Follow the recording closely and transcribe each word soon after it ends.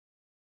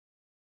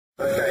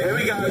Okay, here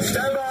we go.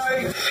 Stand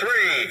by. 3,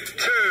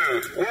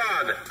 2, 1,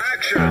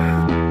 action.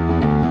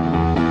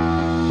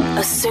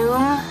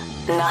 Assume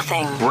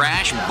nothing.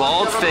 Brash,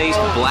 bald-faced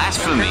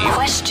blasphemy.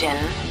 Question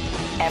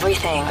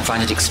everything. I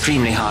find it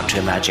extremely hard to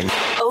imagine.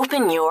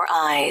 Open your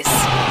eyes.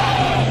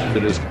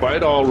 It is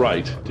quite all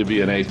right to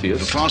be an atheist.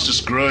 The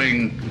fastest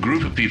growing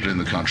group of people in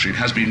the country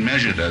has been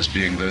measured as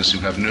being those who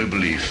have no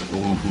belief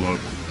or who are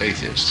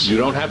atheists. You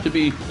don't have to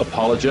be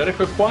apologetic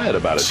or quiet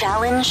about it.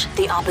 Challenge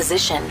the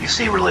opposition. You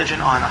see religion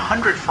on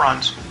 100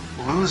 fronts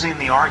losing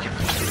the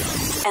argument.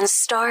 And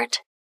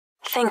start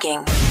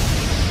thinking.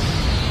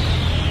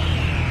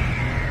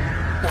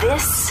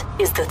 This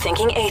is The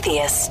Thinking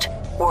Atheist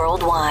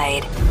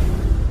Worldwide.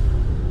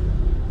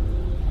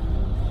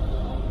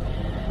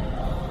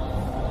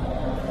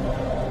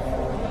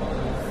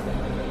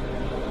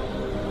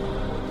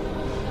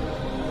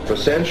 For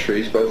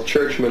centuries, both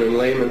churchmen and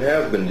laymen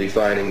have been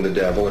defining the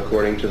devil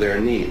according to their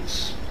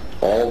needs,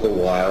 all the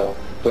while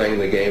playing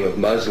the game of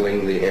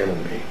muzzling the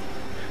enemy.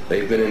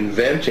 They've been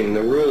inventing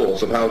the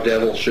rules of how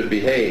devils should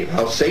behave,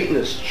 how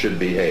Satanists should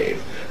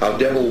behave, how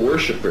devil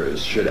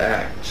worshippers should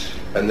act.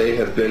 And they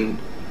have been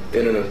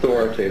in an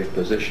authoritative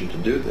position to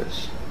do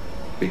this,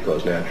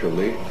 because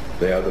naturally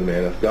they are the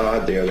men of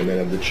God, they are the men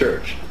of the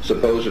church.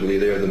 Supposedly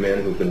they are the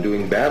men who've been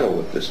doing battle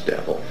with this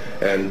devil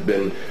and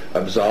been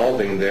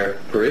absolving their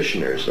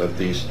parishioners of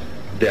these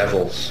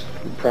devil's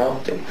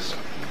promptings.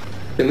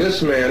 In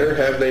this manner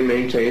have they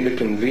maintained a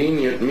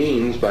convenient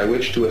means by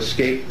which to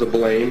escape the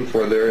blame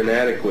for their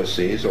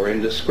inadequacies or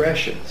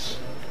indiscretions.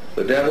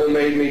 The devil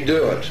made me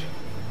do it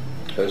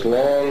has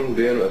long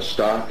been a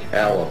stock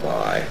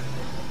alibi.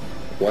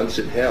 Once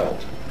it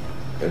held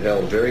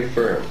very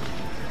firm.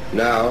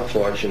 Now,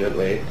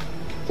 fortunately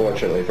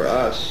for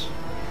us,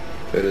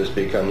 it has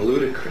become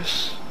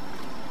ludicrous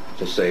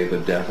to say the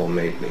devil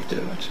made me do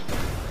it.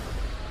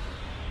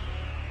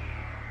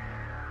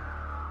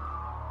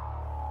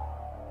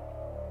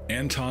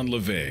 Anton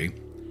LaVey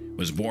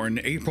was born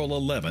April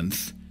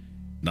 11th,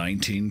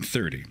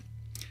 1930.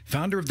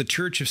 Founder of the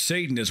Church of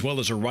Satan, as well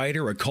as a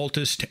writer,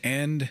 occultist,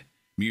 and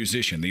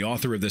musician. The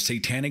author of the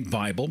Satanic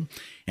Bible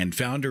and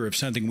founder of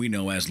something we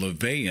know as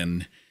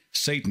LaVeyan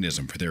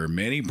Satanism, for there are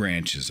many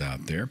branches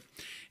out there.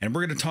 And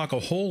we're going to talk a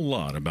whole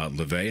lot about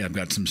LaVey. I've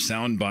got some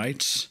sound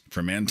bites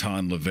from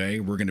Anton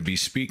LaVey. We're going to be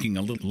speaking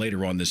a little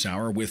later on this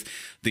hour with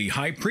the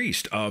high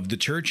priest of the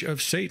Church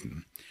of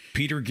Satan.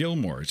 Peter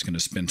Gilmore is going to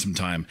spend some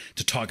time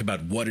to talk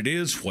about what it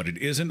is, what it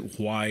isn't,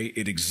 why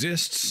it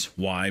exists,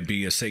 why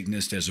be a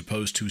Satanist as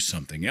opposed to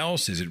something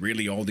else. Is it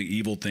really all the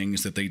evil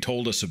things that they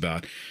told us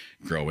about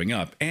growing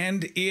up?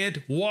 And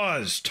it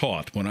was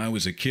taught when I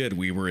was a kid.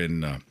 We were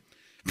in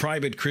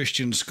private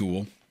Christian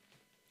school,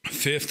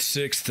 5th,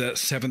 6th,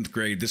 7th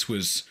grade. This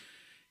was,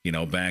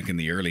 back in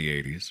the early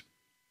 80s.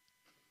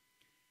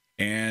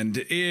 And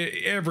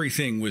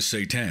everything was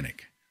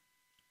satanic.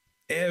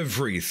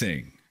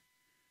 Everything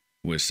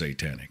was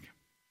satanic.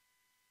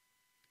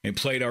 They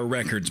played our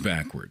records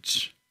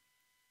backwards.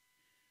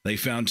 They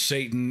found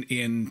Satan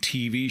in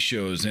TV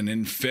shows and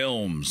in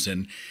films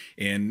and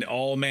in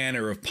all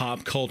manner of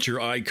pop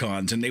culture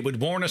icons. And they would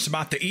warn us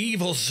about the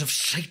evils of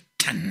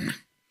Satan.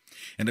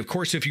 And of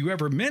course, if you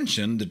ever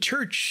mentioned the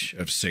Church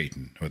of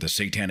Satan or the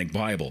Satanic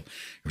Bible,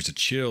 there was a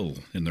chill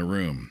in the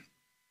room.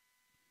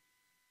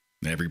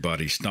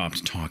 Everybody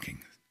stopped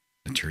talking.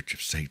 The Church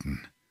of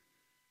Satan,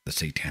 the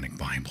Satanic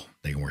Bible.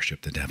 They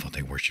worship the devil.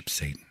 They worship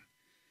Satan.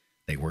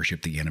 They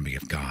worship the enemy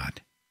of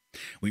God.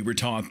 We were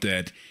taught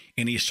that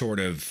any sort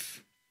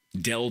of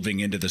delving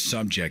into the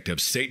subject of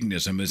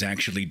Satanism is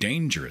actually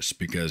dangerous,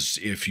 because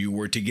if you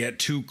were to get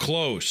too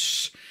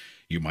close,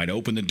 you might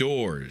open the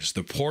doors,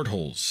 the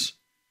portholes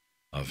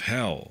of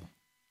hell,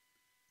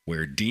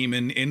 where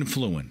demon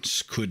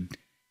influence could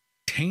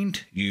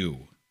taint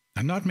you.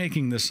 I'm not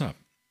making this up.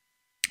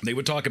 They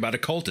would talk about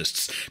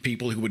occultists,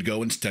 people who would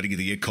go and study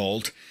the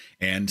occult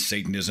and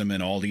Satanism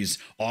and all these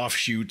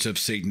offshoots of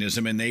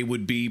Satanism, and they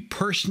would be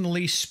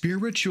personally,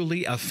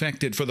 spiritually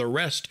affected for the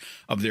rest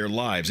of their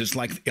lives. It's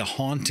like a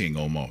haunting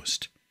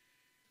almost.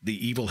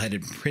 The evil had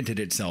imprinted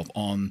itself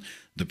on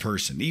the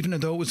person, even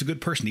though it was a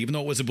good person, even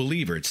though it was a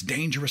believer. It's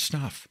dangerous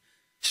stuff.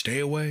 Stay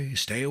away,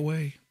 stay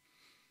away.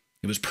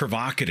 It was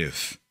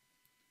provocative.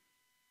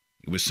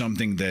 It was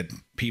something that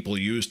people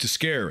used to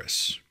scare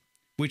us,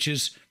 which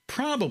is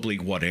probably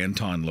what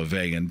Anton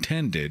LaVey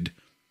intended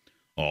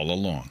all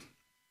along.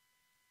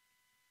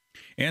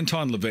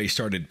 Anton LaVey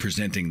started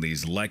presenting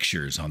these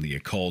lectures on the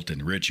occult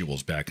and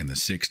rituals back in the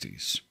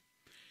 60s.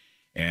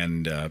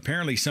 And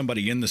apparently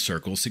somebody in the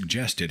circle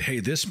suggested, hey,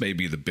 this may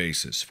be the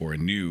basis for a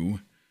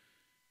new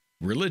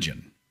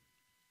religion.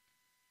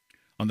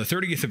 On the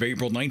 30th of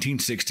April,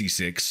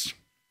 1966,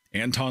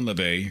 Anton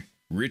LaVey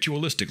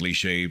ritualistically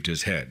shaved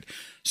his head,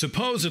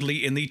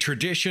 supposedly in the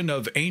tradition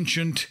of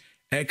ancient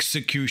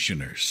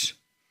executioners.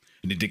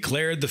 And he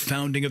declared the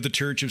founding of the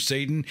Church of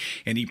Satan,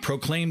 and he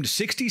proclaimed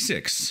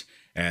 66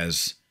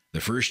 as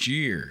the first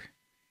year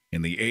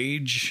in the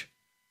age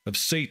of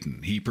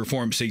Satan. He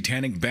performed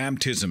satanic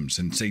baptisms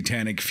and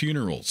satanic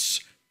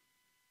funerals.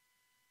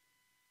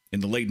 In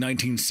the late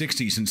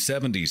 1960s and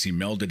 70s, he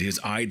melded his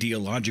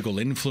ideological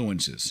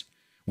influences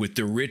with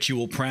the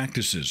ritual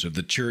practices of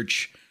the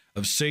Church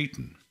of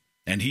Satan.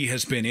 And he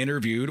has been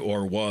interviewed,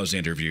 or was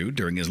interviewed,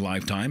 during his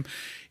lifetime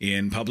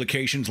in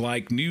publications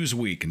like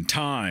Newsweek and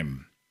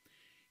Time.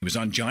 He was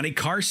on Johnny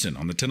Carson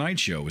on The Tonight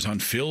Show. He was on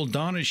Phil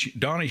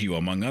Donahue,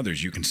 among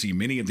others. You can see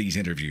many of these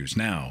interviews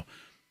now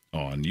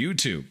on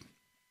YouTube.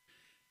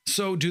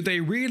 So do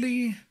they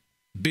really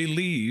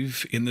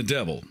believe in the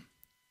devil?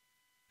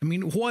 I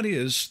mean, what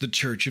is the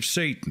Church of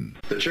Satan?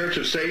 The Church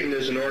of Satan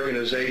is an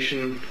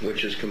organization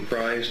which is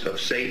comprised of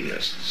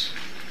Satanists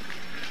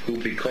who,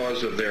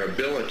 because of their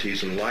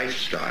abilities and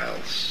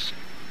lifestyles,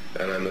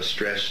 and I must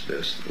stress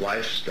this,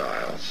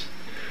 lifestyles,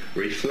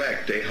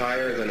 reflect a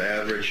higher than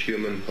average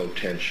human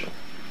potential.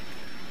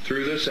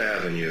 Through this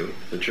avenue,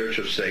 the Church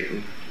of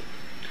Satan,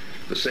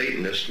 the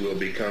Satanist will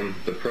become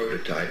the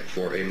prototype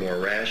for a more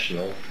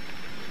rational,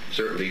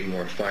 certainly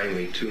more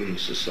finely tuned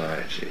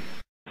society.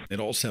 It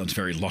all sounds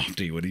very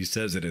lofty when he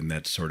says it in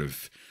that sort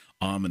of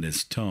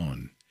ominous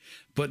tone.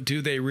 But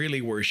do they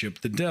really worship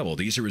the devil?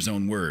 These are his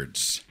own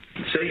words.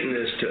 Satan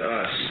is to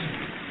us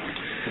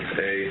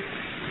a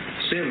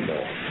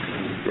symbol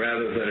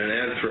rather than an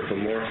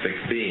anthropomorphic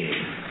being,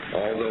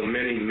 although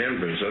many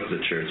members of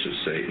the Church of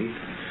Satan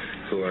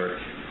who are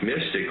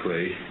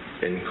mystically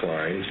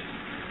inclined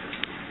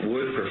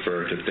would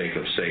prefer to think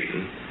of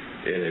Satan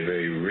in a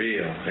very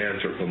real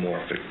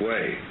anthropomorphic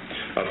way.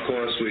 Of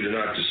course, we do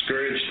not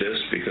discourage this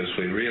because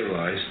we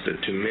realize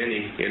that to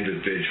many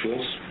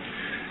individuals,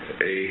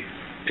 a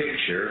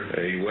picture,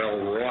 a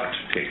well-wrought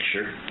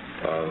picture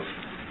of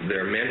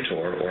their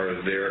mentor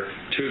or their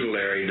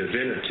tutelary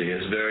divinity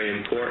is very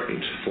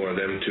important for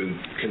them to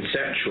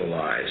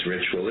conceptualize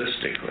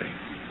ritualistically.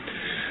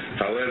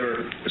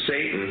 However,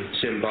 Satan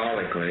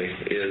symbolically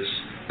is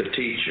the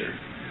teacher,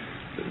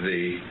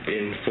 the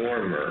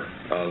informer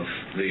of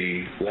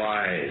the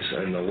whys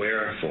and the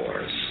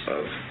wherefores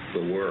of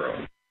the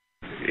world.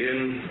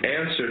 In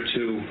answer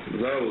to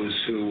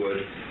those who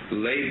would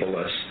label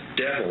us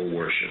devil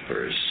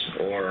worshippers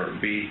or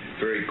be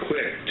very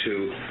quick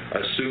to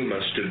assume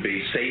us to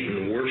be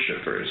Satan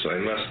worshippers, I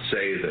must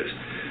say that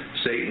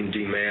Satan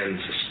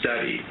demands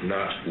study,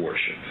 not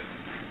worship,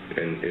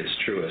 in its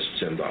truest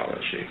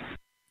symbology.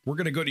 We're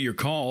going to go to your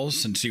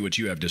calls and see what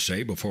you have to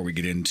say before we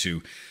get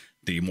into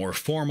the more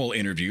formal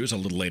interviews a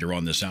little later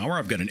on this hour.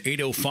 I've got an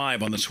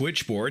 805 on the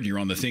switchboard. You're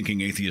on the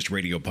Thinking Atheist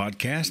Radio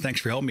podcast. Thanks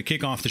for helping me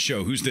kick off the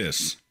show. Who's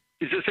this?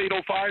 Is this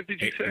 805,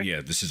 did you say?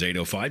 Yeah, this is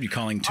 805. You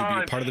calling to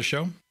be a part of the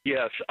show?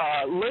 Yes.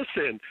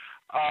 Listen,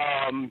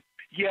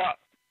 yeah,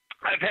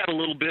 I've had a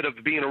little bit of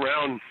being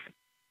around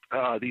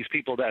these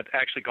people that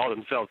actually call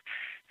themselves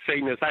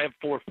Satanists. I have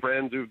 4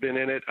 friends who've been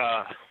in it,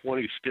 one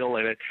who's still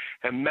in it.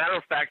 And matter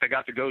of fact, I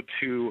got to go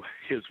to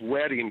his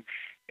wedding,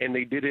 and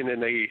they did it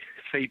in a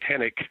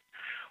satanic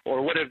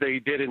or whatever they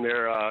did in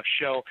their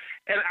show.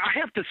 And I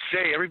have to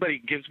say,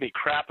 everybody gives me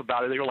crap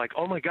about it. They were like,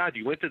 oh, my God,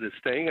 you went to this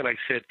thing? And I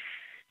said,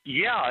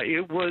 yeah,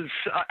 it was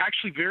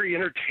actually very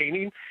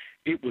entertaining.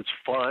 It was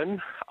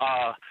fun.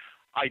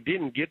 I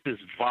didn't get this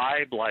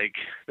vibe like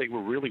they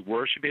were really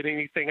worshiping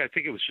anything. I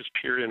think it was just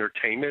pure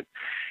entertainment.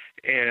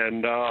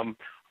 And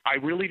I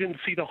really didn't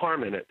see the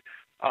harm in it.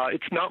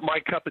 It's not my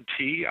cup of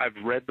tea.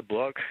 I've read the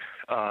book.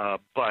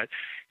 But,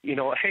 you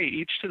know, hey,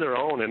 each to their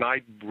own. And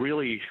I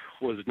really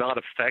was not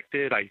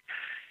affected.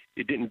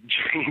 It didn't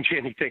change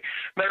anything.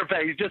 Matter of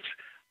fact,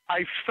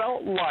 I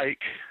felt like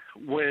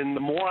when the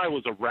more I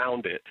was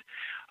around it,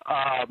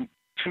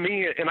 to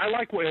me, and I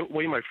like the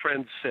way my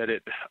friend said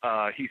it,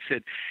 he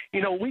said,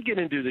 you know, we get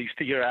into these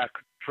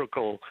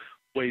theatrical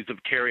ways of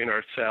carrying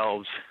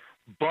ourselves,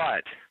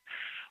 but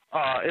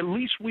at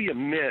least we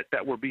admit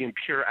that we're being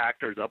pure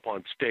actors up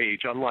on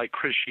stage, unlike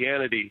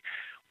Christianity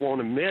won't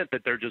admit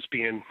that they're just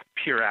being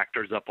pure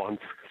actors up on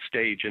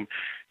stage and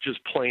just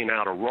playing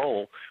out a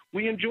role.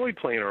 We enjoy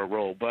playing our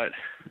role, but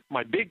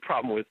my big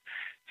problem with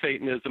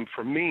Satanism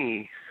for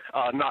me,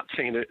 not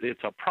saying that it's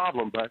a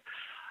problem, but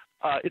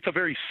it's a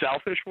very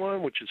selfish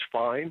one, which is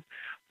fine.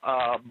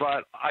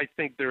 But I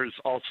think there's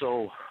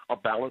also a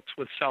balance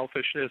with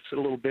selfishness a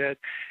little bit.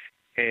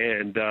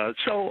 And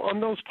so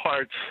on those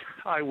parts,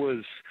 I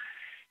was,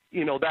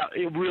 you know, that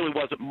it really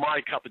wasn't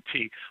my cup of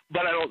tea.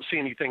 But I don't see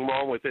anything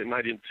wrong with it, and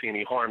I didn't see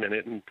any harm in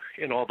it,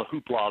 and all the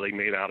hoopla they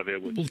made out of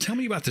it. Well, tell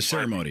me about the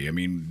ceremony. I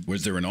mean,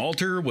 was there an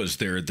altar? Was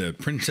there the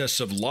Princess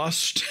of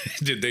Lust?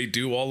 Did they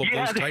do all of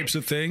those types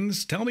of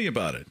things? Tell me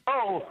about it.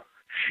 Oh,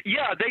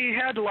 yeah, they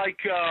had like,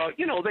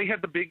 you know, they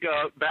had the big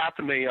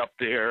Baphomet up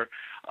there.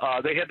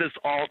 They had this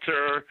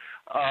altar.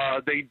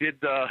 They did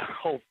the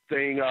whole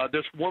thing.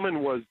 This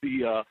woman was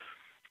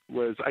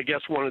I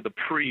guess, one of the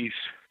priests.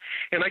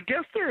 And I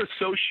guess they're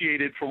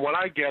associated, from what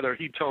I gather,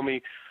 he told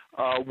me,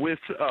 with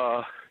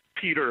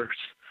Peter's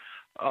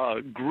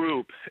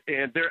group.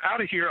 And they're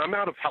out of here. I'm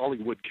out of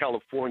Hollywood,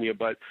 California,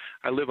 but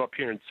I live up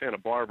here in Santa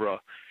Barbara.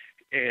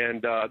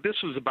 And this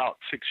was about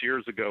 6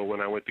 years ago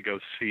when I went to go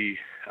see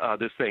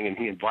this thing, and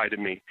he invited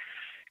me.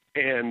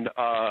 And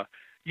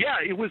yeah,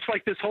 it was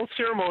like this whole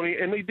ceremony,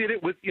 and they did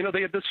it with, you know,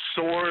 they had this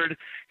sword,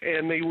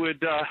 and they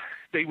would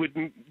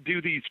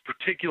do these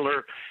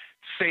particular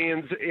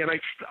sayings, and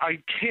I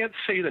can't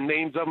say the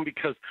names of them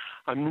because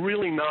I'm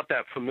really not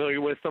that familiar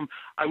with them.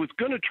 I was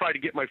going to try to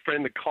get my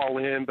friend to call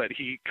in, but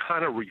he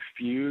kind of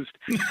refused,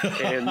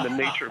 and the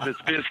nature of his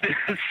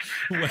business.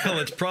 Well,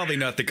 it's probably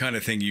not the kind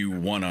of thing you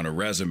want on a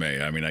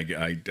resume. I mean,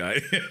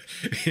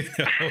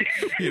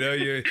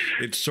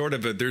 it's sort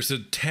of there's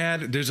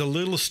a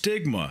little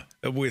stigma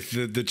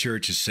with the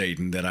Church of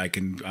Satan that I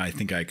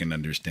think I can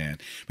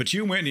understand. But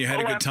you went and you had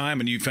a good time,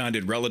 and you found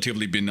it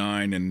relatively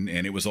benign, and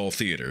it was all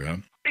theater, huh?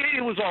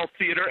 It was all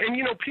theater, and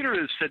you know, Peter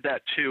has said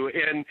that too,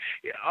 and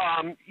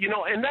you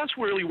know, and that's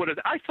really what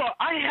I thought.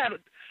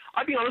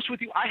 I'll be honest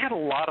with you, I had a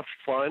lot of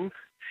fun,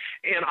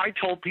 and I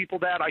told people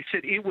that. I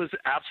said it was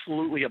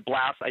absolutely a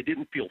blast. I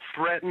didn't feel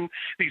threatened.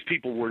 These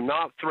people were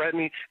not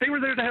threatening. They were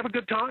there to have a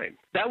good time.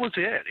 That was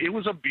it. It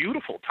was a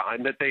beautiful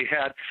time that they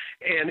had,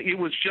 and it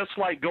was just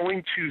like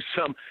going to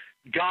some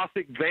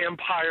gothic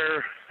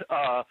vampire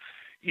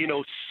you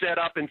know, set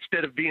up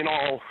instead of being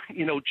all,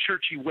 you know,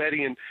 churchy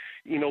wedding and,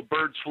 you know,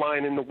 birds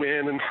flying in the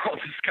wind and all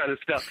this kind of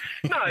stuff.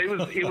 No,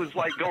 it was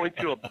like going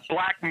to a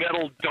black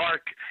metal,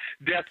 dark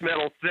death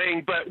metal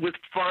thing, but with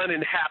fun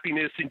and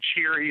happiness and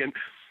cheery, and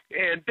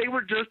they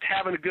were just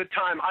having a good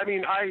time. I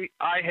mean, I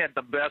had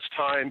the best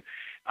time.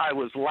 I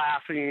was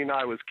laughing.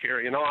 I was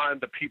carrying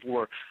on.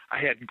 I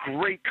had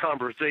great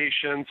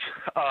conversations.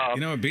 You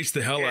know, it beats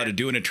the hell out of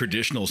doing a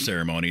traditional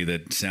ceremony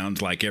that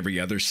sounds like every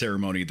other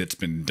ceremony that's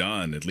been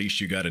done. At least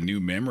you got a new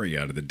memory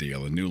out of the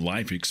deal, a new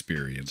life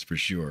experience for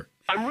sure.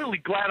 I'm really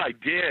glad I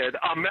did.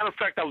 Matter of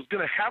fact, I was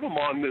going to have him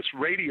on this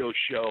radio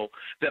show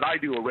that I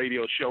do, a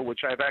radio show, which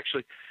I've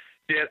actually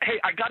did. Hey,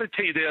 I got to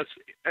tell you this,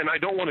 and I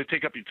don't want to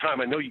take up your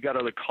time. I know you got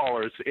other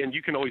callers, and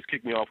you can always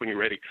kick me off when you're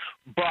ready.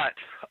 But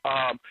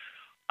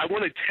I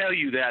want to tell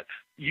you that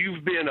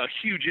you've been a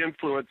huge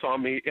influence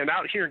on me. And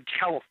out here in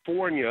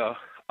California,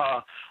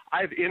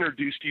 I've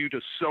introduced you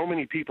to so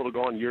many people to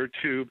go on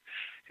YouTube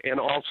and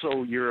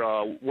also your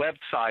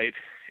website.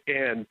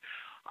 And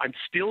I'm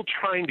still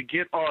trying to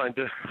get on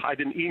to, I've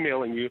been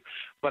emailing you,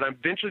 but I'm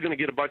eventually going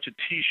to get a bunch of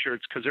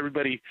T-shirts because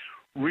everybody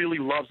really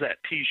loves that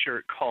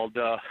T-shirt called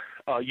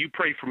You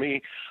Pray For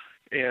Me,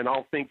 and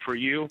I'll think for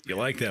you. You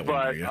like that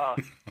one, do you?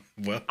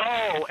 Well,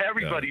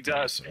 everybody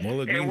does. Awesome.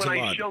 Well, it and means when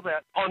a lot. I show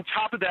that, on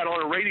top of that,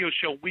 on a radio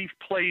show, we've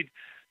played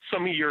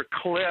some of your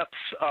clips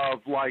of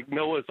like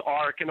Noah's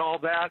Ark and all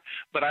that,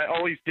 but I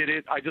always did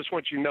it. I just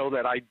want you to know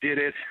that I did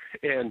it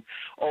and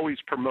always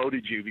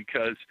promoted you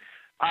because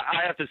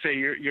I have to say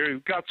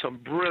you've got some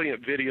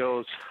brilliant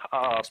videos.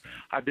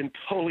 I've been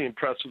totally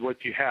impressed with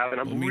what you have,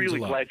 and I'm really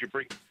glad you're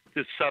bringing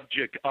this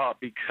subject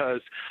up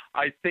because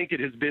I think it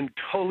has been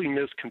totally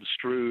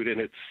misconstrued,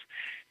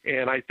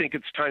 and I think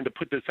it's time to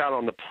put this out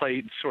on the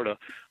plate and sort of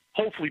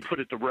hopefully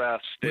put it to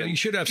rest. Well, you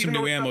should have some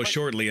new ammo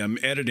shortly. I'm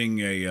editing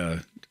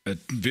a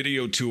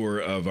video tour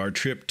of our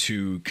trip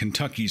to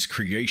Kentucky's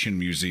Creation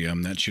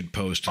Museum. That should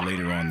post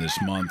later on this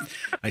month.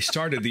 I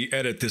started the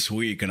edit this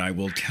week, and I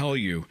will tell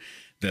you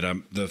that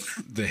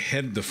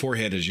the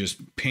forehead is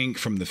just pink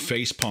from the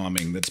face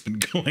palming that's been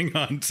going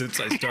on since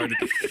I started.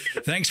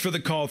 Thanks for the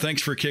call.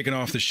 Thanks for kicking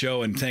off the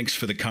show, and thanks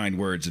for the kind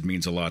words. It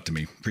means a lot to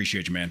me.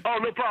 Appreciate you, man. Oh,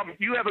 no problem.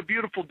 You have a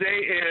beautiful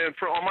day, and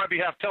on my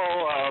behalf,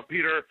 tell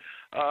Peter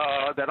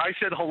that I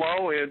said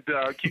hello, and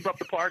keep up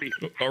the party.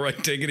 All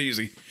right, take it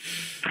easy.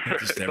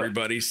 Just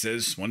everybody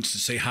wants to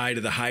say hi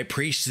to the high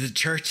priest of the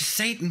Church of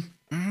Satan.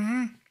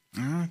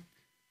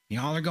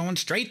 Y'all are going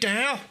straight to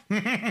hell.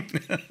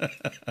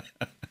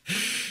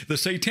 The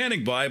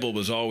Satanic Bible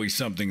was always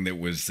something that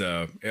was,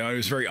 it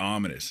was very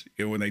ominous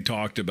when they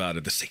talked about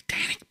it. The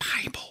Satanic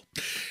Bible.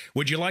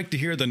 Would you like to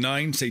hear the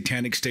 9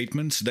 satanic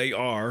statements? They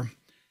are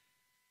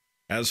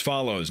as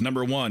follows.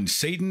 Number 1,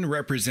 Satan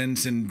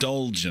represents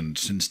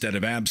indulgence instead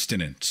of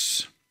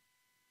abstinence.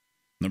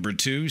 Number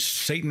 2,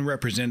 Satan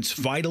represents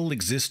vital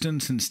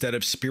existence instead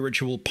of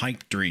spiritual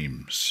pipe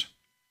dreams.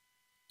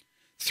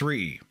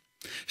 3,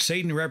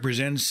 Satan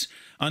represents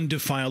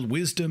undefiled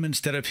wisdom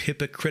instead of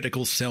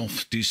hypocritical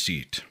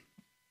self-deceit.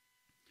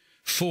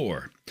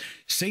 4,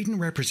 Satan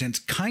represents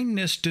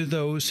kindness to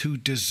those who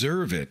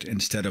deserve it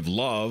instead of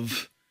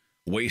love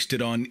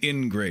wasted on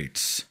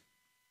ingrates.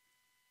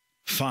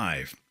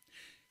 5,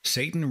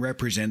 Satan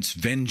represents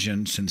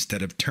vengeance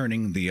instead of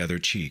turning the other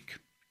cheek.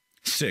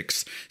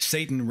 6,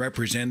 Satan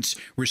represents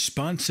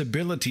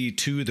responsibility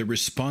to the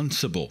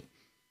responsible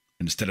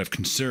instead of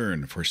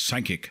concern for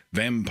psychic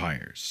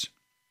vampires.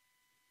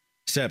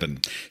 7,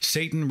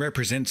 Satan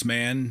represents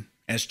man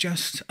as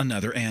just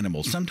another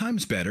animal,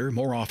 sometimes better,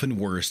 more often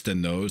worse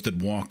than those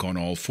that walk on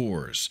all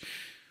fours,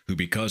 who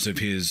because of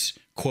his,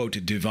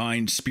 quote,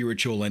 divine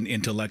spiritual and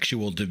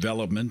intellectual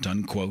development,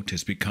 unquote,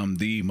 has become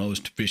the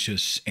most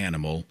vicious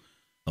animal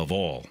of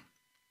all.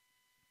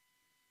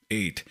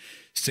 8,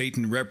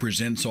 Satan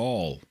represents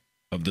all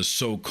of the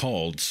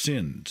so-called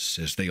sins,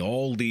 as they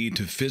all lead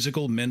to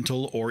physical,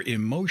 mental, or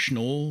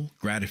emotional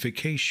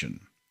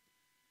gratification.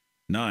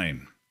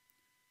 9,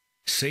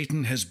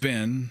 Satan has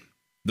been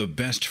the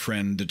best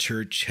friend the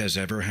church has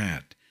ever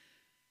had,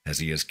 as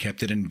he has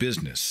kept it in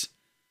business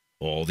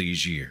all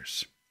these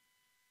years.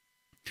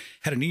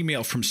 Had an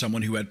email from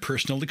someone who had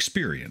personal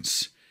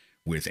experience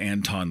with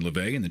Anton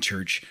LaVey in the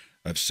Church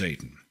of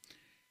Satan.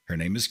 Her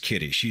name is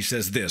Kitty. She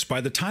says this: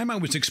 by the time I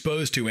was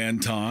exposed to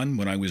Anton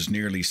when I was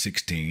nearly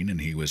 16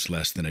 and he was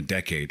less than a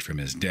decade from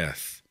his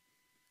death,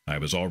 I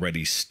was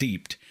already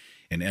steeped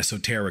in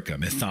esoterica,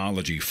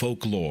 mythology,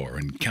 folklore,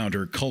 and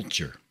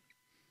counterculture.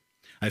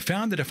 I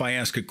found that if I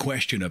asked a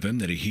question of him,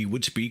 that he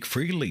would speak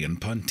freely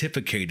and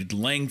pontificate at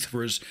length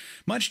for as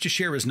much to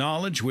share his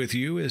knowledge with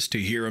you as to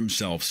hear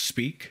himself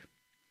speak.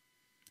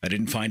 I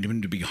didn't find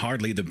him to be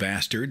hardly the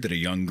bastard that a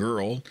young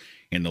girl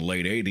in the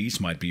late 80s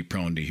might be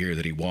prone to hear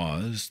that he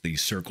was.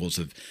 These circles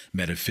of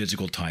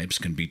metaphysical types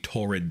can be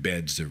torrid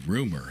beds of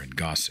rumor and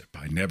gossip.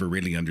 I never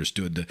really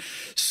understood the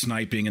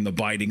sniping and the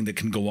biting that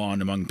can go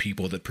on among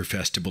people that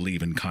profess to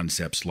believe in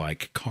concepts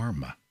like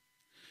karma.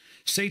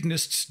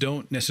 Satanists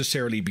don't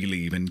necessarily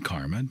believe in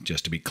karma,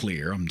 just to be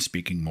clear. I'm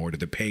speaking more to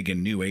the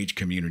pagan New Age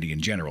community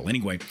in general.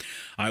 Anyway,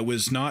 I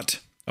was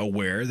not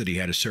aware that he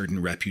had a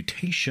certain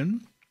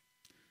reputation,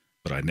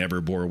 but I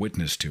never bore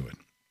witness to it.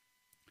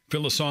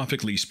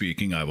 Philosophically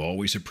speaking, I've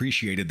always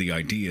appreciated the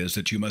ideas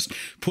that you must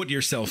put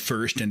yourself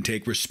first and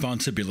take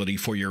responsibility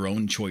for your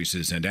own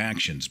choices and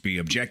actions. Be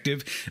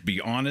objective,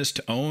 be honest,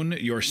 own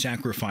your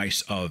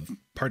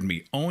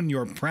own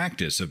your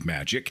practice of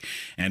magic,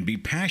 and be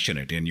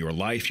passionate in your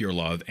life, your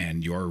love,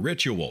 and your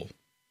ritual.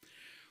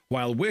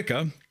 While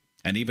Wicca,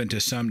 and even to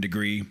some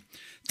degree,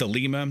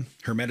 Thelema,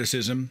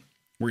 Hermeticism,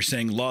 we're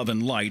saying love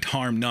and light,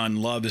 harm none,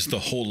 love is the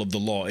whole of the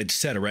law,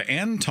 etc.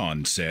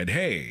 Anton said,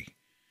 hey,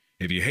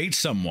 if you hate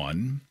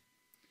someone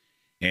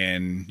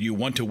and you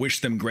want to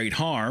wish them great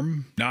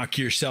harm, knock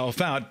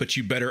yourself out, but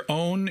you better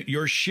own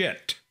your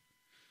shit.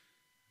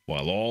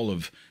 While all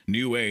of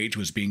New Age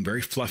was being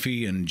very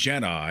fluffy and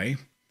Jedi,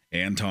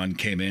 Anton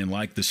came in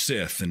like the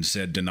Sith and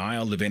said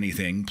denial of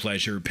anything,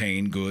 pleasure,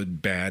 pain,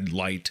 good, bad,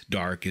 light,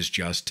 dark, is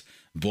just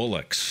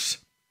bullocks.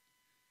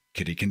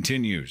 Kitty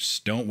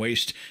continues, don't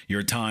waste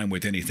your time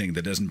with anything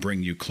that doesn't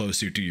bring you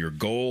closer to your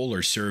goal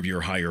or serve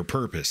your higher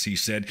purpose. He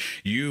said,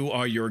 you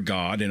are your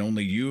God and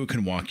only you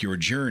can walk your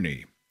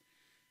journey.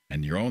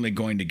 And you're only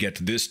going to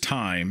get this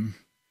time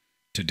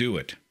to do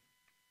it.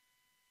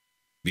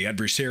 The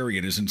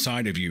adversarian is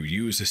inside of you.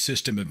 Use a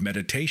system of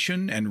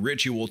meditation and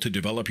ritual to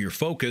develop your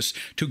focus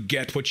to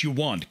get what you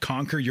want.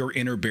 Conquer your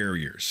inner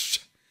barriers.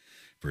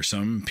 For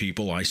some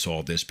people, I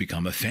saw this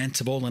become a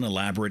fanciful and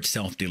elaborate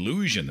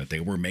self-delusion that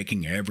they were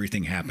making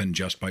everything happen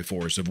just by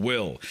force of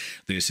will.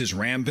 This is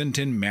rampant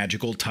in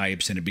magical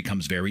types, and it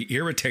becomes very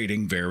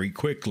irritating very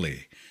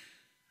quickly.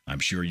 I'm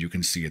sure you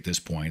can see at this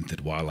point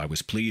that while I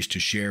was pleased to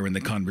share in the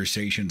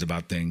conversations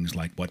about things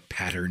like what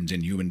patterns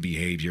in human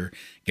behavior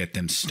get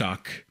them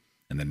stuck,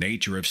 and the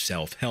nature of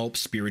self-help,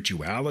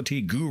 spirituality,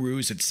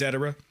 gurus,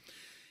 etc.,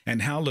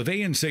 and how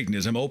LaVey and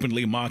Satanism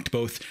openly mocked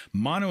both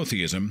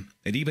monotheism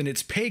and even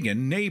its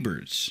pagan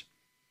neighbors.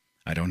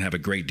 I don't have a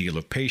great deal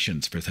of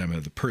patience for some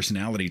of the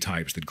personality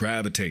types that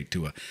gravitate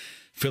to a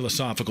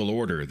philosophical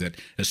order that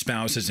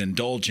espouses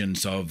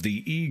indulgence of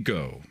the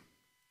ego.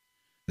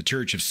 The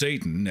Church of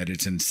Satan, at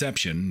its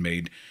inception,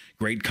 made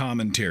great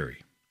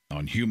commentary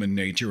on human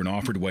nature and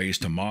offered ways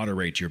to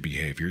moderate your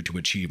behavior to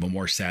achieve a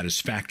more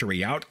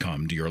satisfactory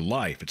outcome to your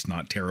life. It's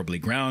not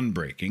terribly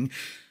groundbreaking.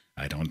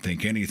 I don't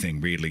think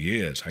anything really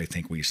is. I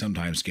think we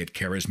sometimes get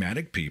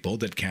charismatic people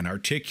that can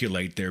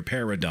articulate their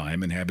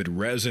paradigm and have it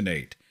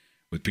resonate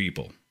with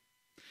people.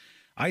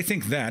 I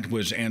think that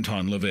was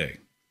Anton LaVey.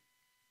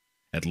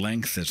 At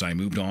length, as I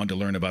moved on to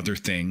learn of other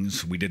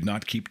things, we did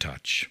not keep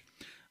touch.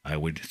 I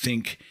would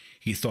think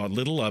he thought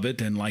little of it,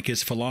 and like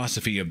his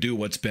philosophy of do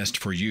what's best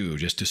for you,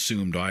 just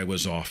assumed I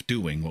was off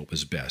doing what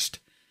was best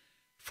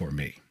for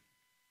me.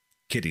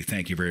 Kitty,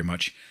 thank you very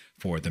much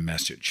for the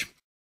message.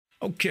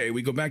 Okay,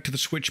 we go back to the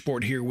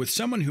switchboard here with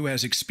someone who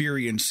has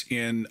experience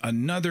in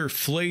another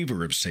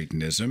flavor of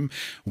Satanism.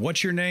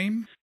 What's your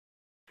name?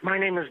 My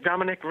name is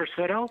Dominic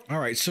Rossetto. All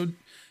right, so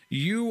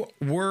you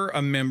were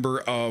a member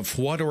of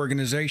what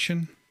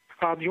organization?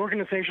 The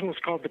organization was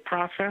called The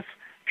Process,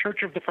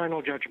 Church of the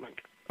Final Judgment.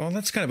 Oh,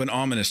 that's kind of an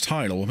ominous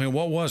title. I mean,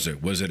 what was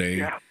it? Was it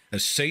a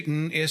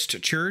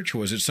Satanist church?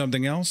 Was it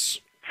something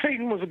else?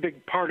 Satan was a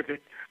big part of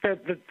it.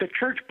 The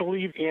church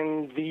believed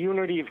in the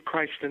unity of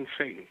Christ and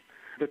Satan,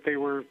 that they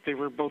were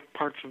both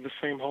parts of the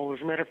same whole.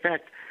 As a matter of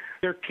fact,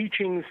 their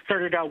teachings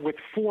started out with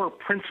four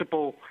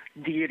principal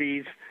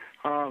deities.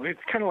 It's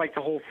kind of like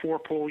the whole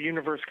four-pole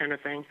universe kind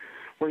of thing,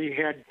 where you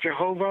had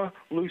Jehovah,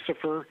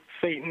 Lucifer,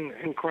 Satan,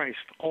 and Christ,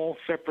 all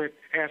separate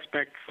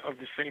aspects of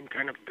the same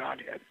kind of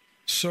Godhead.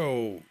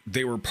 So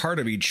they were part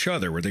of each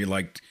other. Were they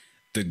like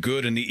the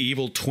good and the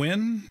evil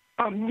twin?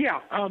 Kind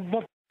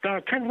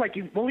of like,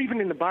 well,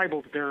 even in the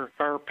Bible, there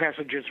are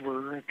passages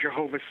where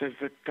Jehovah says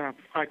that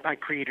I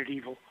created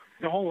evil.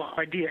 The whole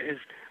idea is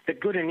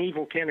that good and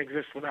evil can't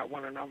exist without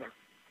one another.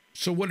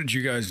 So what did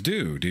you guys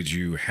do? Did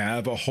you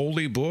have a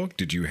holy book?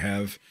 Did you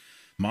have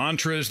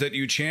mantras that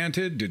you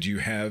chanted? Did you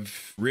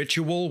have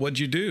ritual? What'd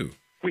you do?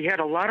 We had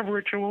a lot of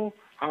ritual.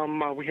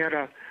 We had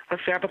a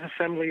Sabbath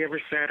assembly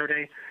every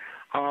Saturday.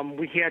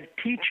 We had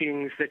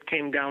teachings that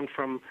came down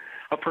from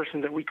a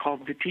person that we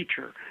called the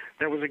teacher.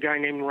 That was a guy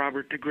named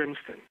Robert de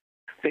Grimston.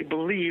 They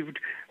believed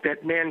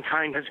that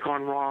mankind has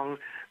gone wrong,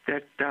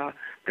 that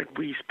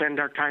we spend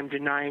our time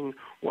denying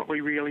what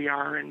we really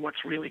are and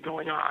what's really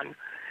going on,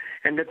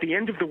 and that the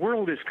end of the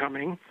world is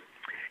coming.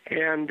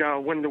 And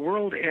when the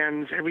world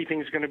ends,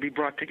 everything's going to be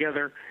brought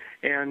together.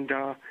 And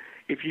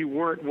if you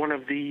weren't one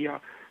of the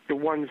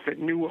ones that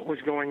knew what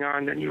was going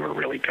on, then you were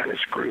really kind of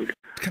screwed.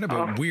 It's kind of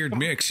a weird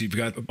mix. You've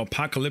got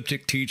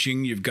apocalyptic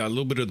teaching, you've got a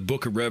little bit of the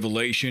Book of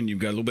Revelation, you've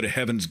got a little bit of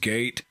Heaven's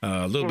Gate,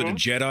 a little bit of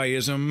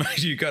Jediism.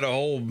 You've got a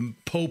whole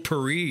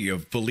potpourri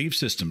of belief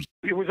systems.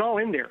 It was all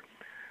in there.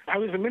 I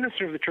was a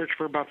minister of the church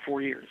for about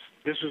 4 years.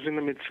 This was in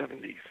the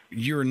mid-'70s.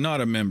 You're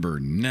not a member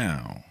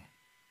now.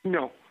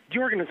 No. The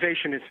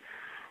organization is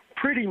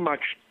pretty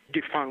much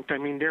defunct. I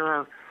mean, there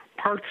are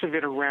parts of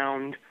it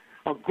around.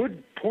 A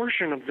good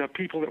portion of the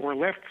people that were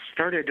left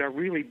started a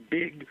really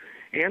big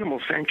animal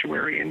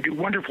sanctuary and do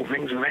wonderful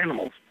things with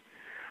animals,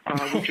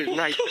 which is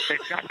nice that they've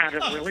gotten out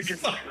of religion.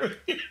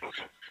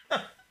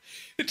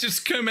 It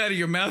just came out of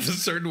your mouth a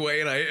certain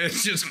way, and it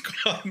just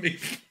caught me.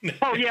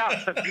 Oh,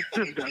 yeah.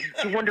 Do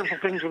wonderful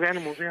things with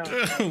animals, yeah.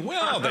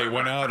 Well, they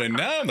went out, and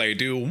now they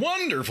do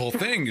wonderful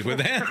things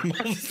with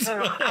animals.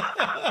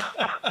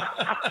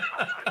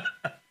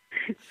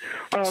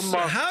 So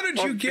how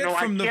did you get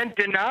from the... I can't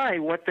deny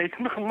what they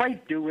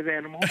might do with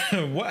animals.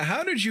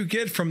 How did you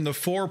get from the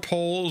four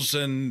poles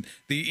and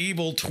the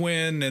evil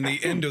twin and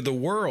the end of the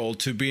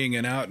world to being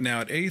an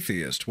out-and-out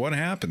atheist? What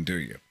happened to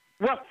you?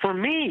 Well, for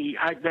me,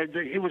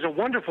 it was a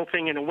wonderful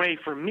thing in a way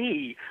for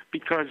me,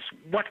 because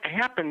what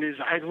happened is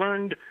I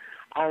learned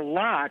a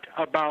lot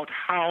about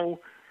how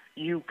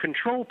you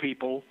control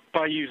people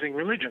by using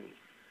religion.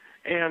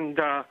 And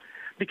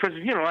because,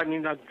 I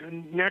mean,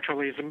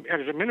 naturally,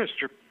 as a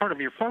minister, part of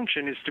your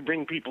function is to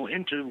bring people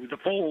into the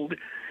fold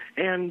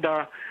and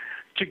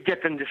to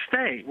get them to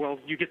stay. Well,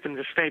 you get them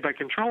to stay by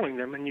controlling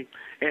them.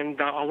 And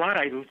a lot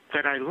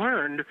that I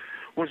learned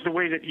was the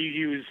way that you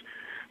use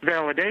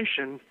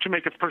validation to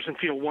make a person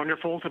feel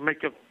wonderful, to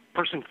make a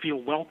person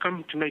feel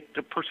welcome, to make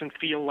the person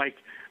feel like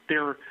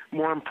they're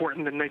more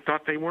important than they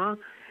thought they were.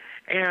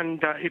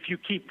 And if you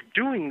keep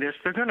doing this,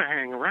 they're going to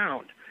hang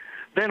around.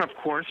 Then, of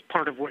course,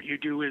 part of what you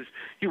do is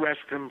you ask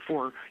them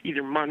for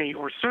either money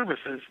or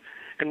services,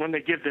 and when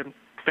they give them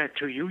that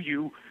to you,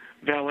 you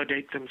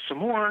validate them some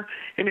more.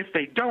 And if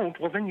they don't,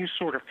 well, then you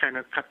sort of kind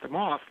of cut them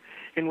off,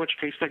 in which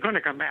case they're going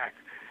to come back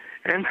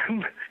and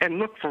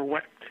look for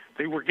what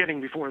they were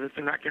getting before that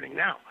they're not getting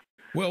now.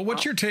 Well,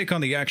 what's your take on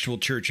the actual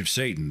Church of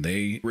Satan?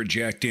 They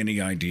reject any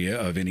idea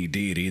of any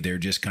deity. They're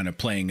just kind of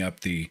playing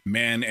up the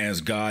man as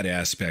God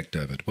aspect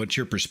of it. What's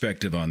your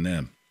perspective on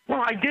them?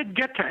 Well, I did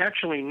get to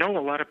actually know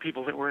a lot of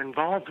people that were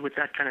involved with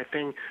that kind of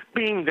thing,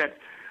 being that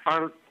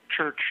our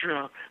church,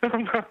 had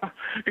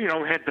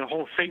the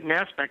whole Satan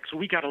aspect, so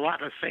we got a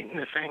lot of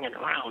Satanists hanging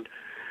around.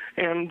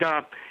 And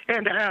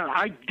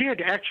I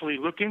did actually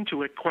look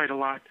into it quite a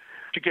lot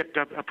to get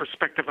a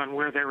perspective on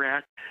where they're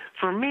at.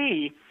 For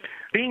me,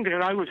 being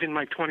that I was in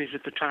my 20s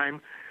at the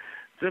time,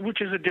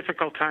 which is a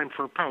difficult time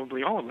for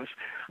probably all of us,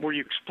 where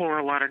you explore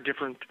a lot of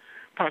different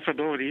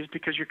possibilities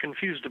because you're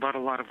confused about a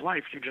lot of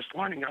life. You're just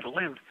learning how to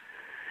live.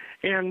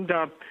 And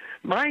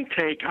my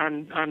take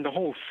on the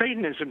whole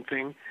Satanism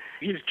thing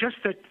is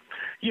just that,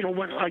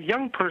 when a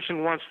young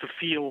person wants to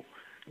feel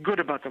good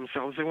about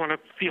themselves, they want to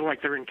feel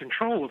like they're in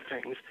control of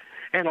things.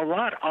 And a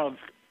lot of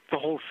the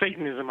whole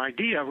Satanism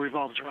idea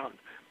revolves around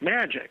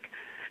magic.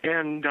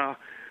 And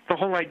the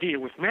whole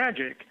idea with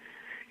magic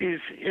is,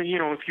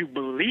 if you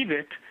believe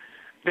it,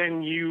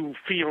 then you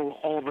feel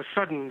all of a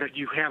sudden that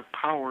you have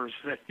powers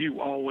that you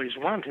always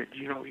wanted.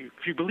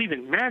 If you believe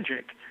in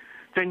magic,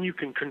 then you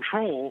can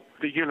control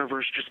the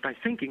universe just by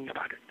thinking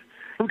about it.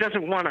 Who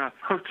doesn't want to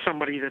hurt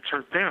somebody that's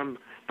hurt them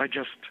by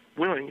just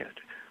willing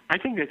it? I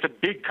think it's a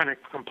big kind of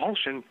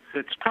compulsion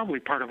that's probably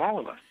part of all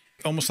of us.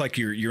 Almost like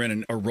you're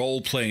in a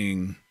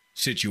role-playing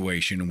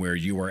situation where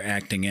you are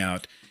acting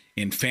out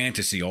in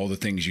fantasy all the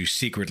things you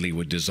secretly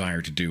would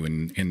desire to do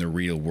in the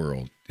real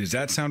world. Does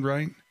that sound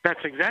right?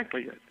 That's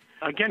exactly it.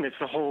 Again, it's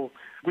the whole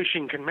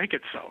wishing can make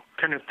it so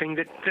kind of thing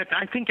that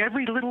I think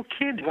every little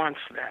kid wants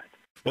that.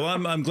 Well,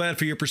 I'm glad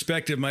for your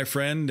perspective, my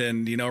friend.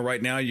 And,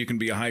 right now you can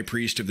be a high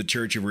priest of the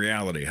Church of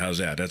Reality. How's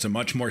that? That's a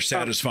much more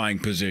satisfying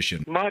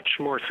position. Much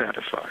more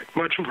satisfying.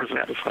 Much more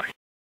satisfying.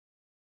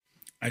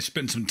 I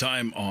spent some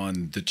time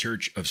on the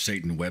Church of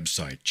Satan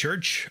website,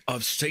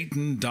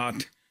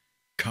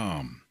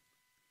 churchofsatan.com.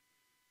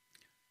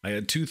 I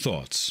had two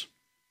thoughts.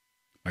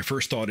 My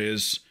first thought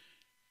is,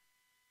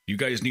 you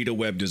guys need a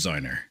web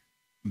designer.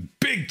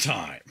 Big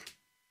time.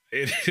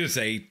 It is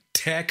a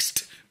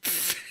text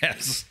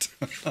fest.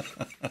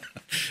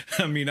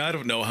 I mean, I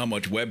don't know how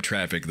much web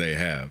traffic they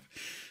have,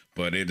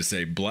 but it is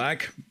a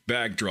black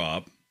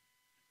backdrop.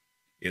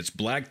 It's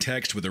black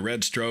text with a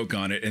red stroke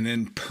on it, and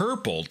then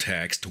purple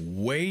text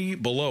way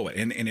below it.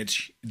 And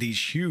it's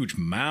these huge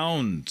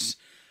mounds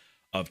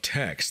of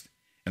text.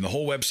 And the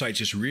whole website's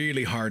just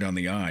really hard on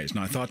the eyes. And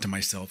I thought to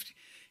myself,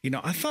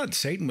 I thought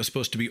Satan was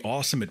supposed to be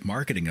awesome at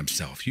marketing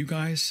himself. You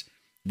guys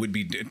would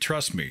be,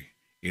 trust me,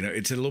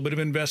 it's a little bit of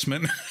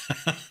investment.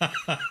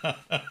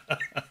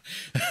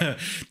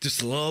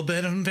 Just a little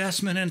bit of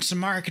investment and some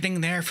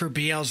marketing there for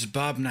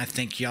Beelzebub, and I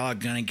think y'all are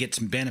going to get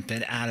some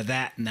benefit out of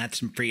that, and that's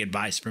some free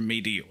advice from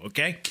me to you,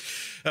 okay?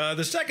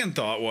 The second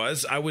thought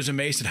was I was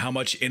amazed at how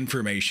much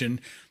information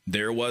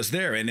there was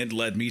there, and it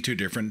led me to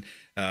different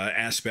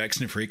aspects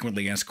and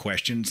frequently asked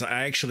questions.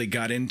 I actually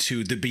got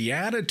into the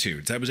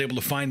Beatitudes. I was able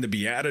to find the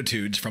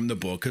Beatitudes from the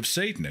book of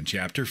Satan in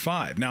chapter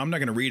 5. Now, I'm not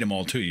going to read them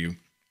all to you,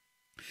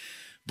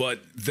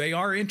 but they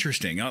are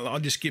interesting. I'll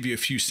just give you a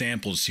few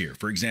samples here.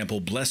 For example,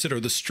 blessed are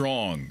the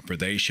strong, for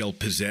they shall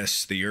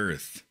possess the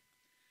earth.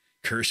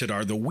 Cursed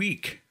are the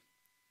weak,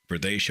 for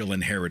they shall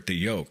inherit the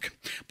yoke.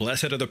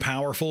 Blessed are the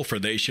powerful, for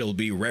they shall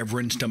be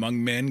reverenced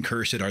among men.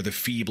 Cursed are the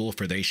feeble,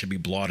 for they shall be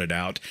blotted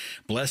out.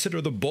 Blessed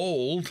are the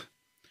bold,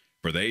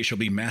 for they shall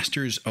be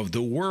masters of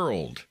the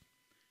world.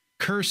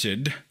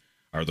 Cursed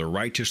are the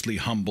righteously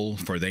humble,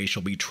 for they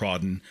shall be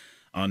trodden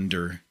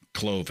under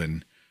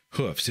cloven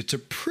hoofs. It's a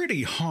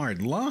pretty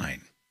hard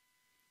line,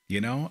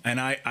 and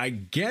I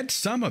get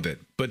some of it,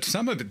 but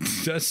some of it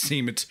does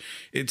seem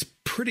it's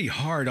pretty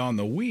hard on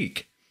the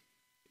weak.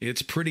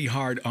 It's pretty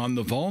hard on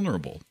the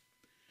vulnerable.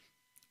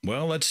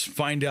 Well, let's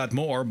find out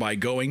more by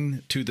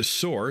going to the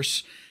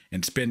source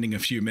and spending a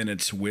few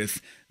minutes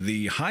with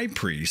the high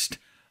priest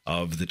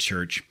of the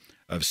Church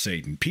of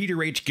Satan.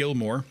 Peter H.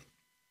 Gilmore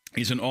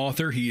is an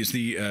author. He is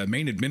the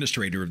main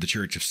administrator of the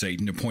Church of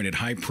Satan, appointed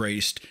high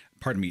priest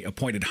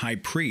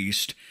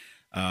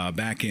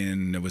back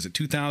in, was it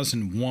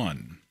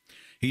 2001?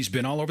 He's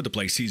been all over the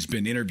place. He's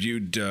been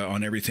interviewed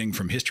on everything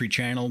from History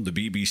Channel, the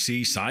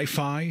BBC,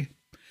 Sci-Fi.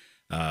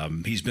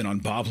 He's been on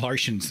Bob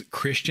Larson's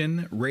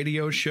Christian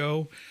radio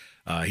show.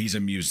 He's a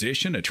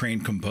musician, a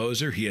trained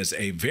composer. He has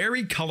a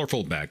very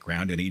colorful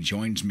background, and he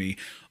joins me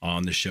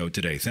on the show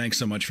today. Thanks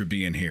so much for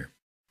being here.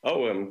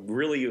 Oh,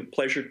 really a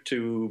pleasure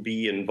to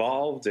be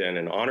involved and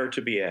an honor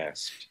to be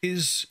asked.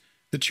 Is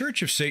the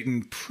Church of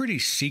Satan pretty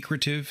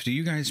secretive? Do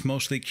you guys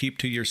mostly keep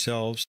to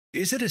yourselves?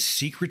 Is it a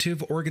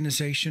secretive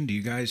organization? Do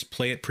you guys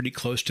play it pretty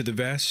close to the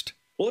vest?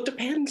 Well, it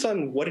depends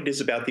on what it is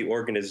about the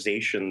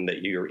organization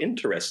that you're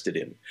interested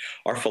in.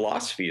 Our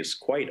philosophy is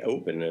quite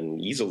open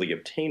and easily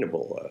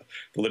obtainable.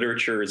 The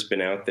literature has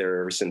been out there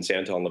ever since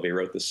Anton LaVey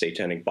wrote the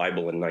Satanic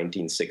Bible in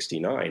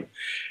 1969.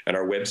 And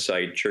our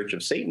website,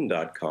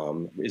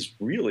 churchofsatan.com, is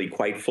really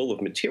quite full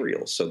of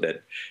material, so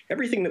that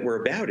everything that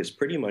we're about is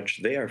pretty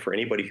much there for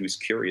anybody who's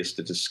curious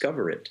to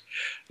discover it.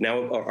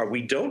 Now,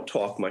 we don't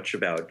talk much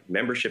about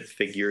membership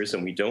figures,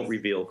 and we don't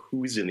reveal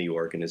who's in the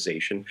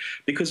organization,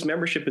 because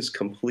membership is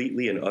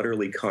completely and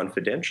utterly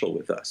confidential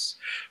with us,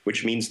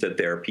 which means that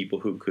there are people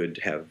who could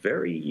have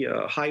very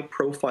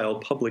high-profile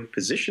public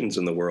positions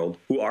in the world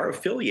who are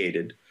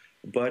affiliated,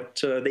 but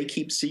they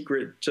keep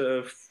secret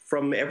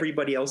from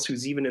everybody else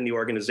who's even in the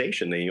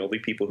organization. The only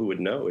people who would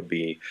know would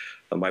be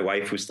my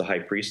wife, who's the high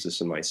priestess,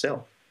 and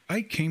myself.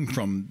 I came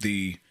from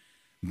the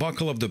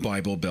buckle of the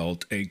Bible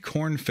Belt, a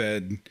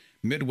corn-fed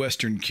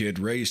Midwestern kid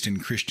raised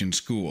in Christian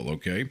school,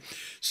 okay?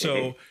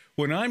 So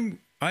when I'm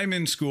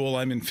in school,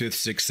 I'm in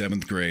 5th, 6th,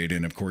 7th grade,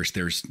 and of course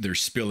they're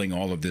spilling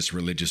all of this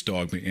religious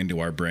dogma into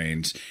our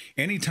brains.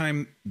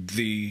 Anytime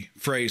the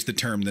phrase, the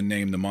term, the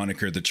name, the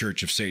moniker, the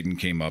Church of Satan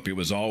came up, it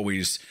was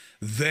always,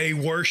 they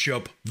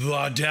worship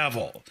the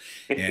devil.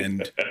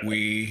 And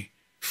we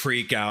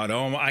freak out.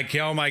 Oh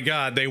my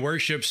God, they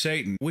worship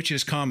Satan, which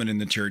is common in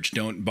the church.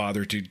 Don't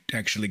bother to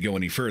actually go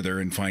any further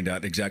and find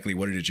out exactly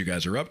what it is you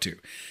guys are up to.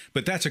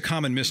 But that's a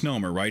common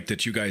misnomer, right?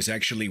 That you guys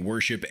actually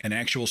worship an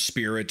actual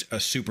spirit, a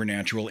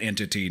supernatural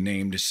entity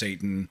named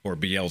Satan or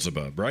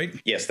Beelzebub, right?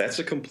 Yes, that's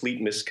a complete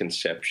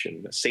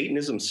misconception.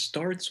 Satanism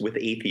starts with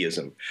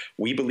atheism.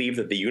 We believe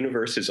that the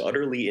universe is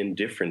utterly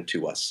indifferent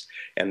to us,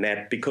 and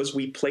that because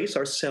we place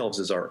ourselves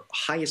as our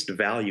highest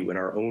value in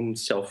our own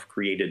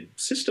self-created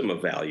system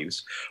of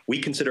values, we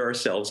consider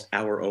ourselves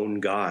our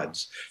own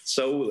gods.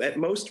 So at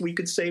most we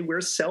could say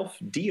we're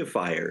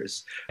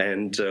self-deifiers,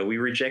 and we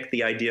reject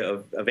the idea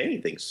of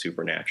anything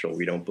supernatural.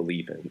 We don't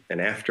believe in an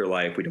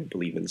afterlife. We don't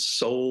believe in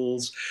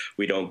souls.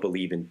 We don't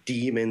believe in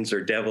demons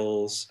or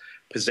devils.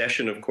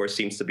 Possession, of course,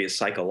 seems to be a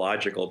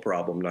psychological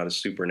problem, not a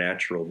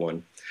supernatural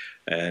one.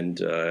 And,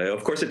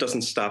 of course, it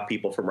doesn't stop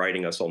people from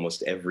writing us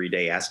almost every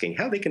day asking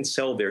how they can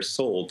sell their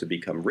soul to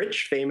become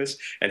rich, famous,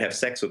 and have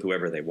sex with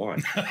whoever they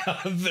want.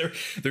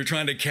 They're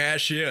trying to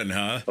cash in,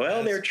 huh?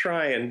 Well, they're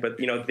trying, but,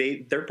 you know,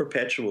 they're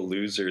perpetual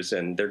losers,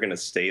 and they're going to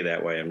stay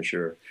that way, I'm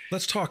sure.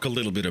 Let's talk a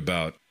little bit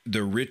about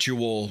the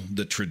ritual,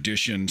 the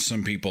tradition.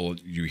 Some people,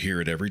 you hear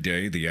it every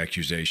day, the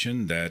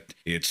accusation that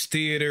it's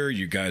theater,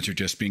 you guys are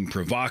just being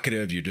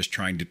provocative, you're just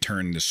trying to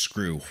turn the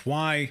screw.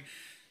 Why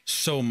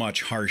so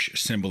much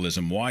harsh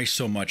symbolism? Why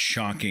so much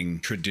shocking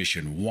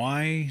tradition?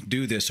 Why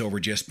do this over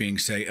just being,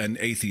 say, an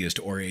atheist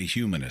or a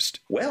humanist?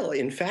 Well,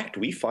 in fact,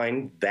 we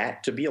find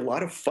that to be a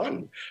lot of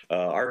fun.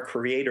 Our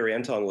creator,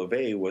 Anton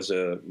LaVey, was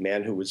a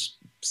man who was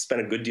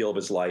spent a good deal of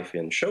his life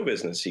in show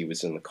business. He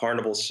was in the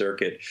carnival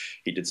circuit.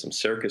 He did some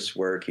circus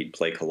work. He'd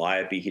play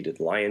calliope. He did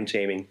lion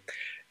taming.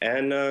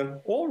 And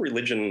all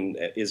religion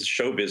is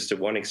showbiz to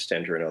one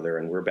extent or another,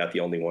 and we're about the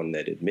only one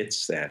that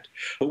admits that.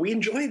 But we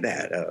enjoy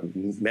that.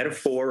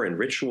 Metaphor and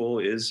ritual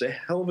is a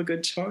hell of a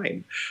good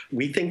time.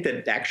 We think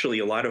that actually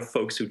a lot of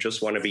folks who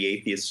just want to be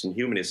atheists and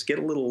humanists get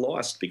a little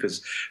lost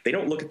because they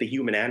don't look at the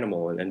human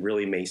animal and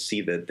really may see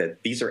that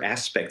these are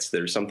aspects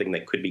that are something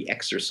that could be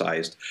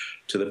exercised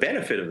to the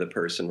benefit of the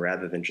person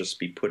rather than just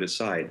be put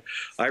aside.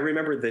 I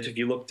remember that if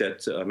you looked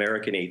at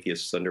American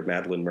atheists under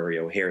Madalyn Murray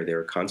O'Hair, they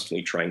were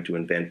constantly trying to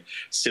invent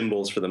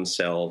symbols for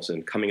themselves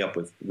and coming up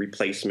with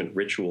replacement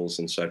rituals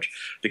and such,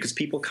 because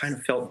people kind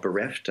of felt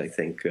bereft, I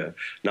think,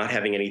 not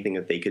having anything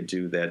that they could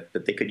do that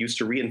they could use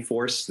to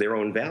reinforce their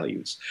own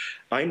values.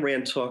 Ayn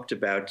Rand talked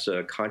about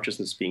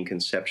consciousness being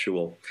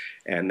conceptual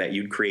and that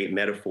you'd create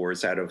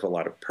metaphors out of a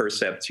lot of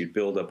percepts, you'd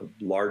build up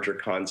larger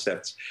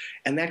concepts,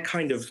 and that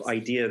kind of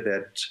idea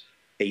that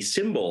a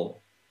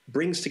symbol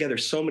brings together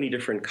so many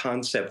different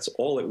concepts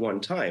all at one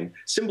time.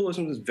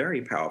 Symbolism is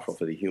very powerful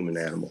for the human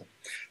animal.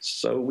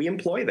 So we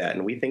employ that,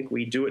 and we think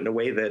we do it in a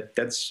way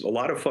that's a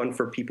lot of fun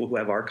for people who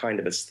have our kind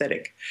of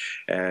aesthetic.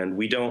 And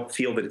we don't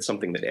feel that it's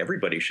something that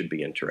everybody should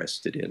be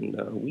interested in.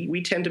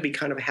 We tend to be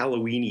kind of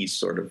Halloween-y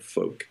sort of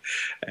folk.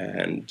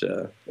 And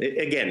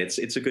again,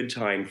 it's a good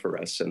time for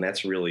us, and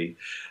that's really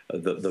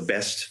the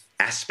best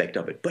aspect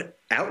of it. But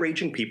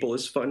outraging people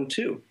is fun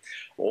too.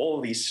 All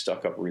of these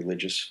stuck-up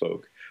religious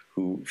folk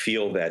who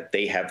feel that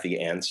they have the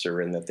answer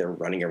and that they're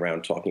running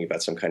around talking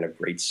about some kind of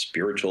great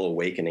spiritual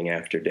awakening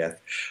after death.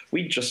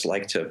 We'd just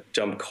like to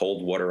dump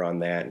cold water on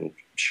that and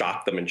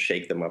shock them and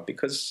shake them up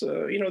because,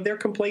 they're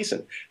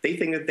complacent. They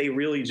think that they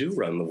really do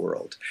run the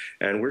world.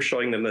 And we're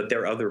showing them that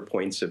there are other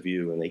points of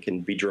view and they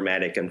can be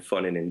dramatic and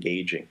fun and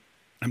engaging.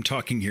 I'm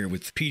talking here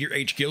with Peter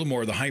H.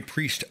 Gilmore, the high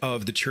priest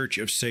of the Church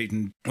of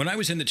Satan. When I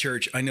was in the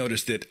church, I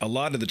noticed that a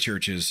lot of the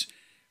churches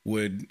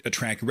would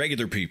attract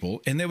regular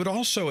people, and they would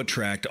also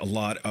attract a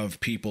lot of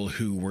people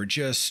who were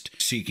just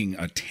seeking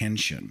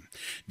attention.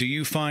 Do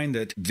you find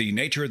that the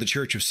nature of the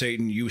Church of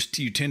Satan, you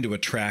tend to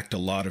attract a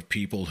lot of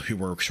people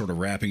who are sort of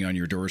rapping on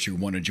your doors, who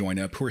want to join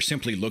up, who are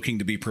simply looking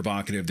to be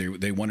provocative?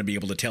 They want to be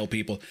able to tell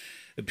people.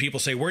 People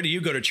say, where do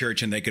you go to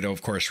church? And they could,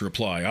 of course,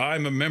 reply,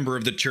 I'm a member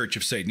of the Church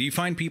of Satan. Do you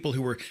find people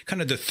who are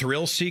kind of the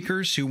thrill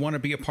seekers who want to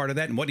be a part of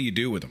that? And what do you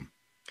do with them?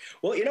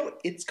 Well,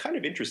 it's kind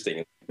of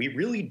interesting. We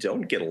really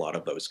don't get a lot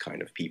of those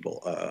kind of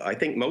people. I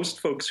think most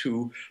folks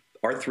who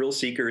are thrill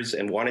seekers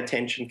and want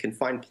attention can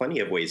find plenty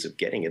of ways of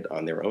getting it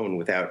on their own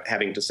without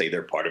having to say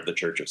they're part of the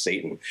Church of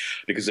Satan.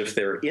 Because if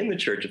they're in the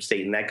Church of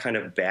Satan, that kind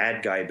of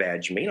bad guy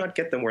badge may not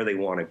get them where they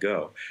want to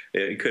go.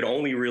 It could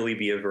only really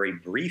be a very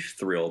brief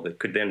thrill that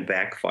could then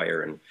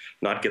backfire and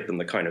not get them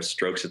the kind of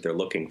strokes that they're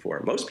looking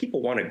for. Most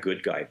people want a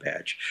good guy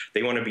badge.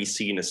 They want to be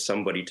seen as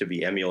somebody to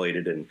be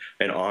emulated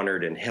and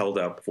honored and held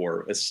up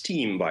for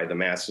esteem by the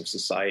mass of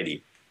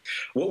society.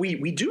 What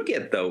we do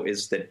get, though,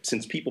 is that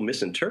since people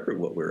misinterpret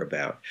what we're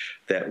about,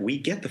 that we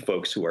get the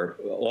folks who are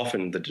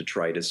often the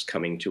detritus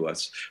coming to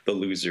us, the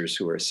losers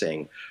who are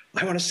saying,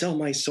 I want to sell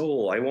my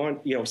soul. I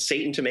want,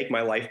 Satan to make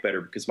my life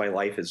better because my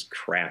life is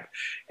crap.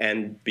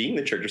 And being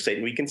the Church of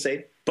Satan, we can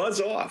say,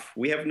 buzz off.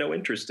 We have no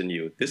interest in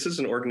you. This is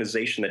an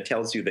organization that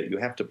tells you that you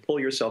have to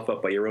pull yourself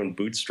up by your own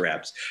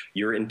bootstraps.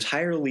 You're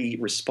entirely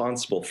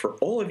responsible for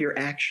all of your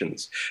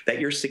actions, that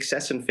your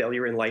success and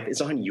failure in life is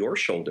on your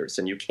shoulders,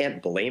 and you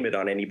can't blame it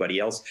on anybody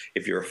else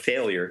if you're a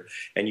failure,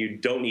 and you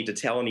don't need to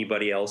tell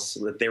anybody else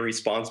that they're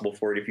responsible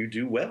for it if you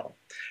do well.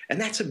 And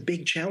that's a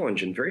big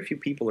challenge, and very few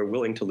people are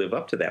willing to live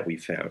up to that, we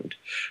found.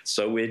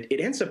 So it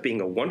ends up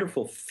being a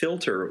wonderful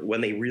filter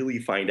when they really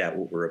find out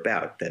what we're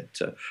about,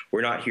 that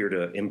we're not here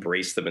to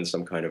embrace them in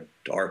some kind of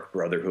dark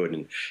brotherhood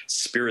and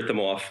spirit them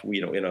off,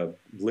 in a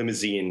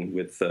limousine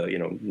with,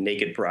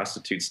 naked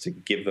prostitutes to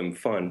give them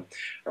fun.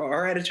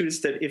 Our attitude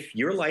is that if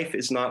your life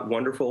is not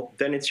wonderful,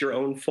 then it's your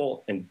own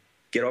fault, and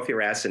get off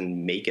your ass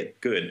and make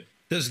it good.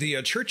 Does the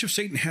Church of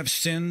Satan have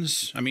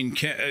sins? I mean,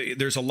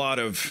 there's a lot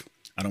of,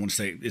 I don't want to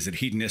say, is it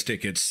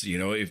hedonistic? It's,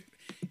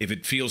 if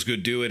it feels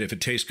good, do it. If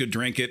it tastes good,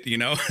 drink it,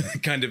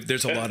 kind of,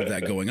 there's a lot of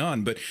that going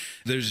on. But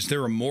is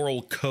there a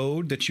moral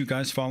code that you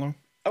guys follow?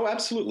 Oh,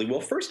 absolutely.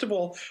 Well, first of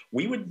all,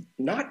 we would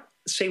not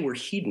say we're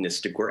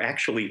hedonistic. We're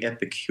actually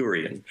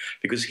Epicurean,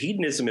 because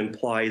hedonism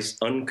implies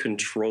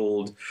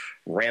uncontrolled,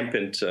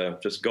 rampant,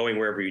 just going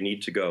wherever you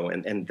need to go.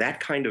 And that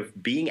kind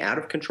of being out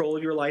of control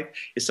of your life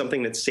is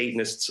something that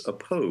Satanists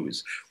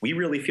oppose. We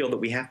really feel that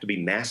we have to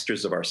be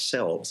masters of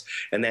ourselves,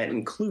 and that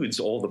includes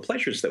all the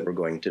pleasures that we're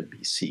going to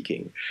be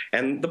seeking.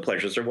 And the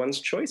pleasures are one's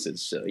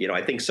choices.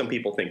 I think some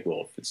people think,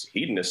 well, if it's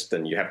hedonist,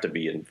 then you have to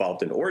be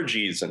involved in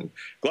orgies and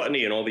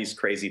gluttony and all these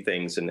crazy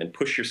things and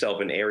push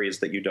yourself in areas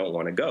that you don't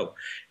want to go.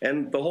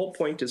 And the whole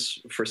point is,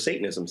 for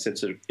Satanism,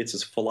 since it's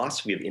a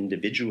philosophy of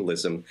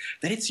individualism,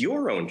 that it's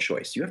your own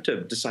choice. You have to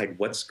decide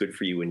what's good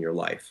for you in your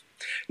life.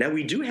 Now,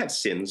 we do have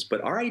sins,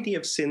 but our idea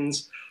of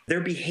sins,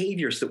 they're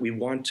behaviors that we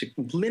want to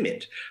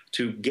limit,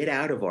 to get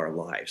out of our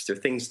lives. They're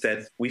things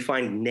that we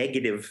find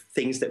negative,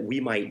 things that we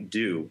might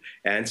do.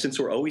 And since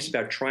we're always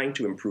about trying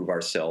to improve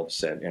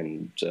ourselves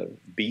and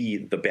be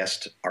the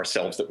best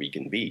ourselves that we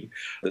can be,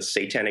 the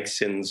satanic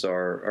sins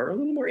are a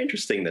little more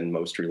interesting than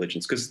most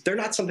religions, because they're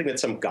not something that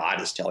some God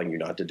is telling you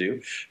not to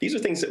do. These are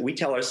things that we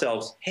tell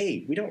ourselves,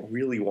 hey, we don't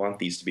really want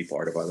these to be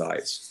part of our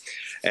lives.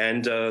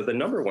 And the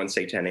number one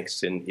satanic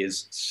sin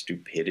is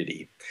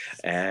stupidity.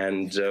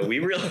 And we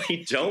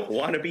really don't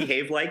want to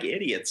behave like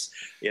idiots.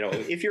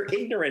 If you're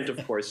ignorant,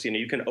 of course,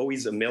 you can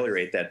always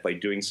ameliorate that by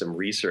doing some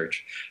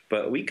research.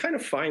 But we kind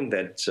of find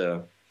that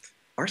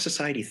our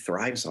society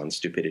thrives on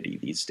stupidity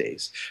these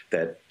days,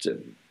 that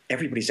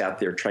everybody's out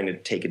there trying to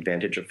take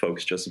advantage of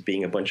folks just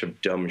being a bunch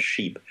of dumb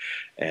sheep.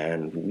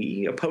 And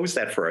we oppose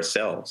that for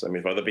ourselves. I mean,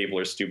 if other people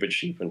are stupid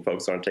sheep and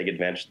folks want to take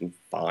advantage of them,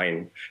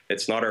 fine.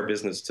 It's not our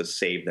business to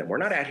save them. We're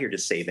not out here to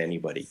save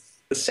anybody.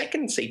 The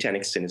second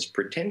satanic sin is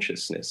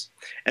pretentiousness.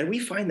 And we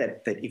find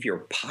that if you're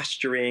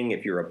posturing,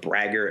 if you're a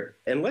braggart,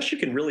 unless you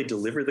can really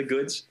deliver the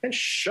goods, then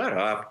shut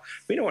up.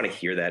 We don't want to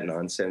hear that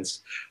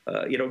nonsense.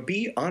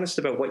 Be honest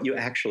about what you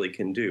actually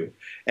can do.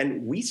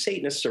 And we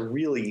Satanists are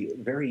really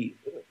very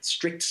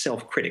strict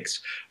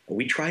self-critics.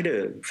 We try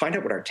to find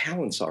out what our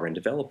talents are and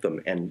develop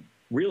them. And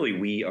really,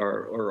 we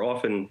are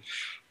often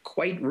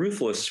quite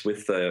ruthless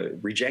with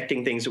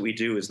rejecting things that we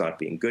do as not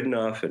being good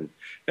enough, and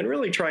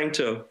really trying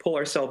to pull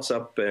ourselves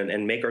up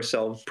and make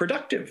ourselves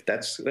productive.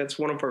 That's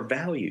one of our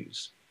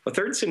values. A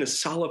third sin is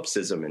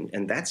solipsism,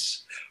 and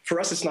that's,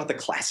 for us, it's not the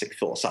classic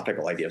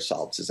philosophical idea of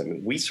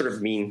solipsism. We sort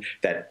of mean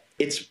that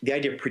it's the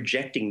idea of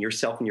projecting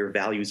yourself and your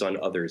values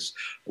on others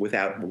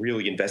without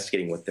really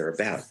investigating what they're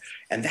about.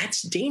 And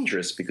that's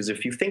dangerous, because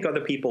if you think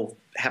other people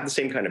have the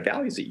same kind of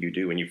values that you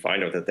do and you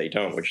find out that they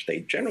don't, which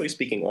they generally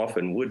speaking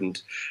often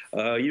wouldn't,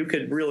 you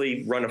could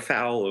really run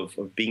afoul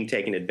of being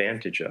taken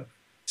advantage of.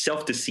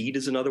 Self-deceit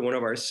is another one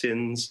of our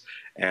sins,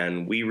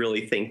 and we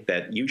really think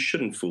that you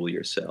shouldn't fool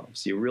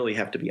yourselves. You really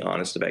have to be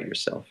honest about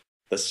yourself.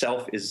 The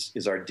self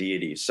is our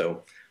deity,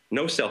 so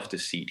no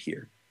self-deceit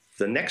here.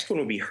 The next one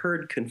will be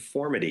herd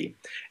conformity.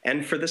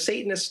 And for the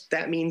Satanists,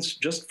 that means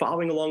just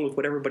following along with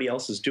what everybody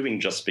else is doing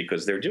just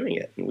because they're doing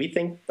it. And we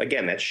think,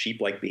 again, that's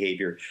sheep-like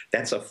behavior.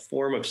 That's a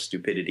form of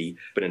stupidity,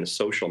 but in a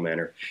social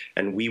manner.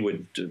 And we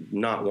would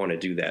not want to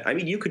do that. I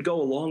mean, you could go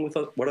along with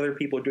what other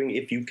people are doing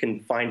if you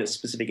can find a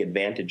specific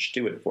advantage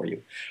to it for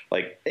you.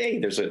 Like, hey,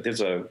 there's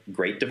a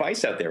great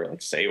device out there.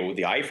 Like, say,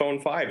 the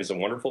iPhone 5 is a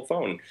wonderful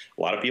phone.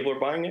 A lot of people are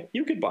buying it.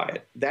 You could buy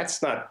it.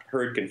 That's not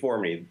herd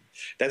conformity.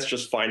 That's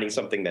just finding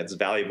something that's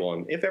valuable.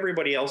 And if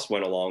everybody else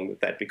went along with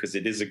that because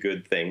it is a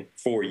good thing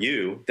for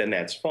you, then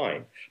that's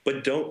fine.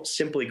 But don't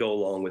simply go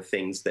along with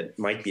things that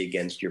might be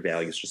against your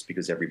values just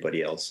because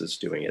everybody else is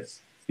doing it.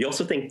 We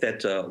also think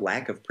that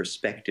lack of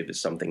perspective is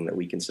something that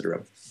we consider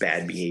a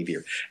bad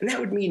behavior. And that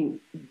would mean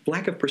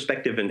lack of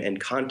perspective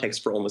and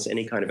context for almost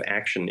any kind of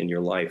action in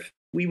your life.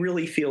 We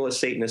really feel as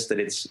Satanists that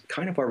it's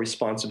kind of our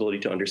responsibility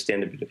to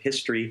understand a bit of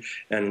history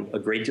and a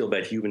great deal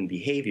about human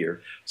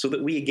behavior so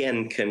that we,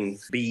 again, can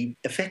be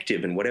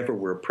effective in whatever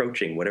we're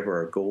approaching, whatever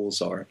our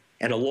goals are.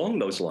 And along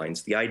those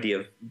lines, the idea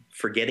of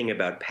forgetting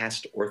about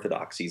past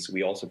orthodoxies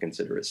we also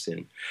consider a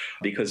sin.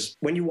 Because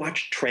when you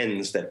watch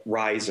trends that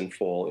rise and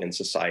fall in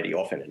society,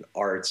 often in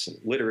arts and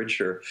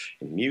literature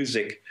and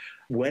music,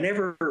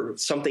 whenever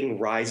something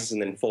rises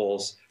and then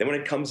falls, then when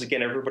it comes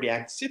again, everybody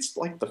acts, it's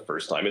like the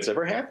first time it's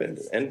ever happened.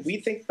 And we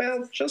think,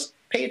 well, just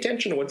pay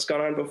attention to what's gone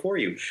on before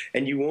you,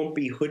 and you won't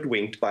be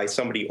hoodwinked by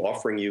somebody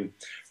offering you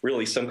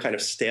really some kind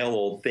of stale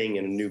old thing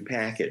in a new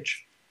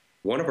package.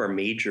 One of our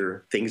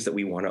major things that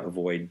we want to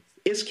avoid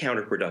is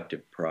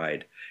counterproductive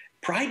pride.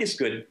 Pride is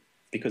good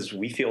because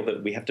we feel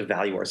that we have to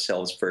value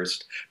ourselves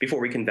first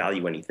before we can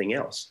value anything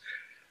else.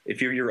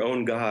 If you're your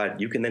own God,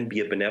 you can then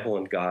be a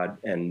benevolent God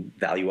and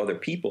value other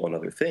people and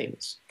other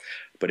things.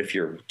 But if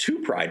you're too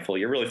prideful,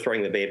 you're really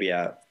throwing the baby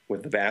out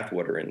with the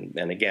bathwater.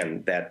 And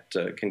again, that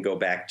can go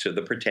back to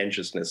the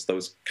pretentiousness.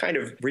 Those kind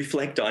of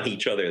reflect on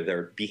each other.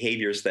 They're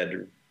behaviors that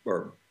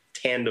are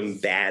tandem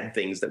bad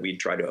things that we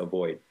try to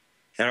avoid.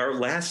 And our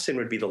last sin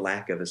would be the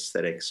lack of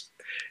aesthetics.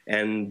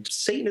 And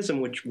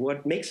Satanism,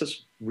 what makes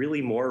us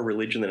really more a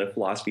religion than a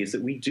philosophy, is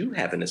that we do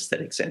have an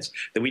aesthetic sense,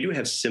 that we do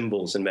have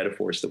symbols and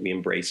metaphors that we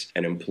embrace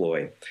and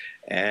employ.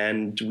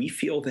 And we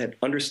feel that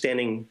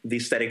understanding the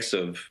aesthetics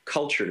of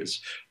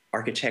cultures,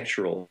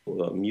 architectural,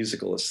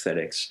 musical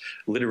aesthetics,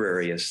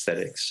 literary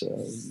aesthetics,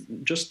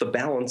 just the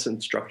balance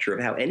and structure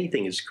of how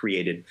anything is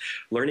created,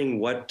 learning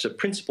what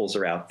principles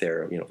are out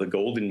there. The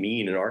golden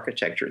mean in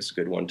architecture is a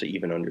good one to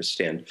even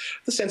understand.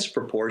 The sense of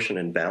proportion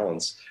and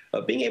balance.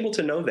 Being able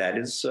to know that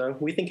is,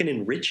 we think, an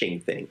enriching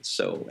thing.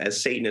 So as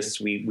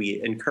Satanists,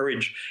 we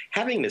encourage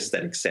having an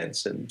aesthetic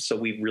sense, and so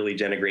we really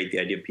denigrate the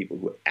idea of people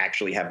who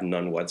actually have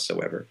none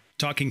whatsoever.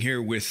 Talking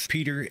here with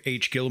Peter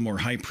H. Gilmore,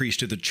 High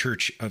Priest of the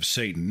Church of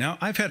Satan. Now,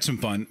 I've had some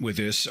fun with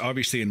this.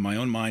 Obviously, in my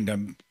own mind,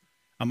 I'm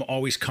I'm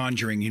always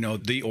conjuring,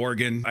 the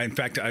organ. In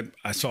fact,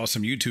 I saw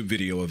some YouTube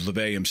video of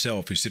LaVey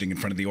himself who's sitting in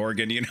front of the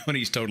organ, and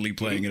he's totally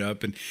playing it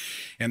up,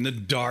 and the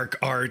dark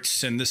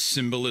arts and the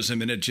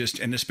symbolism in it,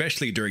 and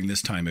especially during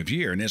this time of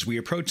year. And as we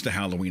approach the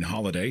Halloween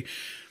holiday,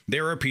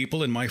 there are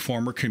people in my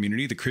former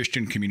community, the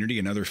Christian community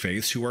and other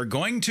faiths, who are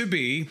going to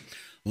be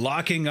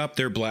locking up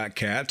their black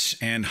cats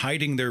and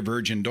hiding their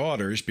virgin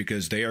daughters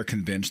because they are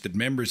convinced that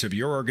members of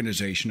your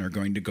organization are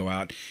going to go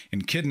out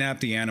and kidnap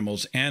the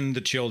animals and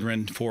the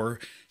children for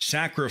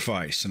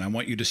sacrifice. And I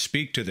want you to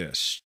speak to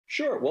this.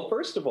 Sure. Well,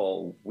 first of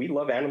all, we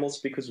love animals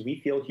because we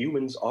feel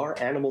humans are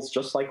animals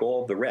just like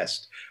all of the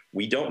rest.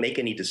 We don't make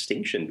any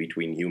distinction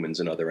between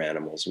humans and other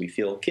animals. We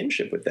feel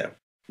kinship with them.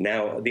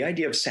 Now, the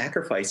idea of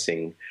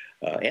sacrificing,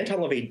 Anton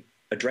LaVey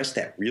addressed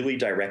that really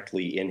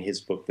directly in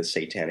his book, The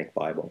Satanic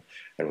Bible.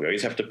 And we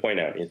always have to point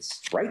out,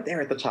 it's right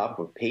there at the top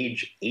of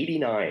page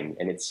 89,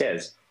 and it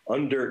says,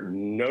 under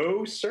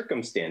no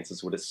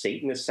circumstances would a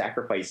Satanist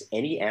sacrifice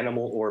any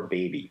animal or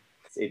baby.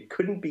 It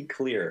couldn't be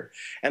clearer.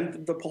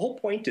 And the whole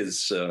point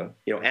is,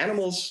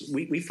 animals,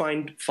 we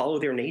find, follow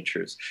their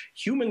natures.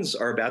 Humans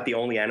are about the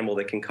only animal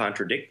that can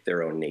contradict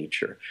their own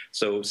nature.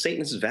 So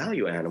Satanists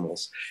value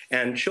animals.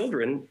 And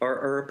children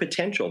are a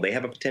potential. They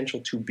have a potential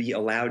to be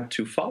allowed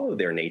to follow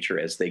their nature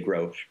as they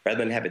grow, rather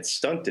than have it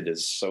stunted,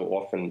 as so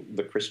often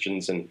the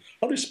Christians and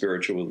other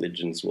spiritual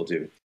religions will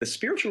do. The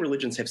spiritual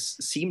religions have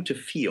seemed to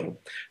feel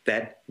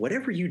that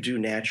whatever you do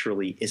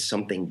naturally is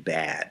something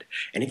bad.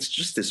 And it's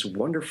just this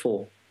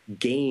wonderful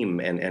game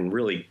and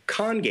really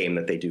con game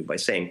that they do by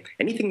saying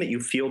anything that you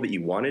feel that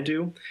you want to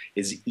do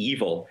is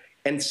evil.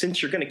 And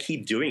since you're going to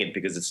keep doing it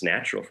because it's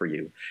natural for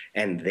you,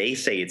 and they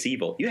say it's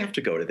evil, you have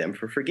to go to them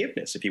for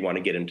forgiveness if you want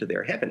to get into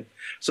their heaven.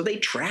 So they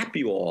trap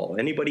you all,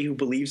 anybody who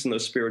believes in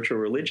those spiritual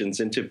religions,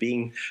 into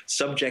being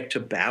subject to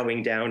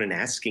bowing down and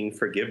asking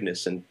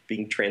forgiveness and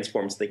being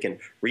transformed so they can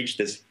reach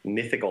this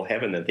mythical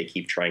heaven that they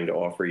keep trying to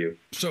offer you.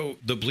 So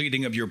the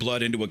bleeding of your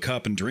blood into a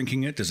cup and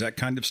drinking it, does that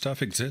kind of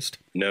stuff exist?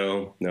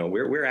 No,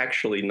 we're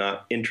actually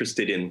not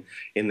interested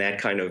in that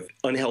kind of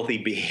unhealthy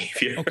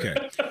behavior.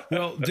 Okay.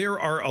 Well, there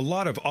are a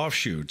lot of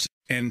offshoots.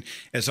 And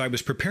as I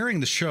was preparing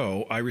the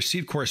show, I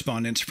received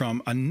correspondence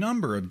from a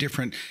number of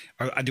different,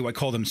 do I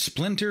call them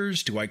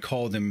splinters? Do I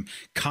call them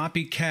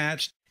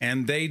copycats?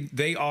 And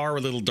they are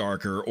a little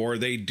darker, or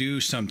they do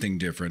something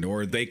different,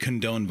 or they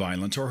condone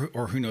violence, or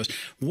who knows.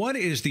 What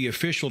is the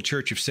official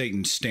Church of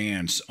Satan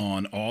stance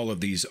on all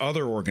of these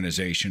other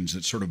organizations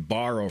that sort of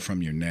borrow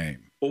from your name?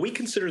 Well, we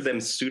consider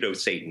them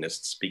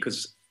pseudo-Satanists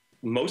because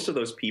most of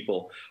those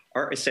people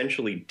are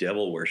essentially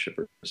devil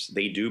worshippers.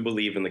 They do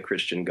believe in the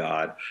Christian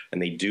God,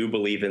 and they do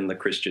believe in the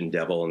Christian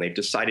devil, and they've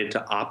decided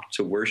to opt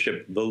to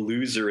worship the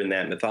loser in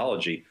that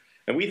mythology.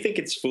 And we think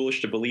it's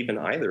foolish to believe in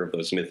either of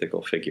those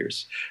mythical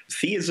figures.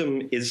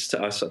 Theism is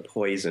to us a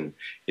poison.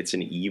 It's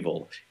an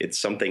evil. It's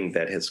something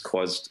that has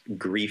caused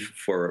grief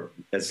for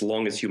as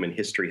long as human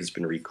history has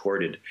been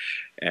recorded.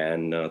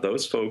 And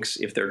those folks,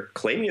 if they're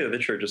claiming they're the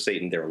Church of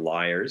Satan, they're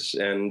liars.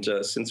 And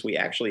since we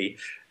actually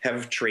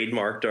have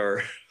trademarked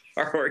our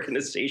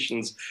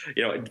organizations,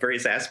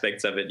 various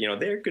aspects of it,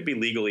 they could be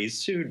legally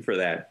sued for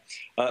that.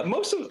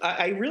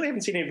 I really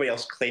haven't seen anybody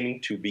else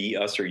claiming to be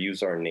us or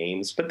use our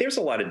names, but there's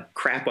a lot of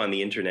crap on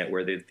the internet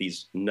where there's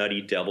these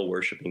nutty devil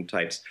worshiping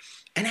types.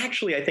 And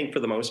actually, I think for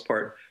the most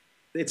part,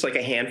 it's like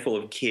a handful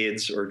of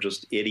kids or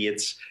just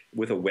idiots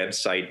with a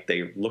website.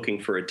 They're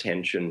looking for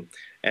attention,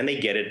 and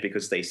they get it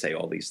because they say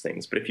all these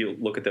things. But if you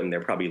look at them,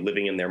 they're probably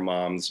living in their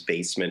mom's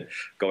basement,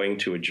 going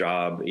to a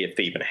job, if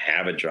they even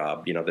have a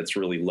job, that's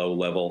really low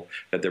level,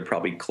 that they're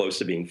probably close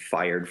to being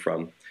fired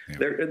from. Yeah.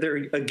 They're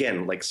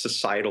again, like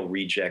societal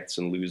rejects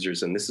and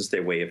losers, and this is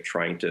their way of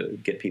trying to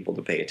get people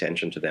to pay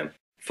attention to them.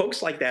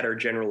 Folks like that are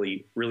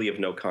generally really of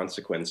no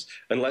consequence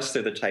unless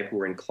they're the type who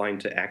are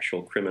inclined to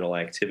actual criminal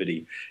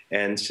activity.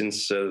 And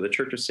since the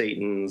Church of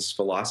Satan's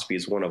philosophy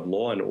is one of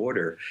law and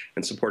order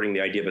and supporting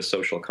the idea of a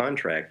social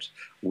contract,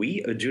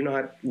 we do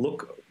not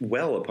look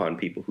well upon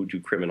people who do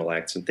criminal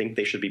acts and think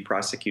they should be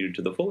prosecuted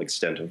to the full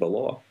extent of the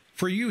law.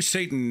 For you,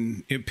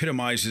 Satan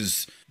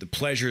epitomizes the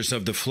pleasures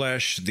of the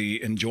flesh,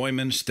 the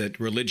enjoyments that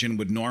religion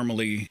would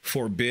normally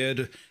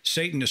forbid.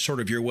 Satan is sort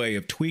of your way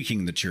of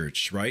tweaking the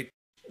church, right?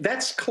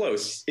 That's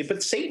close.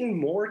 But Satan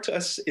more to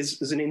us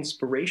is an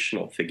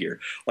inspirational figure,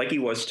 like he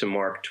was to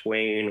Mark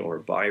Twain or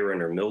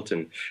Byron or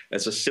Milton,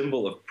 as a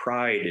symbol of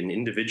pride and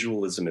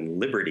individualism and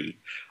liberty.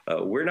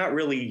 We're not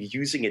really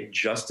using it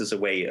just as a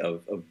way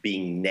of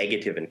being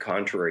negative and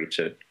contrary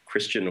to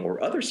Christian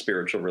or other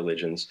spiritual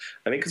religions.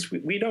 Because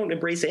we don't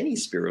embrace any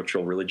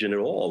spiritual religion at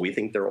all. We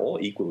think they're all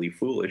equally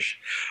foolish.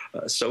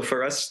 So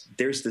for us,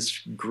 there's this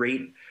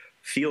great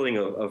feeling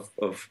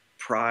of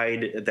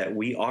pride that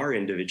we are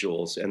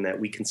individuals and that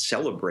we can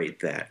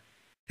celebrate that.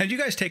 And you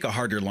guys take a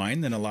harder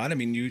line than a lot.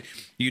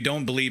 You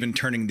don't believe in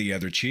turning the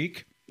other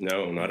cheek.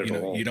 No, not at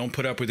all. You don't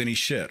put up with any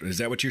shit. Is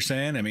that what you're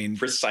saying? I mean,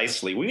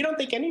 precisely. We don't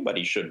think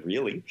anybody should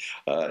really.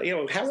 How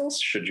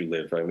else should you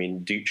live? I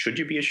mean, should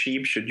you be a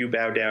sheep? Should you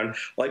bow down?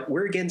 Like,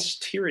 we're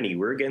against tyranny.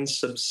 We're against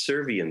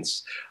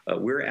subservience.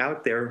 We're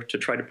out there to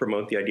try to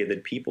promote the idea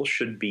that people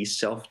should be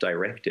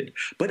self-directed.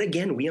 But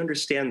again, we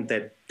understand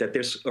that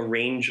there's a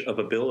range of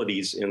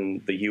abilities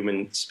in the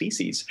human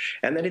species,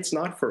 and that it's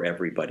not for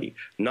everybody.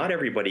 Not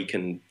everybody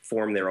can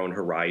form their own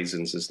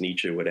horizons, as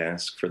Nietzsche would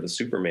ask for the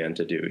Superman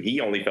to do. He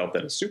only felt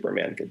that a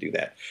Superman could do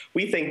that.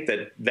 We think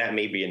that that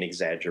may be an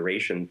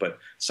exaggeration, but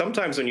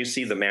sometimes when you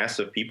see the mass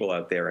of people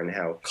out there and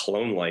how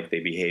clone-like they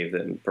behave,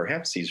 then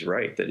perhaps he's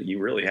right, that you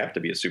really have to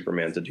be a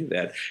Superman to do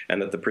that,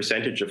 and that the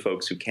percentage of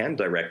folks who can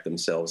direct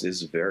themselves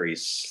is very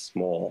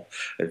small,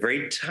 a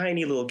very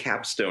tiny little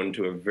capstone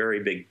to a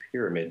very big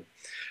pyramid.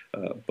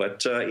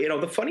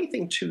 The funny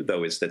thing, too,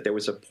 though, is that there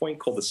was a point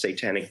called the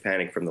Satanic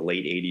Panic from the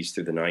late 80s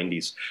through the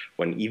 90s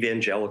when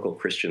evangelical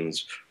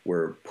Christians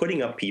were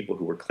putting up people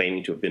who were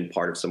claiming to have been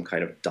part of some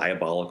kind of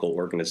diabolical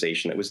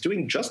organization that was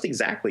doing just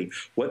exactly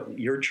what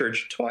your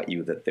church taught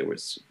you, that there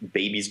was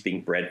babies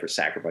being bred for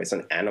sacrifice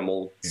and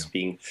animals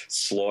being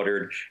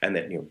slaughtered, and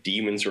that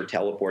demons were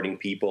teleporting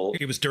people.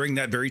 It was during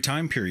that very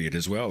time period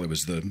as well. It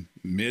was the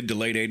mid to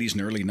late 80s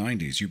and early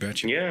 90s, you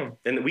betcha. Yeah,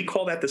 and we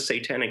call that the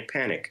Satanic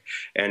Panic.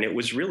 And it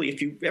was really,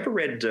 if you've ever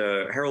read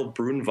Harold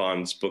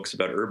Brunvon's books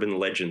about urban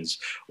legends,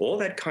 all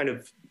that kind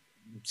of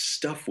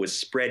stuff was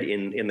spread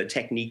in the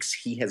techniques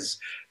he has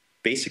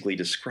basically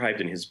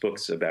described in his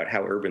books about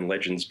how urban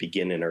legends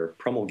begin and are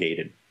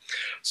promulgated.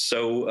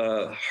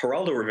 So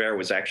Geraldo Rivera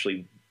was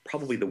actually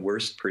probably the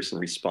worst person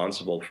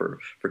responsible for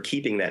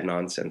keeping that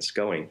nonsense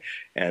going.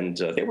 And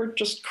they were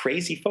just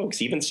crazy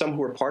folks, even some who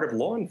were part of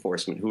law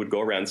enforcement, who would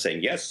go around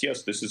saying, yes,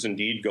 this is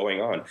indeed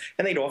going on.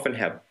 And they'd often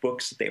have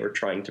books that they were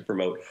trying to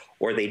promote,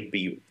 or they'd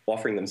be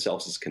offering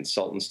themselves as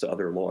consultants to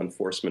other law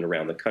enforcement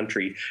around the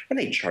country, and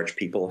they'd charge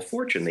people a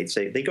fortune.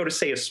 They go to,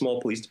 say, a small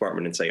police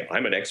department and say,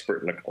 I'm an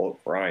expert in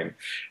occult crime,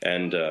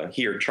 and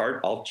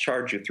I'll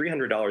charge you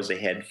 $300 a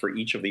head for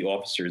each of the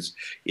officers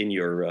in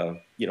your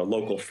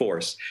local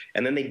force.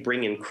 And then they'd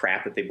bring in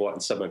crap that they bought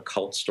in some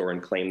occult store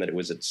and claim that it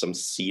was at some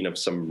scene of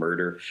some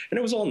murder, and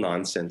it was all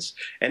nonsense.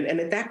 And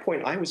at that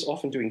point, I was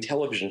often doing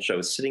television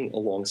shows sitting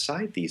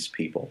alongside these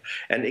people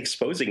and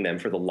exposing them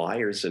for the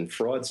liars and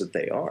frauds that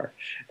they are.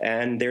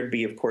 And there'd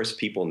be, of course,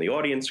 people in the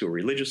audience who were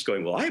religious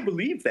going, well, I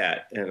believe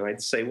that. And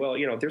I'd say, well,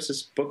 there's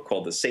this book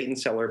called The Satan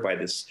Seller by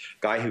this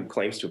guy who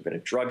claims to have been a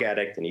drug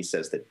addict, and he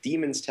says that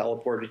demons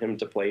teleported him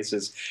to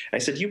places.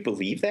 And I said, you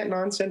believe that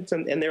nonsense?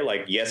 And they're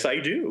like, yes, I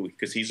do,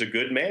 because he's a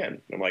good man.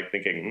 And I'm like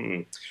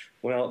thinking,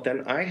 well,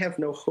 then I have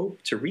no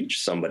hope to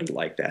reach somebody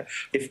like that.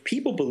 If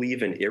people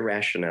believe in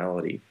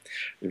irrationality,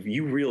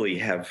 you really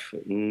have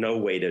no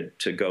way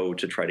to go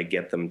to try to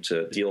get them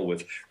to deal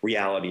with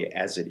reality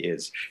as it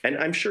is. And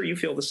I'm sure you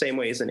feel the same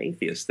way as an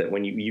atheist, that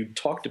when you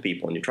talk to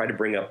people and you try to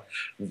bring up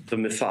the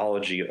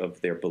mythology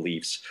of their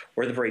beliefs,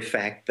 or the very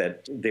fact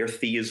that their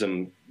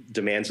theism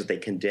demands that they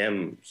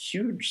condemn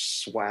huge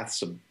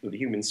swaths of the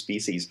human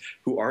species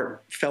who aren't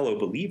fellow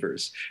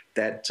believers,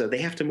 that they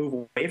have to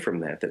move away from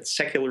that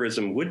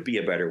secularism would be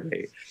a better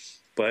way.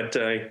 But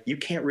you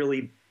can't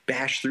really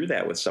bash through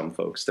that with some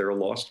folks. They're a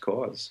lost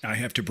cause. I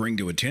have to bring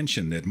to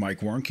attention that Mike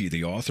Warnke,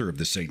 the author of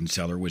The Satan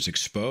Seller, was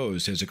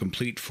exposed as a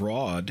complete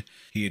fraud.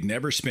 He had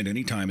never spent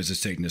any time as a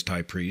Satanist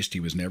high priest. He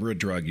was never a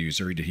drug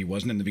user. He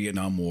wasn't in the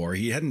Vietnam War.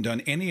 He hadn't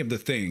done any of the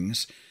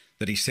things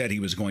that he said he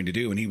was going to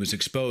do, and he was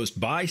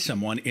exposed by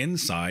someone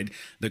inside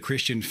the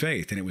Christian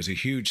faith, and it was a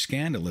huge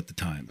scandal at the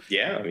time.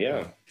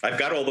 Yeah. I've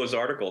got all those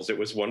articles. It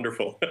was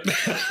wonderful.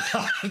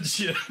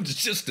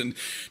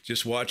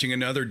 just watching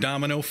another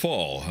domino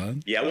fall, huh?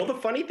 Yeah, well, the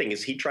funny thing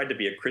is he tried to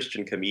be a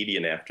Christian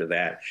comedian after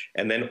that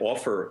and then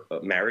offer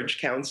marriage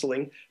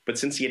counseling. But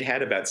since he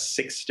had about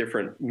 6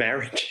 different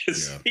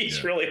marriages,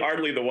 he's really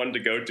hardly the one to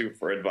go to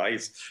for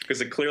advice,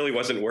 because it clearly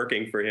wasn't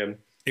working for him.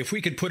 If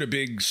we could put a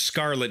big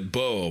scarlet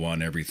bow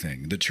on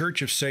everything, the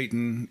Church of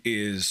Satan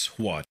is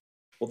what?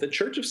 Well, the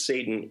Church of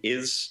Satan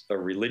is a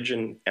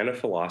religion and a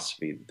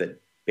philosophy that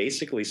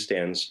basically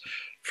stands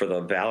for the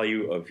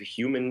value of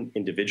human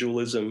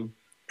individualism,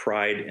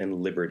 pride,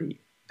 and liberty.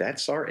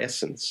 That's our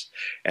essence.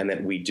 And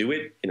that we do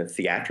it in a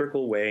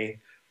theatrical way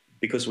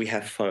because we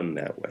have fun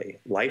that way.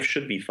 Life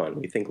should be fun.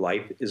 We think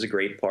life is a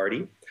great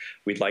party.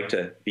 We'd like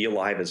to be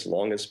alive as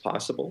long as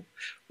possible.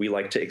 We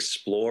like to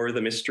explore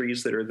the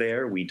mysteries that are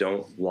there. We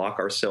don't lock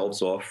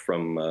ourselves off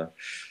from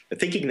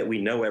thinking that we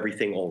know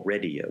everything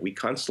already. We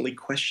constantly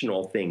question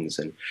all things.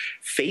 And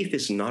faith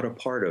is not a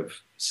part of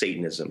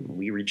Satanism.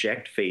 We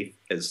reject faith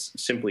as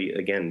simply,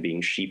 again,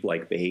 being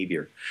sheep-like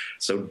behavior.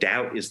 So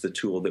doubt is the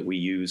tool that we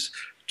use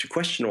to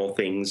question all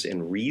things,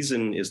 and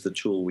reason is the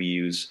tool we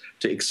use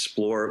to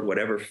explore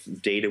whatever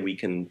data we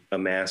can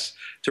amass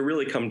to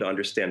really come to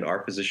understand our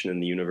position in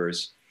the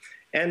universe,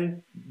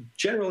 and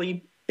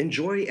generally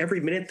enjoy every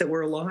minute that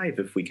we're alive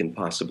if we can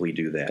possibly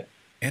do that.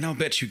 And I'll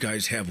bet you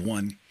guys have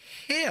one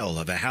hell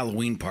of a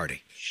Halloween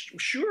party.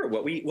 Sure.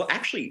 Well,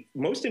 actually,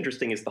 most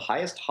interesting is the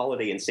highest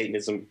holiday in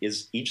Satanism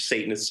is each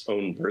Satanist's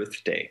own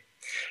birthday.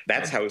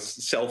 That's how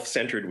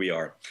self-centered we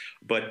are.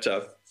 But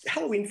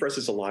Halloween for us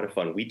is a lot of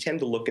fun. We tend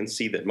to look and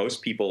see that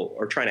most people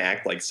are trying to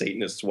act like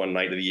Satanists one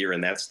night of the year,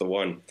 and that's the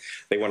one.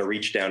 They want to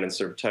reach down and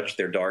sort of touch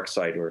their dark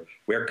side or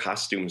wear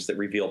costumes that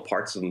reveal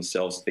parts of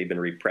themselves that they've been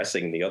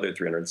repressing the other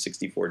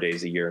 364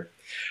 days a year.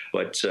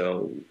 But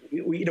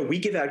we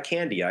give out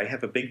candy. I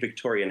have a big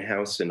Victorian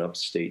house in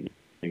upstate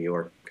New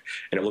York,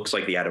 and it looks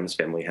like the Addams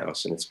Family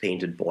house, and it's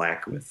painted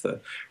black with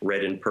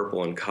red and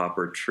purple and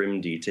copper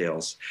trim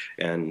details.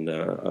 And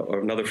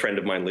another friend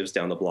of mine lives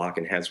down the block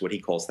and has what he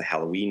calls the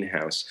Halloween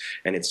house,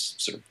 and it's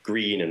sort of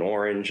green and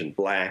orange and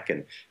black,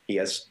 and he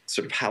has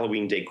sort of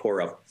Halloween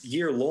decor up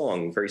year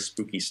long, very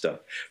spooky stuff.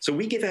 So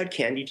we give out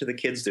candy to the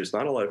kids. There's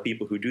not a lot of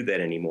people who do that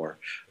anymore.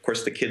 Of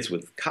course, the kids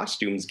with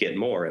costumes get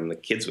more, and the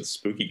kids with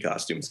spooky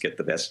costumes get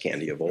the best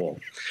candy of all.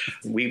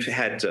 We've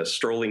had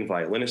strolling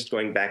violinists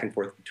going back and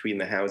forth between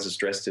the houses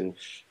dressed in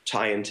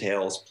tie and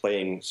tails,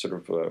 playing sort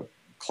of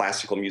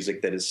classical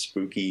music that is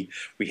spooky.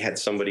 We had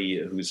somebody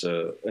who's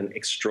an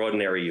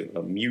extraordinary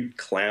mute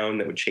clown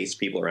that would chase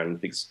people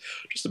around because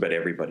just about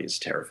everybody is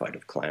terrified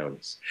of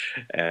clowns.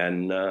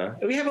 And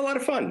we have a lot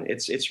of fun.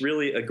 It's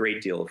really a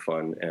great deal of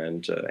fun.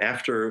 And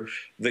after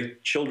the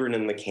children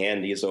and the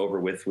candy is over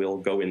with, we'll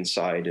go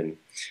inside and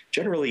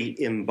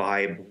generally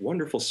imbibe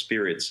wonderful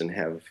spirits and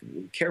have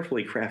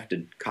carefully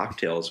crafted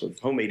cocktails with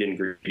homemade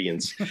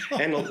ingredients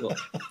and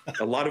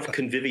a lot of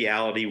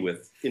conviviality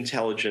with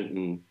intelligent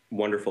and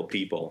wonderful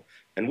people.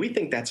 And we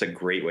think that's a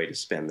great way to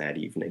spend that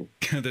evening.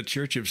 The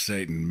Church of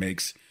Satan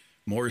makes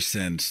more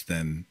sense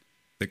than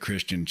the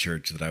Christian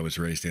church that I was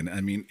raised in.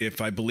 I mean,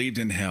 if I believed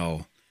in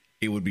hell,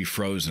 it would be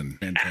frozen.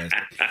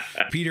 Fantastic.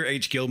 Peter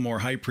H. Gilmore,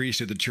 High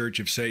Priest of the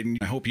Church of Satan.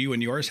 I hope you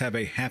and yours have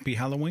a happy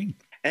Halloween.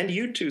 And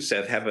you too,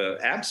 Seth, have an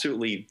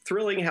absolutely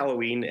thrilling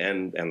Halloween,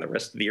 and the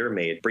rest of the year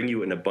may it bring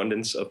you an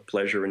abundance of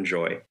pleasure and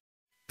joy.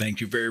 Thank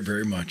you very,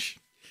 very much.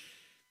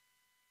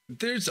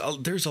 There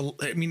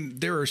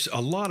are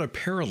a lot of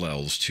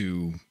parallels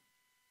to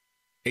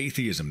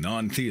atheism,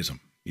 non-theism,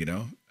 you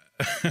know?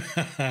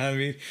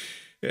 I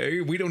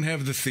mean, we don't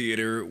have the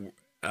theater.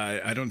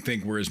 I don't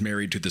think we're as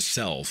married to the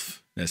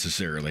self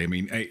necessarily. I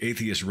mean,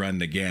 atheists run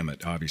the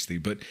gamut, obviously.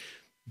 But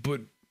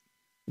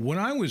when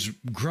I was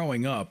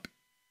growing up,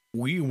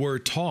 we were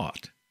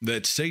taught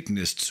that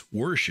Satanists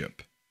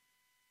worship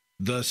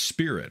the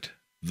spirit,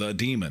 the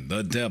demon,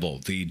 the devil,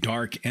 the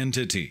dark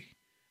entity,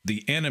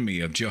 the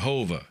enemy of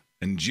Jehovah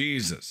and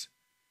Jesus,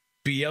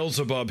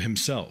 Beelzebub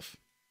himself.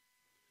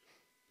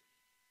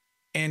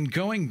 And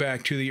going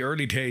back to the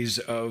early days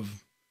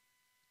of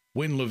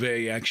when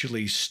LaVey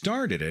actually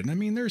started it, I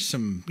mean, there's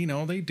some,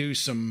 they do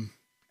some,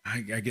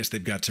 I guess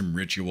they've got some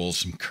rituals,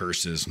 some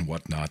curses and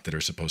whatnot that are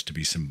supposed to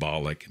be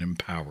symbolic and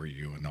empower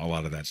you and a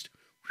lot of that.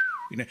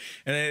 And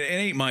it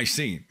ain't my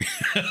scene.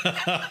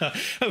 I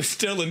was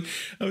telling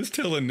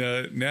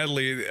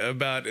Natalie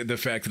about the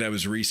fact that I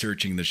was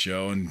researching the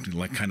show and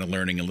like kind of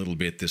learning a little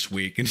bit this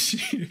week. And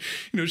she,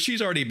 she's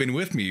already been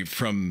with me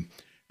from,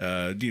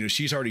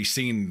 she's already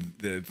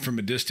seen from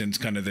a distance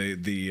kind of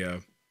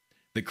the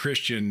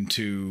Christian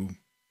to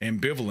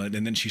ambivalent,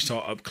 and then she saw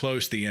up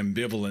close the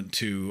ambivalent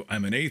to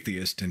I'm an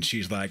atheist, and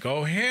she's like,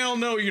 "Oh hell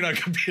no, you're not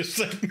going to be a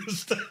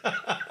Satanist."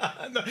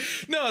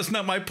 No, it's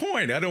not my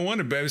point. I don't want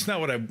to be. It's not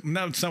what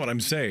I'm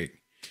saying.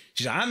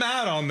 She's like, "I'm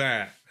out on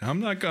that. I'm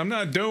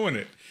not doing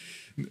it."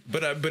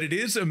 But it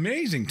is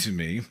amazing to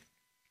me.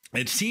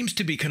 It seems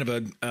to be kind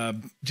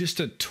of just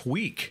a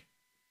tweak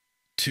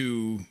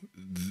to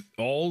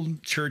all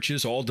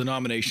churches, all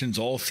denominations,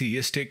 all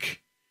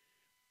theistic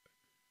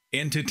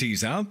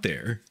entities out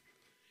there.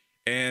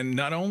 And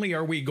not only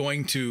are we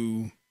going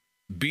to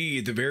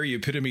be the very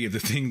epitome of the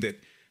thing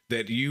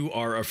that you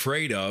are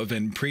afraid of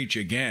and preach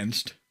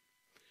against,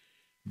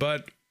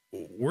 but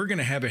we're going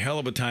to have a hell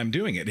of a time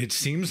doing it. It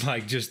seems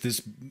like just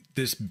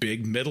this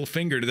big middle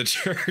finger to the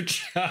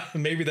church.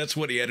 Maybe that's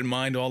what he had in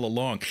mind all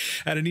along.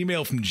 I had an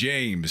email from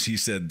James. He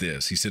said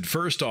this. He said,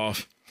 "First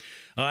off,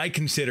 I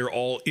consider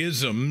all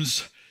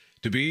isms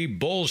to be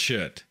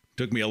bullshit.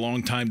 Took me a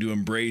long time to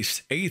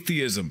embrace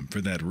atheism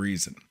for that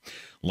reason.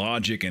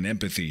 Logic and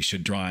empathy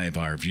should drive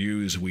our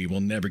views. We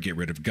will never get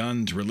rid of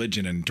guns,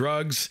 religion, and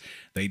drugs.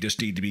 They just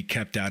need to be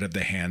kept out of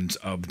the hands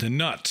of the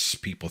nuts.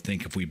 People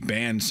think if we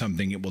ban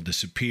something, it will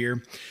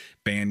disappear.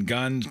 Ban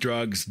guns,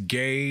 drugs,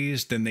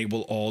 gays, then they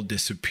will all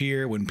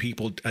disappear. When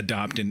people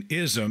adopt an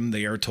ism,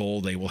 they are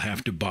told they will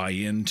have to buy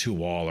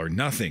into all or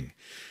nothing.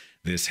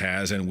 This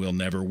has and will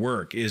never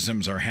work.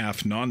 Isms are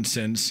half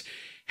nonsense,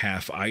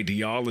 half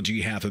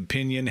ideology, half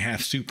opinion,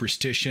 half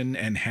superstition,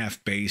 and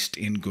half based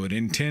in good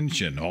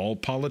intention. All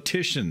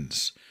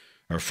politicians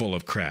are full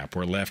of crap.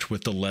 We're left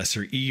with the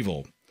lesser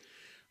evil.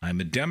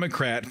 I'm a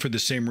Democrat for the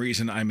same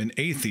reason I'm an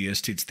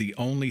atheist. It's the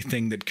only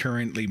thing that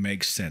currently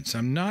makes sense."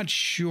 I'm not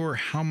sure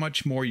how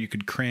much more you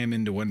could cram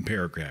into one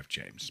paragraph,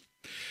 James.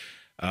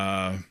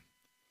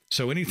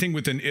 So anything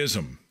with an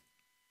ism,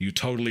 you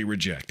totally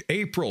reject.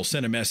 April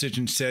sent a message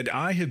and said,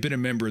 I have been a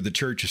member of the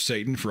Church of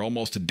Satan for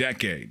almost a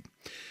decade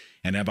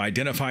and have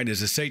identified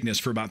as a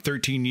Satanist for about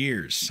 13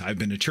 years. I've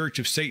been a Church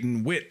of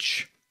Satan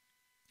witch,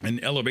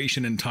 an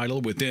elevation and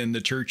title within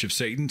the Church of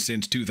Satan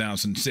since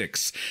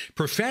 2006.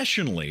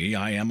 Professionally,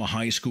 I am a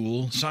high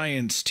school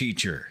science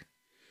teacher,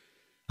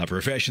 a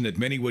profession that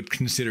many would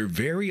consider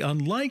very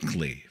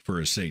unlikely for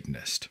a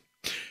Satanist.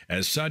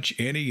 As such,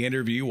 any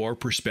interview or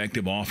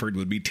perspective offered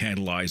would be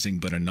tantalizing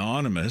but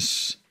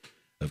anonymous.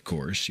 Of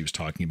course, she was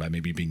talking about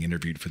maybe being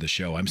interviewed for the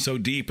show. I'm so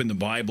deep in the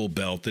Bible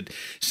Belt that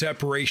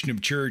separation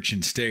of church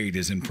and state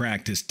is in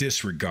practice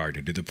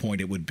disregarded to the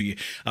point it would be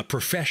a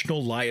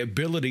professional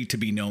liability to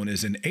be known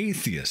as an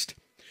atheist.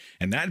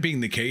 And that being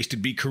the case,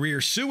 it'd be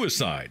career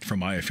suicide for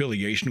my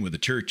affiliation with the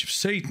Church of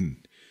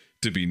Satan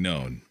to be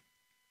known.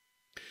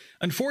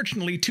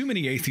 Unfortunately, too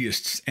many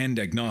atheists and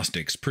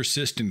agnostics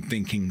persist in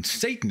thinking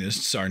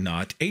Satanists are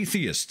not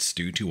atheists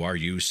due to our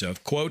use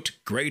of, quote,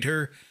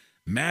 greater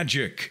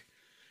magic.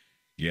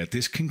 Yet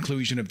this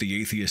conclusion of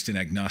the atheist and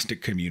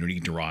agnostic community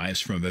derives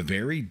from a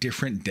very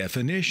different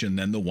definition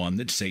than the one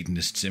that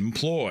Satanists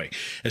employ.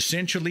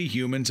 Essentially,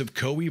 humans have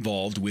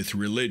co-evolved with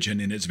religion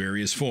in its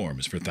various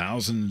forms for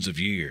thousands of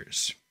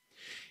years.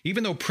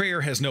 Even though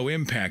prayer has no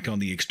impact on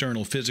the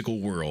external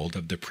physical world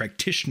of the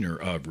practitioner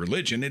of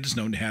religion, it is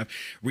known to have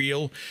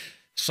real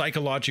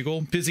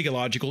psychological,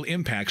 physiological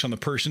impacts on the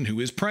person who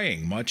is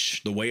praying,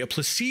 much the way a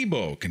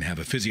placebo can have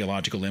a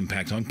physiological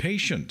impact on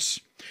patients.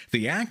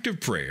 The act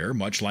of prayer,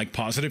 much like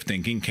positive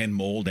thinking, can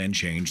mold and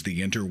change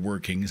the inner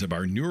workings of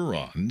our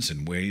neurons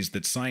in ways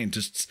that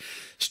scientists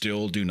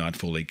still do not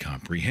fully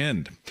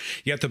comprehend.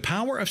 Yet the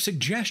power of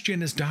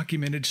suggestion is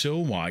documented so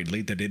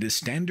widely that it is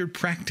standard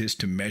practice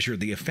to measure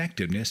the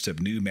effectiveness of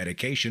new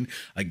medication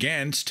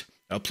against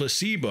a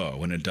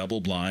placebo in a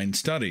double-blind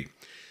study.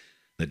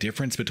 The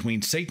difference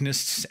between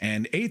Satanists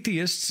and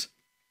atheists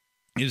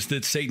is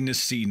that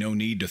Satanists see no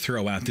need to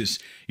throw out this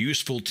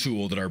useful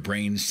tool that our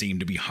brains seem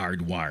to be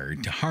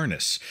hardwired to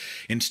harness.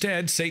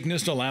 Instead,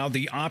 Satanists allow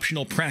the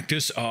optional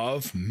practice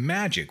of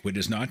magic, which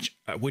is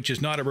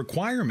not a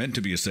requirement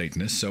to be a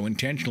Satanist, so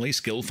intentionally,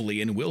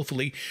 skillfully, and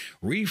willfully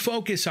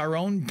refocus our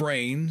own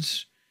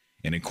brains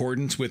in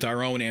accordance with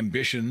our own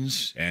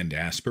ambitions and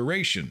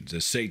aspirations.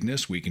 As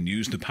Satanists, we can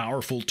use the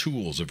powerful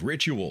tools of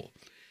ritual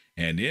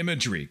and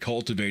imagery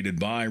cultivated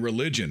by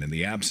religion in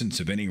the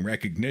absence of any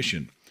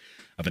recognition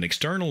of an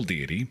external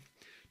deity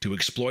to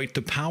exploit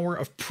the power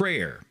of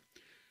prayer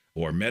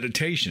or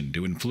meditation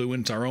to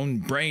influence our own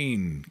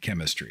brain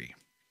chemistry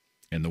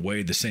in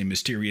the same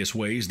mysterious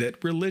ways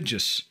that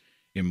religious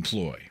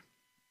employ.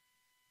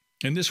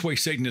 In this way,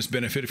 Satanists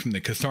benefit from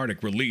the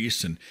cathartic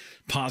release and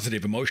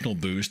positive emotional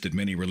boost that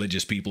many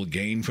religious people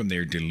gain from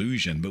their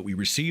delusion, but we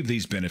receive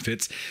these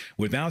benefits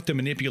without the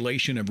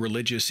manipulation of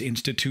religious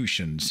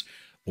institutions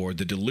or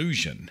the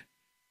delusion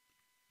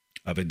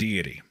of a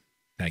deity.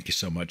 Thank you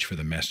so much for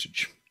the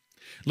message.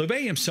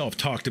 LaVey himself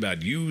talked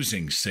about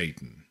using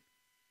Satan,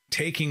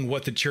 taking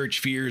what the church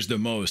fears the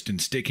most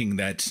and sticking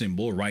that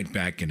symbol right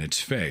back in its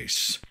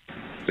face.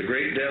 The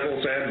great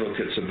devil's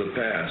advocates of the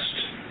past,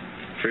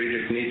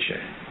 Friedrich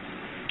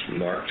Nietzsche,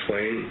 Mark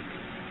Twain,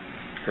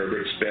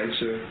 Herbert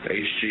Spencer,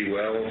 H.G.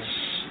 Wells,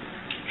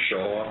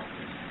 Shaw,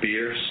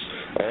 Bierce,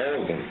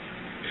 all of them,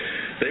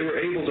 they were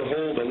able to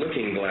hold a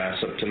looking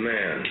glass up to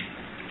man,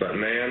 but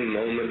man,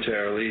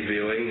 momentarily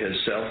viewing his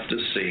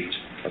self-deceit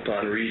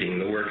upon reading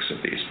the works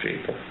of these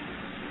people,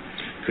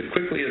 could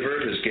quickly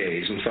avert his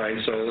gaze and find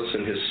solace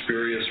in his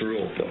spurious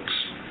rule books.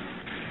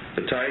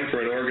 The time for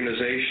an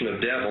organization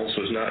of devils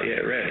was not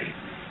yet ready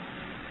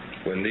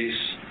when these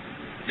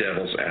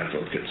devil's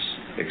advocates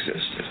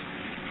existed.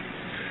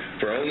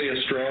 For only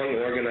a strong,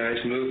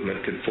 organized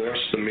movement could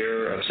force the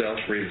mirror of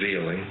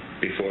self-revealing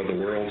before the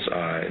world's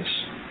eyes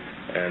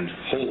and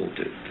hold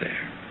it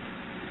there.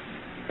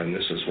 And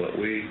this is what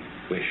we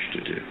wish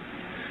to do.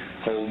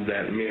 Hold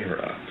that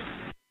mirror up.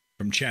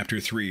 From chapter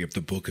 3 of the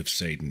Book of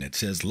Satan, it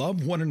says,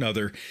 "Love one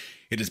another,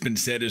 it has been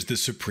said, is the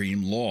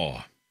supreme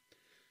law.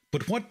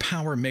 But what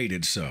power made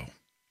it so?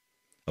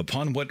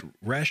 Upon what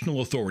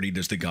rational authority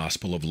does the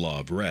gospel of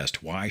love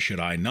rest? Why should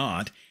I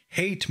not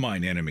hate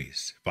mine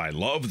enemies? If I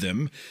love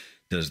them,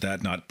 does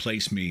that not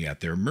place me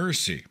at their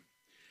mercy?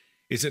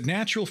 Is it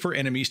natural for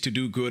enemies to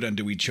do good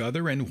unto each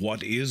other? And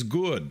what is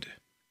good?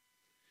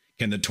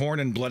 Can the torn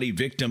and bloody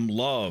victim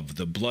love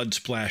the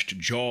blood-splashed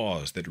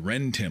jaws that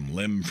rend him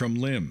limb from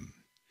limb?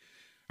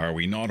 Are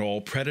we not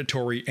all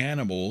predatory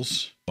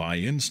animals by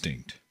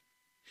instinct?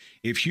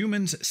 If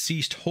humans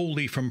ceased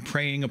wholly from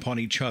preying upon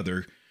each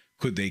other,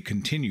 could they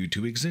continue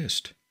to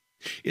exist?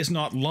 Is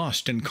not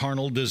lust and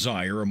carnal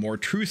desire a more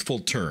truthful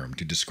term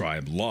to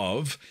describe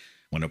love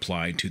when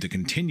applied to the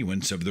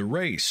continuance of the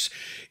race?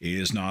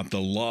 Is not the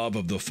love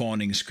of the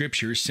fawning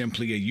Scripture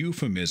simply a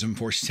euphemism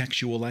for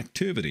sexual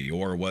activity,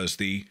 or was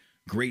the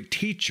great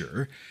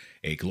teacher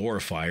a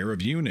glorifier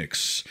of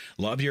eunuchs?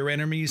 Love your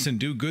enemies and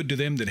do good to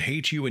them that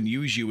hate you and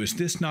use you. Is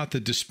this not the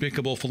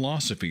despicable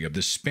philosophy of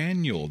the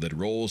spaniel that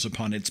rolls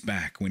upon its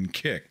back when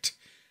kicked?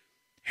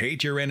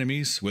 Hate your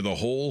enemies with a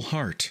whole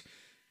heart,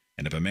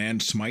 And if a man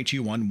smite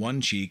you on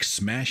one cheek,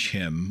 smash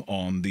him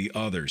on the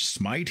other.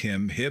 Smite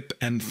him hip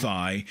and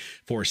thigh,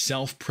 for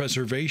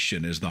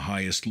self-preservation is the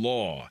highest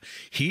law.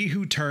 He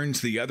who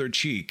turns the other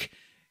cheek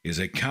is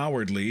a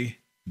cowardly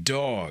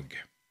dog.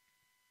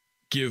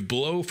 Give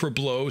blow for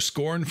blow,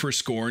 scorn for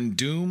scorn,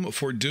 doom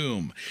for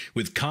doom,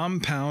 with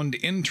compound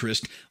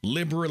interest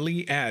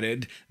liberally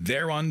added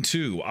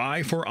thereunto,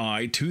 eye for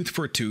eye, tooth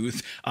for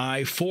tooth,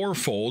 eye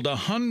fourfold,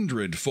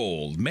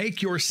 100-fold.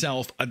 Make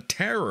yourself a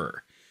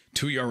terror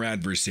to your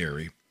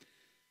adversary,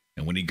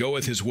 and when he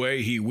goeth his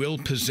way, he will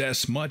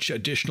possess much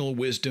additional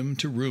wisdom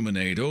to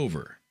ruminate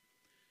over.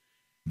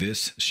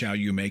 This shall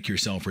you make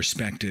yourself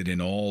respected in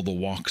all the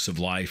walks of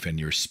life, and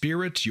your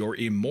spirit, your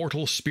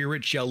immortal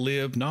spirit, shall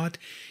live not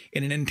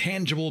in an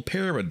intangible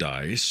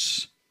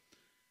paradise,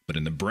 but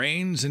in the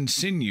brains and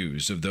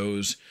sinews of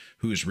those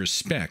whose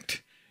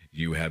respect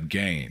you have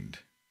gained.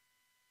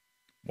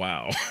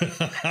 Wow.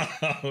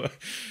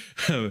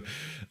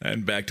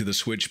 And back to the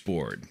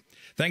switchboard.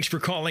 Thanks for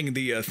calling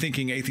the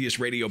Thinking Atheist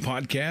Radio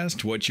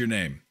podcast. What's your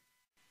name?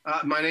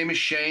 My name is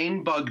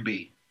Shane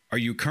Bugby. Are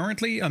you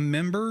currently a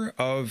member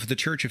of the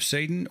Church of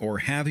Satan, or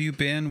have you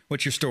been?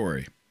 What's your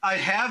story? I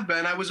have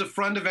been. I was a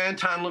friend of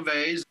Anton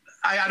LaVey's.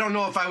 I don't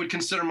know if I would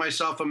consider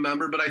myself a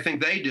member, but I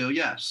think they do,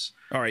 yes.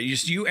 All right,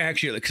 you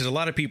actually, because a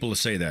lot of people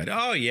say that,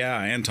 oh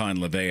yeah, Anton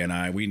LaVey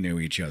and we knew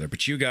each other.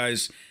 But you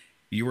guys,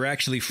 you were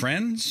actually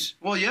friends?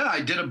 Well, yeah,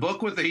 I did a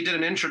book with him. He did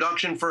an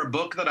introduction for a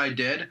book that I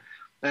did,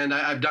 and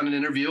I've done an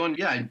interview, and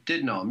yeah, I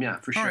did know him, yeah,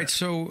 for sure. All right,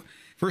 so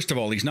first of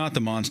all, he's not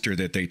the monster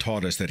that they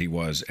taught us that he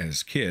was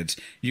as kids.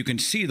 You can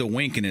see the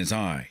wink in his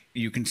eye.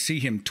 You can see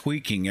him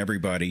tweaking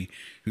everybody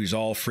who's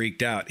all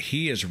freaked out.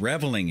 He is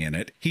reveling in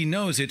it. He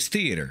knows it's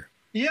theater.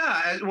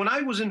 Yeah, when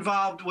I was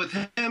involved with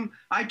him,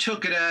 I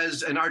took it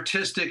as an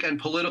artistic and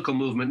political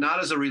movement, not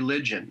as a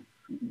religion.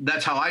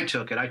 That's how I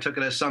took it. I took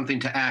it as something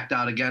to act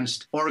out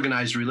against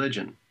organized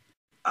religion.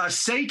 A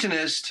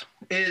Satanist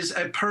is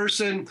a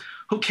person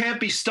who can't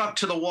be stuck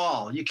to the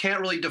wall. You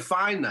can't really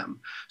define them.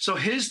 So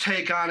his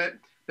take on it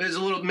is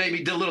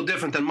maybe a little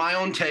different than my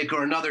own take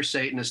or another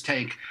Satanist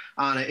take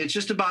on it. It's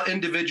just about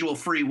individual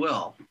free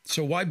will.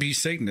 So why be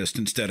Satanist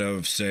instead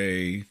of,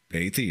 say,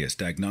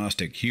 atheist,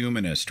 agnostic,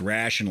 humanist,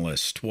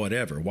 rationalist,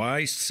 whatever?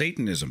 Why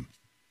Satanism?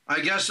 I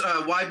guess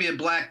why be a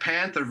Black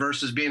Panther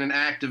versus being an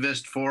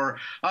activist for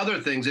other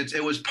things?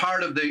 It was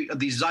part of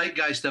the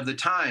zeitgeist of the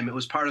time. It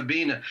was part of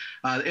being on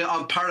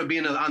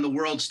the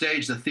world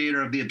stage, the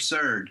theater of the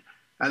absurd.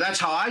 That's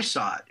how I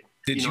saw it.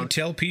 Did you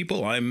tell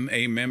people I'm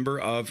a member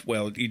of?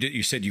 Well,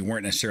 you said you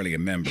weren't necessarily a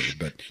member,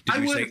 but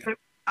did you say?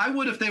 I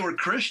would if they were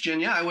Christian.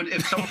 Yeah, I would.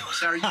 If someone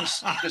was, "Are you a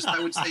Satanist?" I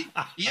would say,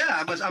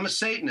 "Yeah, I'm a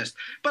Satanist."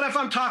 But if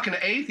I'm talking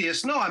to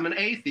atheists, no, I'm an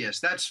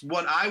atheist. That's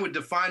what I would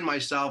define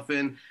myself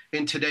in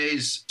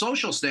today's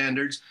social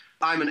standards.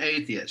 I'm an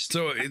atheist.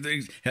 So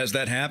has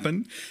that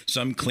happened?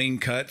 Some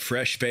clean-cut,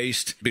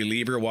 fresh-faced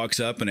believer walks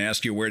up and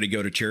asks you where to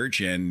go to church,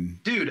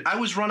 and dude, I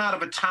was run out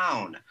of a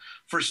town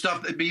for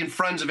stuff that being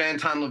friends of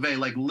Anton LaVey,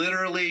 like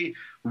literally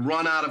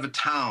run out of a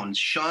town,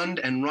 shunned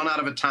and run out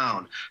of a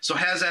town. So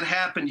has that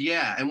happened?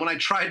 Yeah. And when I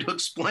tried to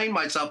explain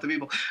myself to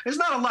people, there's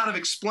not a lot of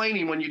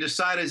explaining when you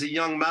decide as a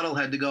young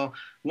metalhead to go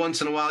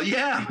once in a while,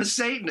 yeah, I'm a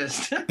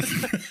Satanist.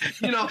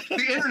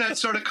 The internet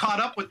sort of caught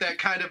up with that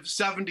kind of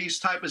 70s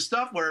type of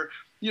stuff where,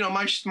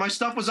 my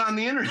stuff was on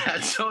the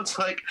internet. So it's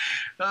like,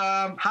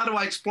 how do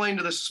I explain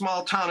to this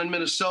small town in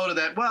Minnesota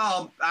that,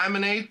 well, I'm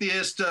an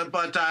atheist,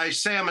 but I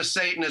say I'm a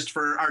Satanist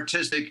for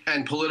artistic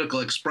and political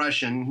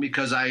expression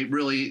because I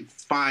really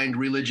find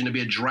religion to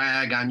be a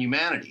drag on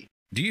humanity.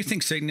 Do you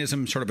think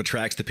Satanism sort of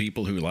attracts the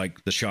people who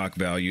like the shock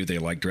value? They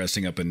like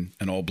dressing up in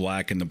all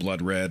black and the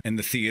blood red and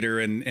the theater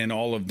and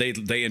all of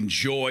they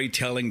enjoy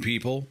telling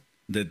people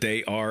that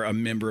they are a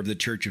member of the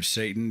Church of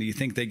Satan? Do you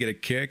think they get a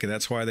kick and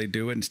that's why they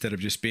do it instead of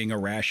just being a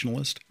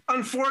rationalist?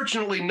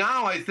 Unfortunately,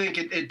 now I think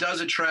it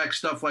does attract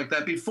stuff like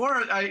that.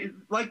 Before,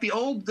 like the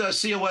old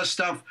COS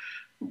stuff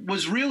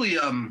was really,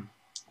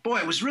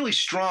 it was really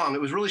strong.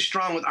 It was really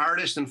strong with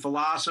artists and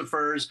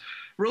philosophers,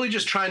 really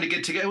just trying to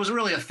get together. It was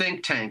really a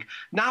think tank.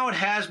 Now it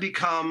has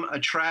become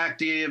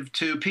attractive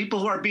to people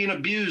who are being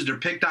abused or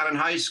picked on in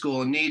high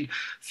school and need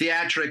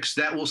theatrics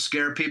that will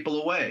scare people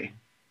away.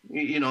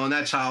 And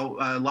that's how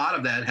a lot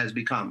of that has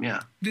become,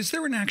 yeah. Is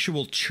there an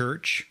actual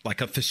church, like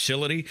a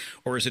facility,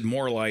 or is it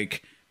more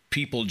like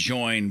people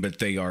join, but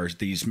they are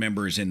these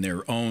members in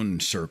their own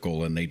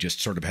circle and they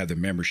just sort of have their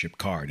membership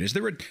card? Is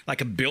there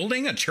a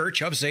building, a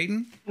Church of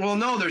Satan? Well,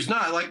 no, there's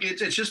not. Like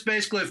it's just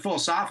basically a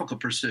philosophical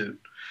pursuit.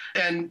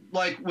 And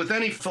like with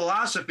any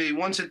philosophy,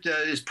 once it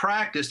is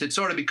practiced, it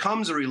sort of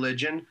becomes a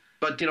religion.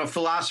 But,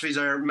 philosophies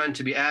are meant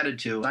to be added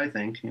to, I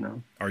think,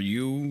 Are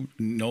you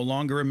no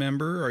longer a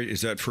member, or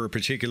is that for a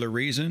particular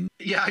reason?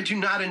 Yeah, I do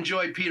not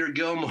enjoy Peter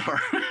Gilmore.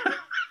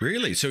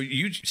 Really? So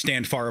you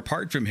stand far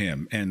apart from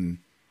him, and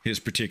his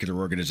particular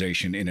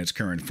organization in its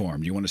current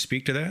form. Do you want to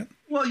speak to that?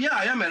 Well, yeah,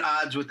 I am at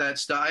odds with that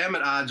stuff. I am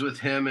at odds with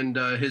him and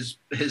his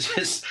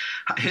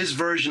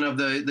version of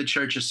the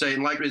Church of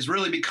Satan. Like, it's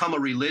really become a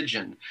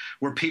religion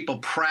where people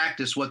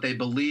practice what they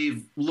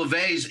believe.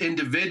 LaVey's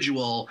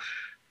individual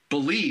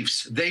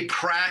beliefs, they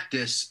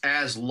practice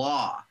as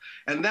law.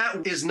 And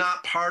that is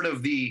not part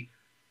of the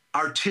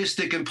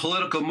artistic and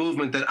political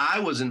movement that I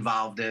was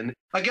involved in.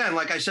 Again,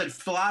 like I said,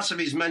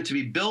 philosophy is meant to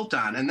be built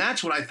on. And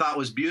that's what I thought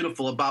was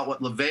beautiful about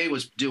what LaVey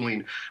was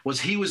doing,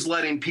 was he was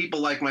letting people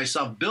like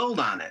myself build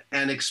on it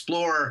and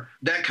explore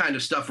that kind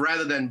of stuff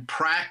rather than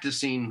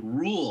practicing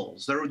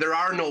rules. There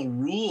are no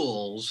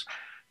rules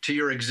to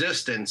your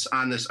existence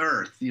on this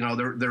earth. You know,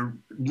 they're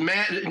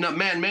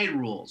man-made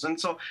rules. And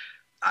so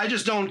I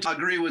just don't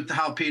agree with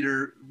how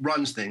Peter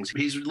runs things.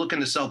 He's looking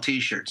to sell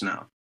T-shirts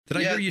now. Did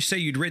I hear you say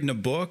you'd written a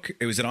book?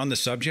 Was it on the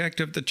subject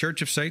of the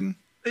Church of Satan?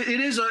 It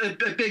is a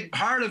big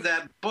part of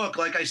that book.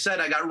 Like I said,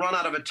 I got run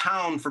out of a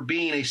town for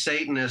being a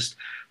Satanist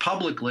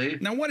publicly.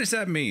 Now, what does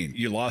that mean?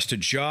 You lost a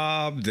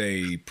job,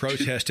 they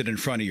protested in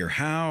front of your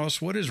house.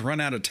 What does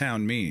run out of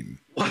town mean?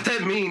 What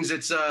that means,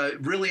 it's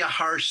really a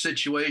harsh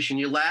situation.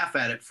 You laugh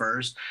at it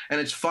first, and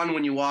it's fun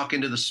when you walk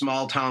into the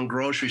small town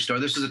grocery store.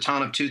 This is a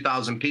town of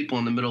 2,000 people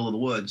in the middle of the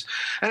woods.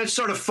 And it's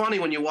sort of funny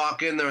when you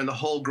walk in there and the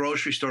whole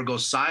grocery store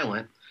goes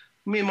silent.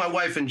 Me and my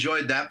wife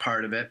enjoyed that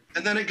part of it.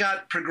 And then it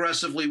got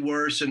progressively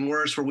worse and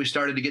worse, where we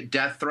started to get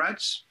death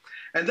threats.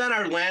 And then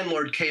our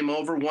landlord came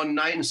over one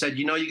night and said,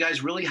 you know, you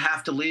guys really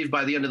have to leave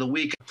by the end of the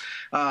week.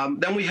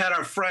 Then we had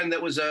our friend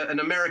that was an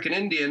American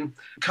Indian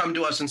come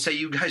to us and say,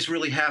 you guys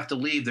really have to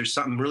leave. There's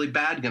something really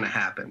bad going to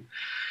happen.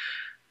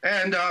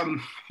 And,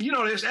 you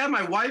know, just had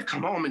my wife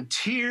come home in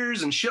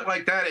tears and shit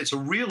like that. It's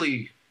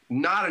really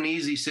not an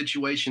easy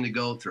situation to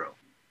go through.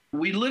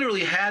 We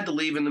literally had to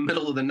leave in the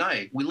middle of the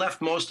night. We left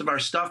most of our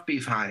stuff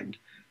behind,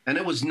 and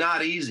it was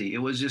not easy. It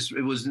was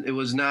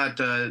not,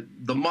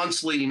 the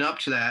months leading up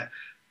to that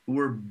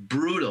were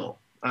brutal.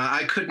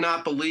 I could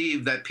not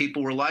believe that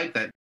people were like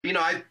that. You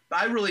know,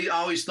 I really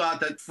always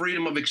thought that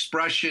freedom of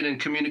expression and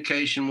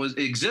communication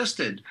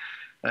existed,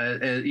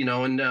 you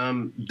know,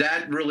 and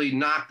that really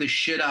knocked the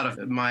shit out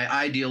of my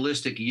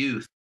idealistic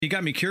youth. You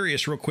got me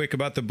curious real quick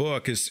about the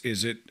book. Is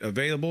it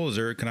available?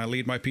 Can I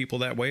lead my people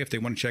that way if they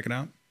want to check it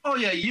out? Oh,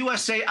 yeah.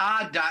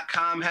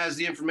 USAodd.com has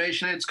the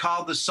information. It's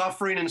called The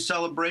Suffering and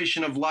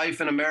Celebration of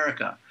Life in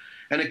America.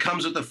 And it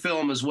comes with a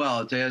film as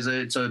well.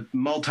 It's a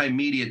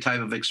multimedia type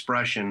of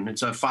expression.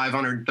 It's a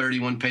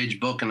 531-page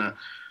book and a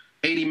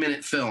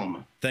 80-minute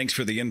film. Thanks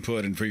for the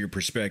input and for your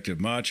perspective.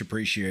 Much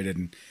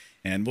appreciated.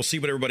 And we'll see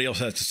what everybody else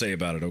has to say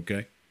about it,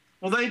 okay?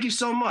 Well, thank you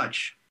so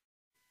much.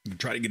 We'll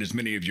try to get as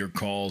many of your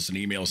calls and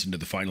emails into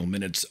the final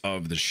minutes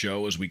of the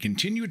show as we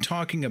continue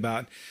talking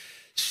about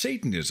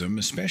Satanism,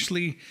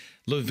 especially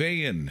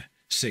LaVeyan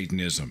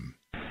Satanism.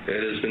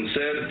 It has been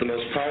said that the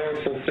most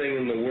powerful thing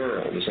in the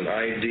world is an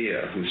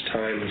idea whose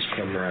time has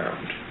come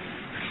round.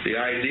 The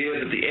idea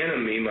that the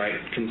enemy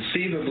might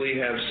conceivably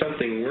have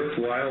something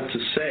worthwhile to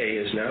say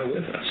is now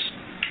with us.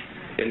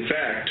 In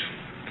fact,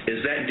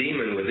 is that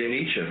demon within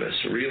each of us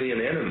really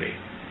an enemy,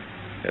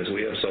 as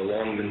we have so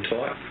long been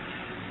taught?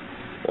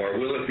 Or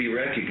will it be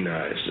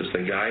recognized as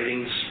the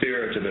guiding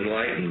spirit of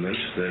enlightenment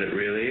that it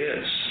really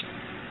is?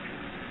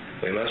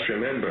 We must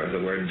remember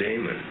the word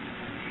daemon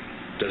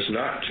does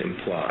not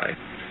imply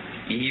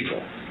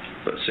evil,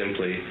 but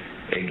simply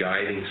a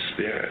guiding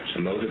spirit, a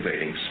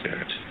motivating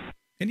spirit.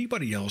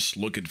 Anybody else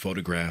look at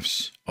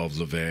photographs of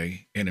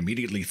LaVey and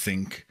immediately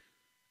think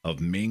of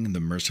Ming the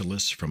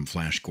Merciless from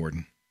Flash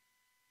Gordon?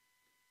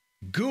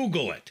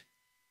 Google it.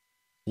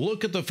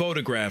 Look at the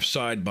photographs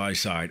side by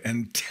side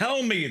and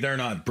tell me they're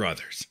not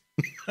brothers.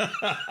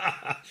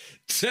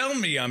 Tell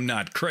me I'm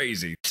not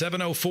crazy.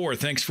 704,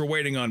 thanks for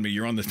waiting on me.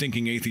 You're on the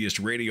Thinking Atheist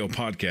radio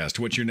podcast.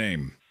 What's your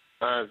name?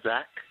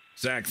 Zach.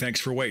 Zach,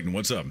 thanks for waiting.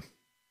 What's up?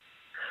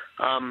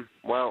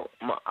 Well,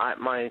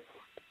 my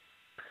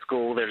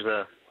school, there's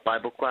a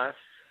Bible class,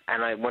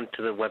 and I went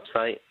to the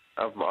website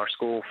of our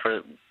school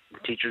for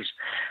teachers.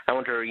 I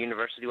went to her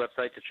university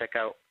website to check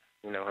out,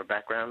 you know, her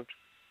background.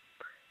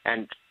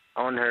 And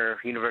on her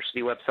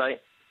university website,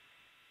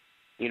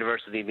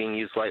 university being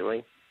used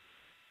lightly,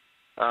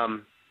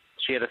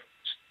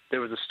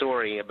 there was a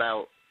story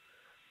about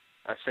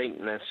a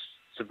Satanist,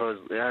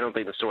 supposedly. I don't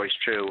think the story's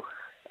true.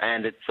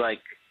 And it's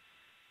like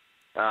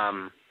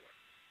a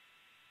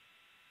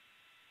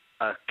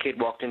kid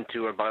walked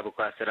into her Bible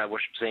class, said, I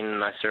worship Satan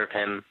and I serve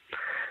him,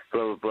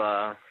 blah, blah,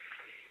 blah.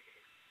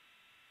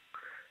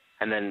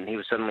 And then he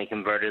was suddenly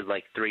converted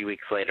like 3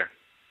 weeks later.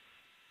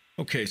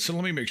 Okay, so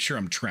let me make sure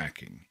I'm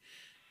tracking.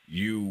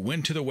 You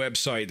went to the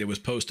website that was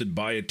posted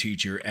by a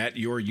teacher at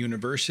your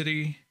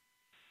university?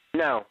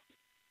 No.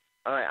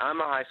 I'm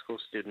a high school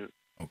student.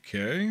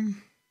 Okay.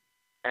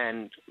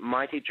 And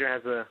my teacher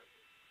has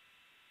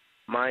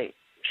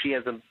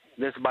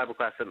there's a Bible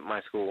class at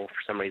my school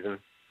for some reason.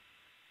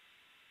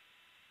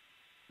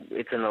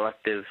 It's an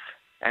elective.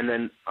 And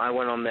then I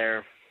went on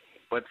their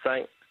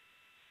website,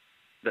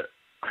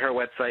 her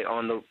website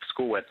on the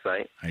school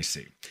website. I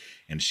see.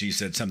 And she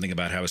said something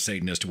about how a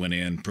Satanist went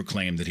in,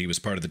 proclaimed that he was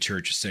part of the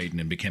Church of Satan,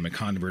 and became a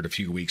convert a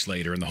few weeks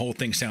later. And the whole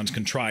thing sounds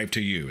contrived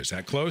to you. Is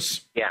that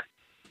close? Yeah.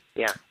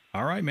 Yeah.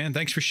 All right, man.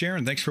 Thanks for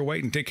sharing. Thanks for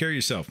waiting. Take care of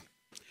yourself.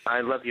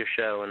 I love your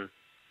show and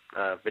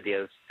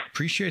videos.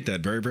 Appreciate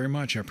that very, very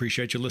much. I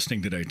appreciate you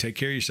listening today. Take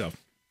care of yourself.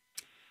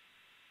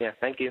 Yeah,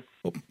 thank you.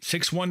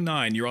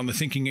 619, you're on the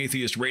Thinking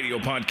Atheist radio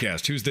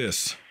podcast. Who's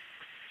this?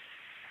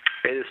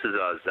 Hey, this is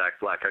Zach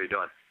Black. How you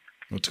doing?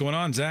 What's going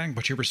on, Zach?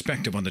 What's your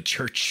perspective on the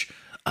Church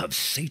of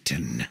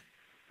Satan?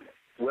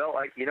 Well,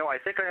 I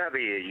think I have a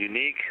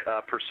unique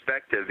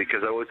perspective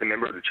because I was a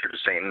member of the Church of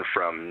Satan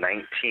from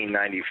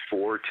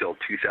 1994 till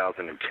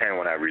 2010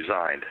 when I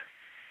resigned.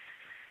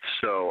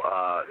 So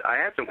I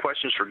had some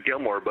questions for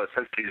Gilmore, but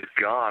since he's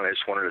gone, I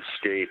just wanted to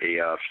state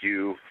a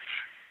few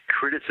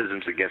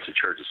criticisms against the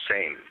Church of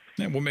Satan.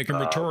 Yeah, we'll make them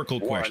rhetorical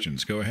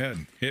questions. Go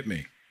ahead. Hit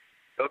me.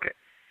 Okay,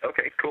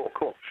 cool.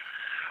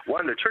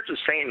 One, the Church of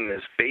Satan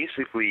is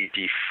basically a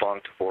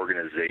defunct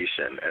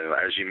organization. And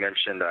as you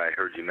mentioned, I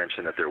heard you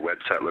mention that their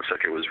website looks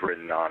like it was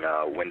written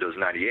on Windows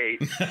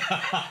 98.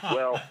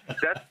 Well,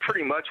 that's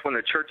pretty much when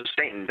the Church of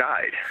Satan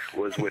died,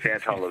 was with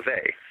Anton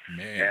LaVey.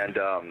 And,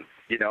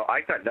 I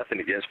got nothing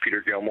against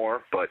Peter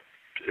Gilmore, but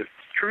if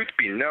truth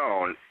be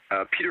known,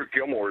 Peter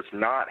Gilmore is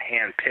not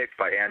handpicked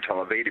by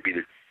Anton LaVey to be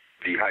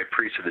the high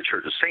priest of the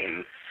Church of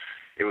Satan.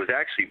 It was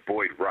actually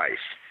Boyd Rice.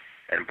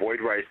 And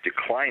Boyd Rice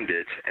declined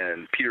it,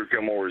 and Peter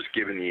Gilmore was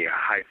given the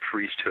high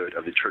priesthood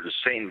of the Church of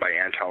Satan by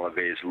Anton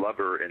LaVey's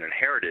lover and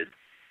inheritance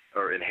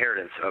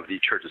of the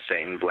Church of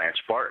Satan,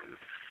 Blanche Barton,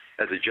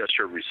 as a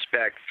gesture of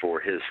respect for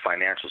his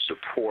financial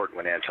support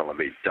when Anton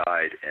LaVey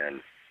died, and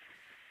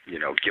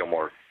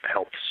Gilmore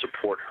helped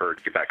support her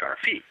to get back on her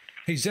feet.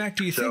 Hey, Zach,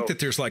 do you think that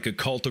there's like a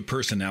cult of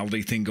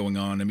personality thing going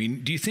on? I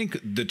mean, do you think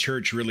the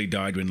church really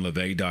died when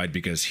LaVey died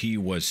because he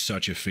was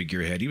such a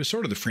figurehead? He was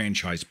sort of the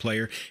franchise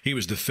player. He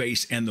was the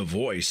face and the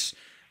voice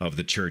of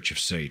the Church of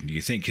Satan. Do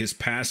you think his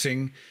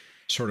passing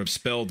sort of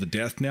spelled the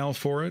death knell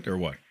for it, or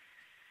what?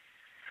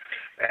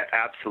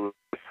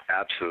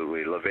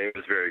 Absolutely. LaVey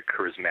was very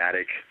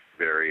charismatic,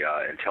 very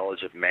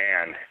intelligent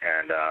man,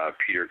 and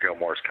Peter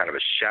Gilmore is kind of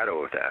a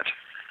shadow of that.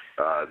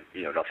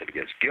 Nothing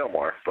against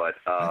Gilmore, but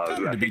I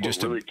to be think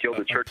just what really killed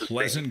the Church of Satan.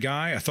 Pleasant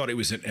guy. I thought he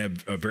was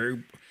a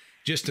very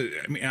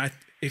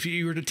if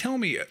you were to tell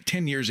me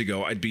 10 years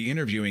ago I'd be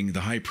interviewing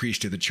the high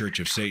priest of the Church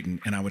of Satan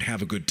and I would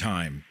have a good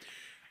time.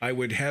 I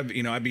would have,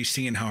 I'd be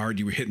seeing how hard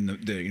you were hitting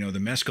the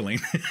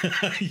mescaline.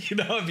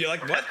 I'd be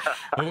like, what?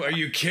 Oh, are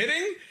you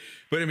kidding?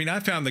 But I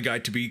found the guy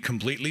to be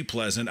completely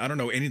pleasant. I don't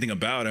know anything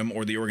about him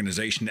or the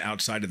organization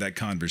outside of that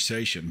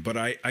conversation. But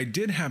I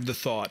did have the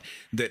thought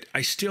that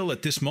I still,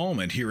 at this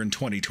moment here in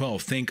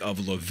 2012, think of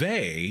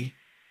LaVey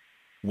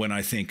when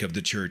I think of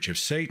the Church of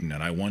Satan.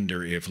 And I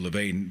wonder if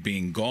LaVey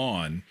being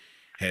gone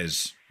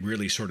has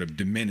really sort of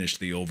diminished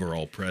the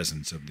overall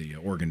presence of the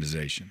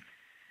organization.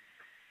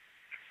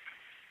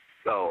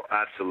 Oh,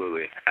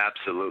 absolutely.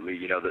 Absolutely.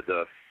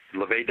 The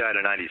LaVey died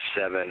in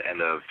 97, and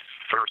the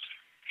first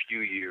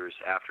few years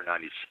after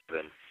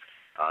 97,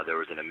 there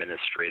was an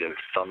administrative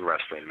thumb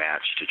wrestling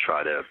match to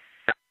try to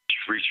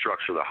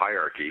restructure the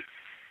hierarchy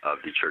of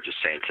the Church of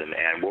Satan.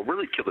 And what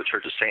really killed the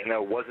Church of Satan,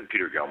 though, wasn't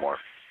Peter Gilmore.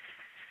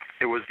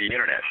 It was the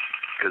Internet,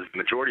 because the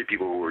majority of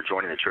people who were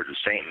joining the Church of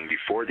Satan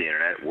before the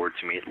Internet were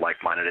to meet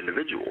like-minded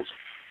individuals.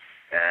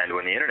 And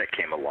when the Internet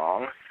came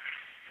along,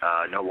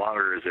 no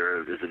longer is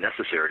it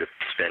necessary to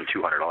spend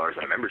 $200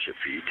 on a membership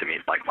fee to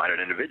meet like-minded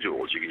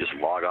individuals. You can just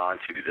log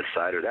on to this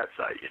side or that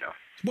side,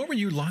 What were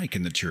you like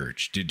in the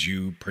church? Did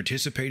you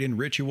participate in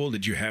ritual?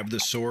 Did you have the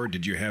sword?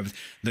 Did you have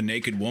the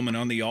naked woman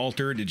on the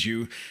altar? Did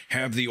you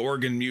have the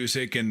organ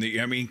music and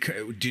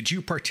did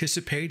you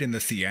participate in the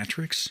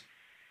theatrics?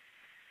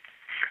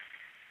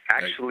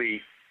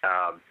 Actually,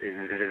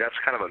 that's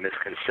kind of a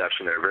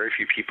misconception. There are very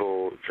few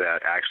people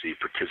that actually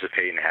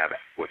participate and have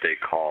what they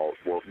call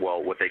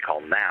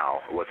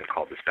now, it wasn't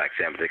called this back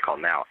then, but they call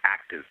now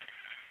active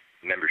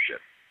membership.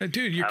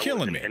 Dude, you're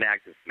killing me. An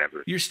active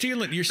member. You're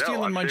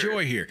stealing my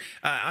joy here.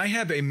 I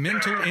have a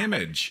mental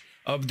image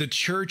of the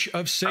Church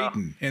of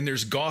Satan, and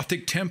there's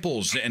Gothic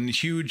temples and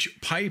huge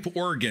pipe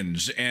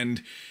organs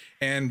and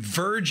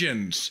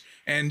virgins.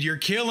 And you're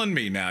killing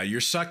me now.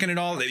 You're sucking it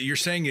all. You're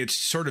saying it's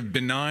sort of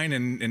benign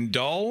and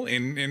dull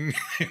in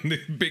the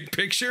big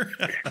picture?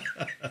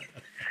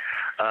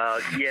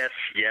 Yes.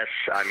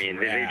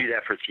 They do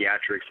that for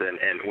theatrics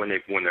and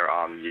when they're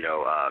on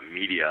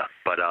media.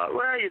 But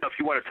if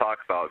you want to talk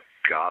about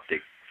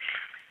Gothic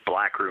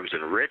black rooms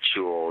and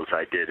rituals,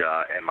 I did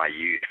in my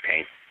youth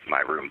paint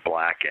my room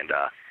black and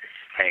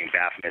hang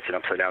baphomets and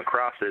upside down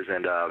crosses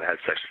and had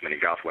sex with many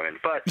goth women.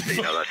 But that's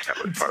not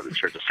really part of the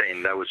Church of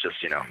Satan. That was just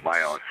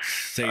my own.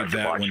 Save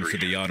that one for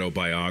the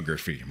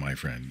autobiography, my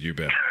friend. You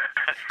bet.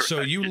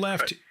 So you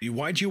left.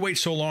 Why'd you wait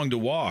so long to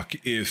walk?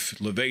 If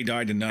LaVey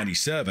died in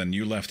 97,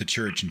 you left the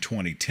church in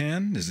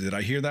 2010. Did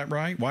I hear that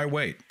right? Why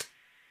wait?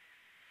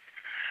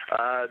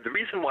 The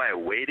reason why I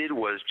waited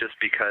was just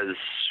because,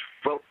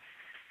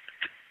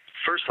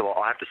 first of all,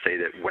 I'll have to say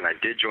that when I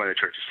did join the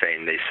Church of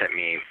Satan, they sent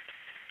me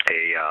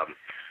a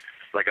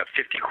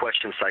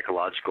 50-question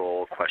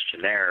psychological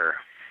questionnaire,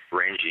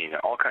 ranging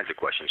all kinds of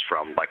questions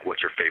from like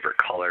what's your favorite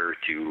color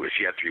to if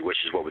you had 3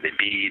 wishes, what would they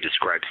be?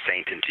 Describe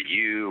Satan to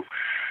you,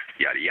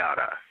 yada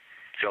yada.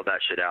 Fill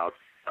that shit out.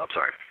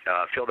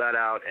 Fill that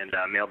out and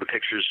mail the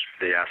pictures.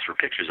 They asked for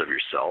pictures of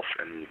yourself,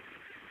 and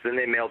then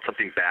they mailed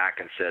something back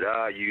and said,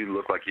 you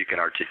look like you can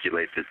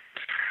articulate the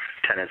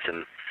tenets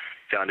and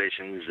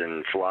foundations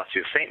and philosophy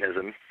of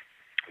Satanism.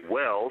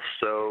 Well,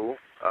 so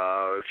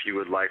if you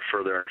would like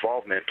further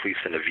involvement, please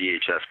send a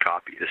VHS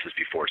copy. This is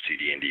before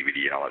CD and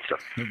DVD and all that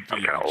stuff.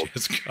 I'm kind of old,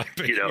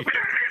 you know.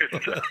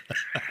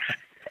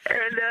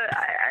 And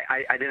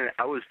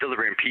I was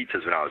delivering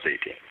pizzas when I was 18,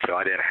 so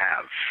I didn't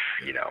have,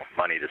 you know,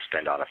 money to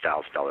spend on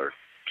 $1,000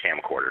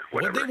 camcorder.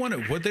 Whatever.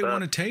 What they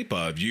want to tape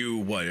of you?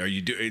 What are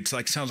you do? It's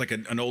like sounds like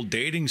an old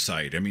dating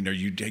site. I mean, are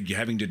you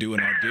having to do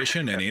an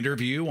audition, an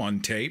interview on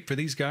tape for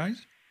these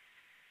guys?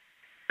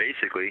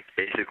 Basically,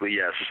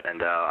 yes.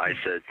 And I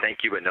said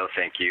thank you, but no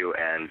thank you.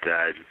 And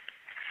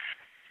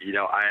you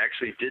know, I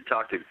actually did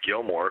talk to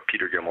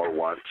Peter Gilmore,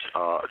 once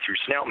through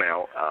snail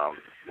mail.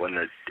 When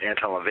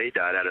Anton LaVey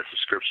died, I had a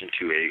subscription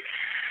to a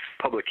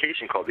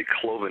publication called The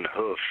Cloven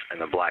Hoof and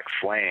the Black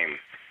Flame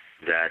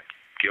that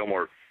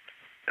Gilmore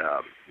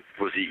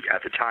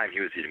at the time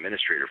he was the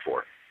administrator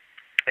for.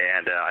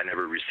 And I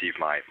never received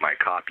my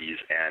copies,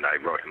 and I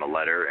wrote him a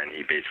letter, and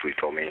he basically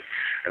told me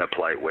in a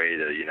polite way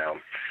to, you know,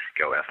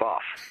 go F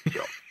off.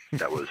 So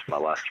that was my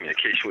last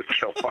communication with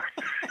Gilmore.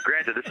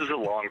 Granted, this was a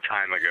long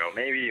time ago.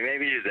 Maybe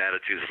his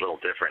attitude is a little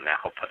different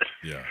now, but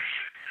yeah.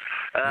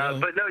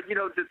 But no, you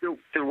know,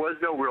 there was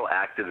no real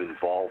active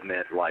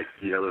involvement. Like,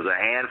 you know, there was a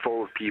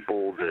handful of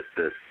people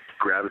that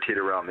gravitated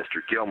around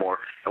Mr. Gilmore.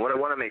 And what I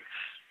want to make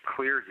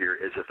clear here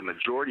is that the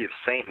majority of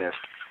Satanists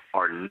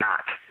are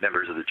not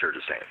members of the Church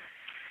of Satan.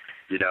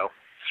 You know,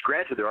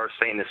 granted, there are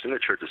Satanists in the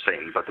Church of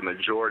Satan, but the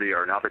majority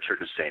are not the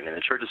Church of Satan. And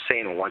the Church of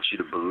Satan wants you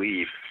to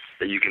believe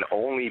that you can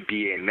only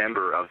be a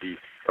member of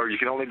or you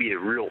can only be a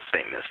real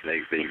Satanist. And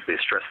they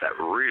stress that,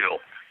 real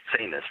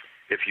Satanist,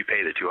 if you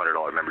pay the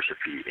 $200 membership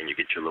fee and you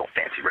get your little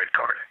fancy red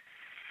card.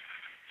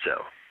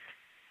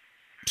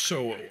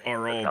 So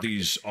are all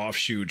these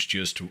offshoots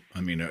just,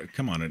 I mean,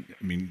 come on. I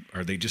mean,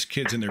 are they just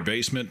kids in their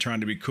basement trying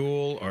to be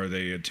cool? Are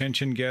they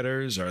attention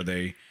getters? Are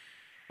they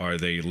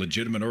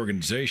legitimate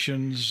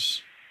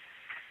organizations?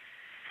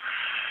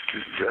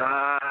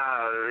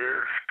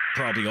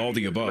 Probably all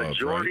the above,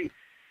 right?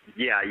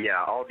 Yeah,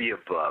 all the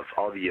above.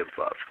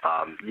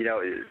 You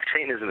know,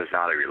 Satanism is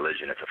not a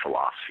religion, it's a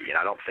philosophy, and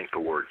I don't think the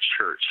word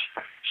church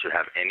should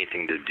have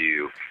anything to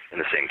do in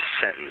the same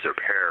sentence or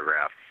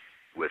paragraph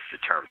with the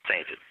term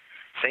Satan.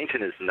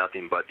 Satan is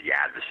nothing but the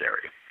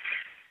adversary,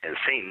 and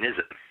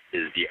Satanism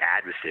is the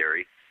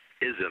adversary.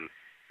 Ism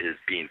is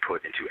being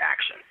put into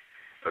action,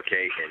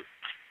 okay? And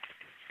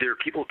there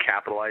are people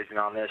capitalizing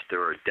on this. There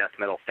are death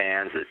metal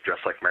fans that dress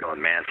like Marilyn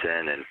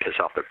Manson and piss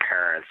off their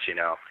parents, you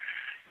know.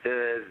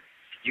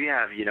 You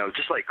have, you know,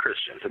 just like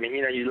Christians. I mean,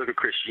 you know, you look at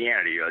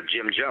Christianity.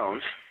 Jim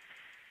Jones,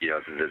 you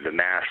know, the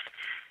mass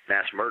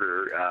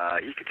murderer,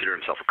 he considered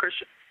himself a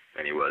Christian,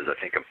 and he was, I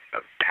think,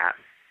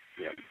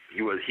 you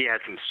know, he had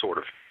some sort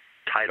of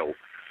title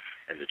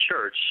in the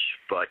church,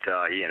 but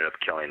he ended up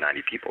killing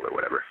 90 people or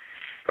whatever,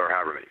 or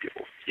however many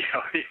people. You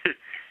know,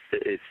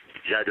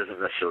 that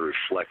doesn't necessarily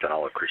reflect on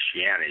all of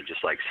Christianity,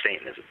 just like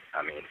Satanism.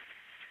 I mean,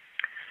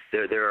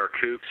 there are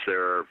kooks,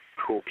 there are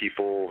cool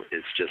people.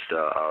 It's just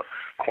a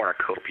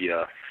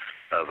cornucopia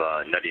of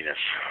nuttiness.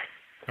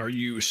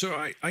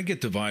 I get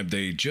the vibe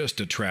they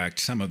just attract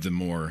some of the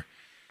more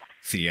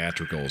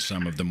theatrical,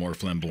 some of the more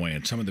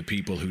flamboyant, some of the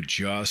people who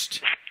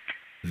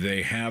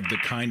they have the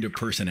kind of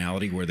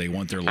personality where they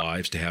want their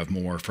lives to have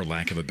more, for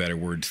lack of a better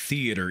word,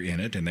 theater in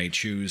it, and they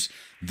choose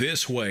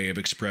this way of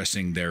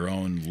expressing their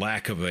own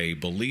lack of a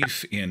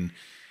belief in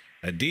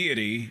a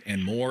deity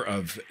and more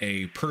of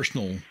a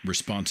personal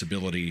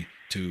responsibility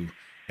to,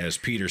 as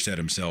Peter said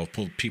himself,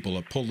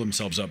 pull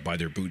themselves up by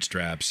their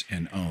bootstraps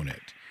and own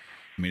it.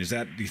 I mean,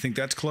 do you think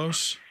that's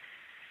close?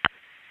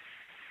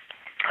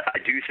 I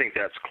do think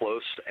that's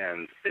close,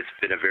 and it's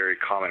been a very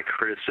common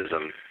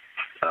criticism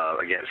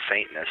against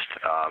Satanists.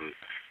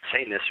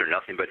 Satanists are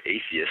nothing but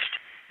atheists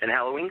in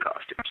Halloween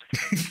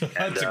costumes.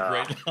 That's a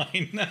great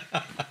line.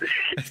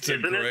 That's a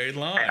great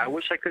line. I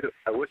wish I could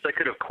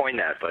have coined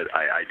that, but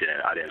I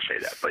didn't. I didn't say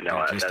that. But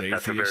no,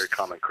 that's a very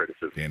common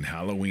criticism in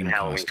Halloween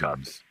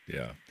costumes.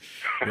 Yeah.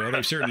 Well,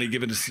 they've certainly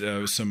given us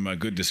some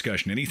good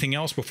discussion. Anything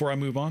else before I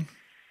move on?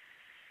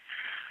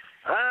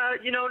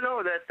 You know,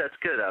 no, that's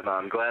good.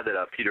 I'm glad that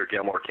Peter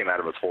Gilmore came out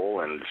of his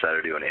hole and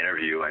decided to do an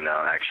interview and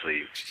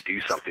actually do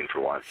something for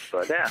once.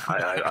 But yeah,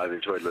 I've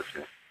enjoyed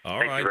listening. All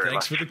right,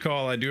 thanks for the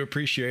call. I do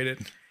appreciate it.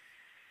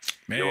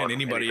 Man,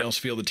 anybody else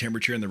feel the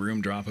temperature in the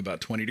room drop about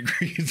 20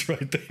 degrees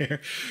right there?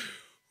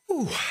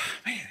 Ooh,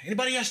 man,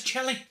 anybody else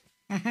chilly?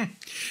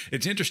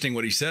 It's interesting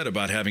what he said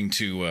about having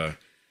to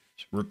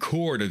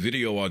record a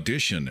video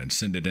audition and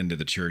send it into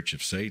the Church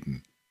of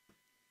Satan.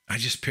 I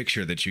just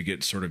picture that you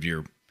get sort of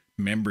your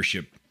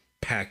membership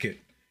packet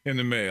in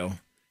the mail.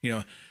 You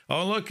know,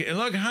 oh, look,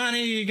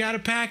 honey, you got a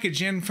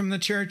package in from the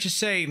Church of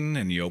Satan.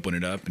 And you open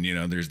it up, and, you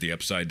know, there's the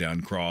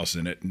upside-down cross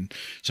in it, and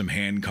some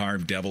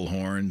hand-carved devil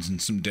horns,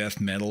 and some death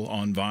metal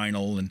on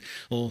vinyl, and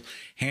a little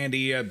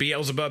handy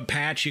Beelzebub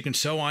patch you can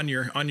sew on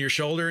your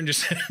shoulder, and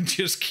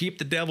just keep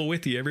the devil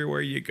with you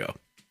everywhere you go.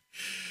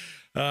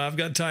 I've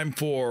got time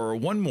for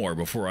one more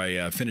before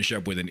I finish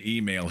up with an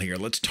email here.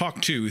 Let's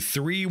talk to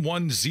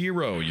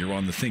 310. You're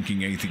on the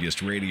Thinking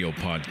Atheist radio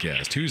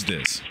podcast. Who's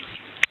this?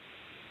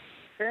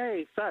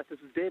 Hey, Seth, this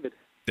is David.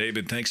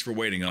 David, thanks for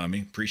waiting on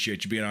me.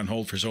 Appreciate you being on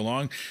hold for so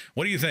long.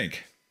 What do you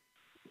think?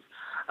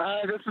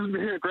 This has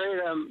been a great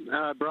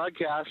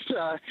broadcast.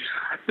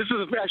 This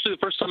is actually the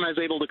first time I was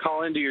able to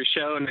call into your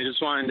show, and I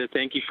just wanted to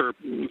thank you for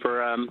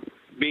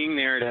being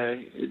there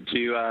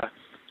to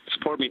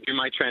support me through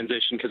my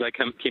transition, because I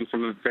came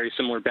from a very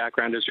similar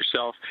background as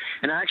yourself.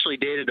 And I actually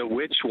dated a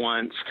witch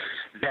once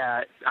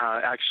that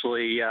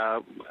actually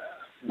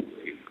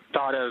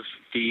thought of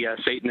the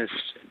Satanists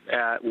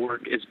at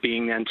work as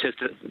being the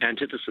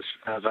antithesis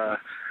of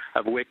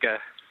Wicca,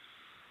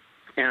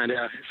 and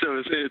so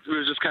it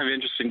was just kind of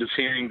interesting just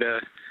hearing the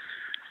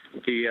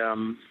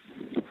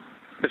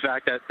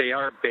fact that they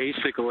are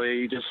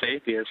basically just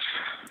atheists.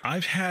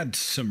 I've had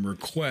some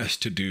requests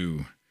to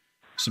do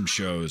some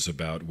shows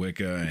about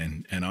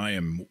Wicca, and I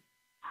am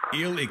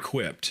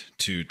ill-equipped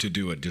to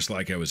do it, just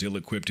like I was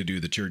ill-equipped to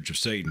do the Church of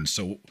Satan.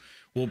 So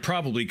we'll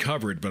probably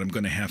cover it, but I'm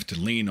going to have to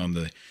lean on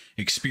the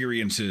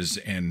experiences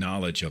and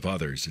knowledge of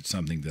others. It's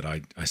something that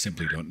I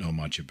simply don't know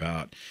much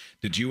about.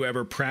 Did you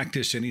ever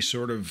practice any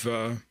sort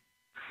of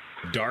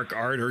dark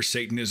art or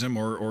Satanism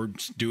or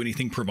do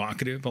anything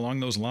provocative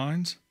along those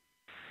lines?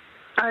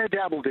 I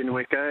dabbled in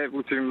Wicca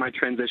through my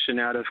transition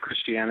out of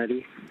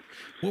Christianity.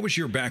 What was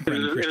your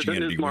background in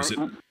Christianity?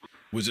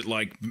 Was it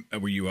like,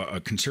 were you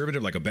a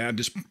conservative, like a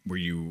Baptist? Were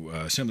you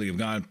Assembly of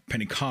God,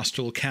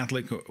 Pentecostal,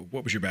 Catholic?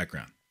 What was your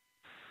background?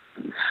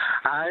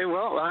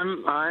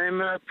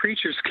 I'm a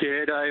preacher's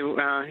kid. I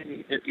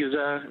was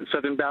a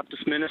Southern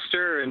Baptist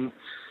minister and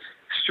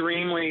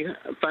extremely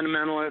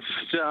fundamentalist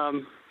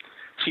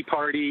Tea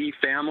Party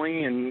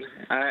family, and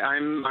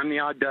I'm the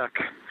odd duck.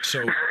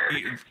 So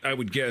I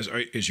would guess,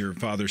 is your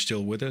father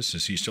still with us?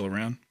 Is he still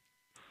around?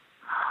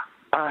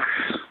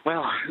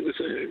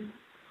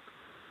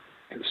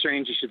 It's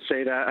strange you should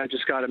say that. I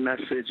just got a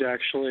message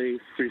actually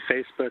through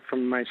Facebook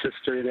from my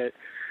sister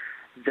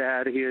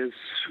that he is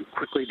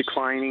quickly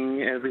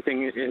declining.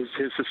 Everything his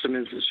system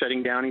is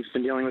shutting down. He's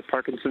been dealing with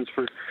Parkinson's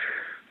for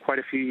quite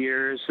a few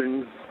years,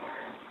 and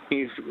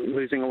he's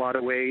losing a lot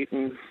of weight,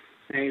 and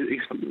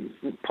he's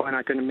probably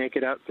not going to make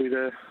it out through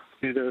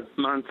the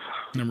month.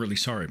 I'm really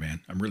sorry,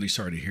 man. I'm really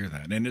sorry to hear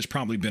that. And it's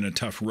probably been a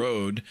tough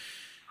road,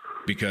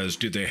 because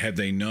had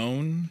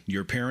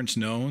your parents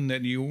known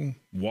that you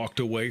walked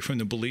away from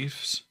the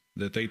beliefs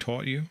that they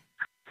taught you?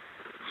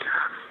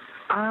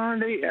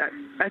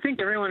 I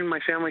think everyone in my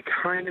family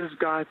kind of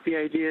got the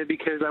idea,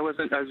 because I was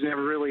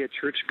never really a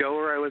church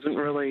goer. I wasn't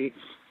really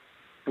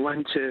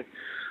one to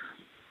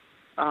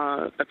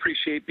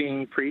appreciate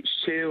being preached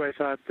to. I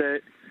thought that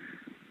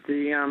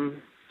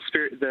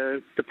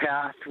the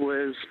path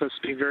was supposed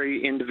to be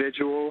very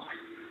individual.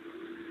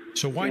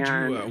 So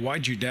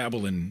why'd you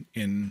dabble in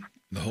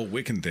the whole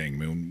Wiccan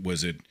thing? I mean,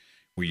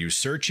 were you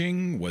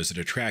searching? Was it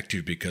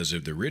attractive because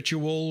of the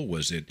ritual?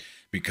 Was it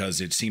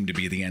because it seemed to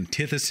be the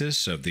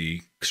antithesis of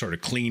the sort of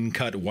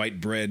clean-cut,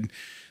 white bread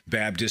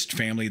Baptist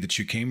family that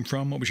you came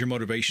from? What was your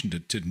motivation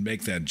to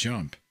make that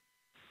jump?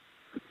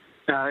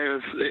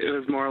 It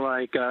was more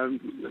like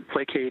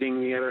placating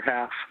the other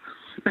half.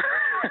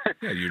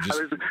 Yeah,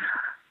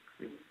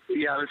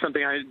 it was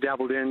something I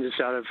dabbled in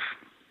just out of,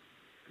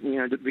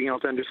 being able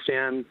to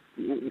understand,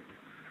 the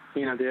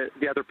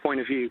other point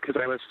of view, because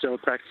I was still a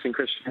practicing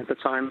Christian at the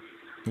time.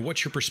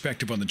 What's your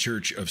perspective on the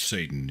Church of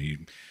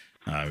Satan?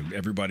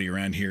 Everybody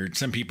around here,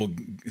 some people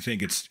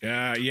think it's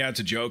a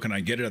joke, and I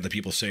get it. Other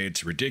people say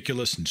it's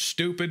ridiculous and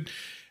stupid.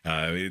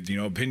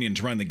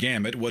 Opinions run the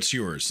gamut. What's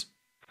yours?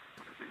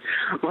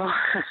 Well,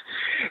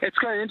 it's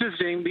kind of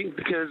interesting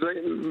because,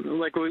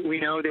 like we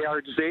know, they are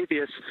just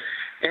atheists,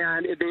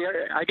 and they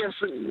are. I guess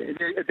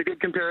the good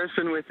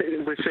comparison with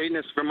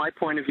Satanists, from my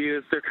point of view,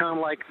 is they're kind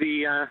of like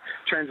the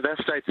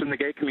transvestites in the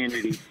gay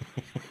community.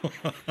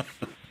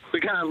 We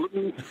kind of,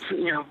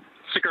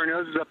 stick our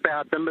noses up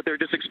at them, but they're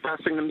just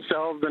expressing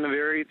themselves in a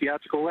very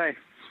theatrical way.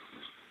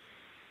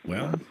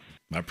 Well,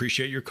 I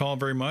appreciate your call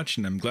very much,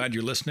 and I'm glad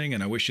you're listening,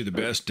 and I wish you the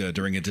best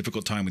during a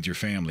difficult time with your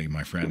family,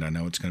 my friend. I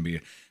know it's going to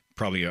be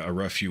probably a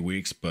rough few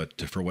weeks,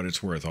 but for what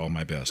it's worth, all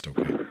my best,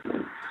 okay?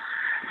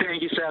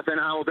 Thank you, Seth, and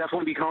I will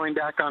definitely be calling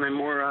back on a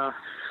more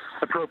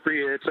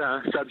appropriate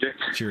subject.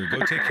 Sure. Go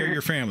take care of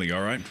your family,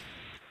 all right?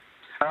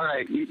 All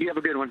right. You have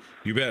a good one.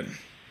 You bet.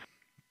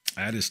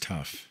 That is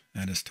tough.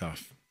 That is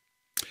tough.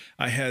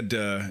 I had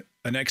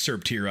an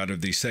excerpt here out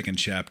of the second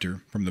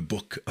chapter from the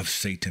Book of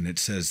Satan. It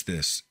says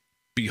this: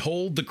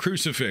 "Behold the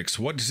crucifix.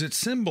 What does it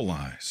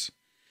symbolize?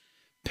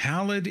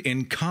 Pallid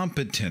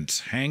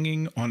incompetence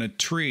hanging on a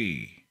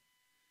tree.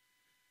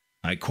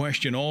 I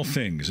question all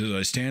things as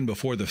I stand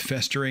before the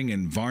festering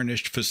and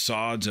varnished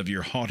facades of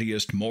your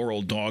haughtiest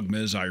moral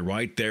dogmas. I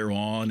write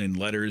thereon in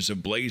letters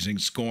of blazing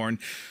scorn,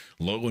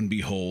 lo and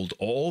behold,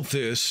 all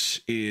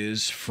this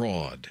is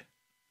fraud.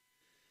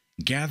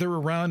 Gather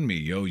around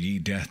me, O ye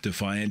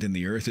death-defiant, and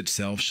the earth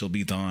itself shall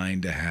be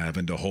thine to have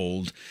and to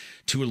hold.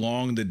 Too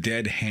long the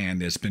dead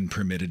hand has been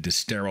permitted to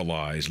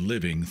sterilize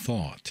living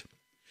thought.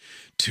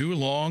 Too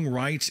long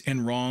right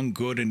and wrong,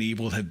 good and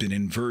evil have been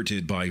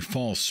inverted by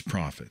false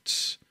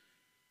prophets.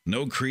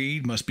 No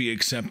creed must be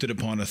accepted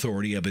upon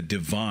authority of a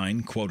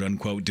divine,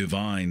 quote-unquote,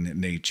 divine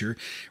nature.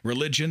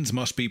 Religions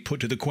must be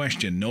put to the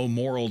question. No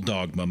moral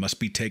dogma must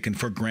be taken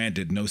for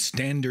granted. No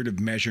standard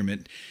of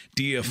measurement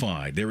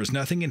deified. There is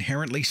nothing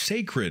inherently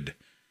sacred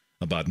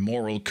about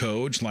moral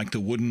codes like the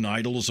wooden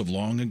idols of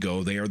long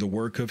ago. They are the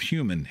work of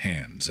human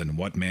hands, and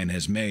what man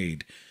has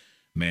made,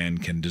 man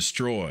can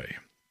destroy.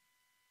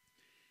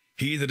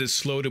 He that is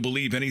slow to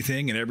believe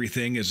anything and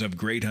everything is of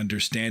great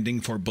understanding,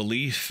 for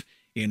belief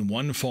in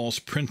one false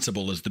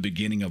principle is the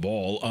beginning of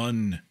all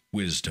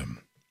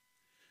unwisdom.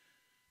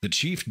 The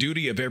chief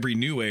duty of every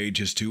new age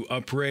is to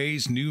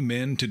upraise new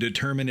men, to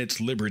determine its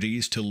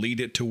liberties, to lead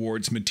it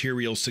towards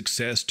material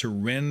success, to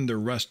rend the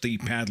rusty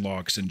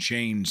padlocks and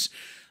chains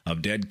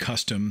of dead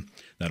custom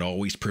that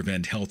always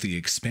prevent healthy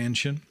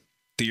expansion,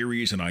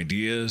 theories and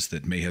ideas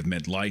that may have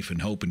meant life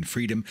and hope and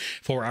freedom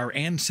for our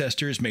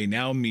ancestors may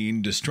now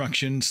mean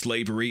destruction,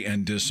 slavery,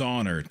 and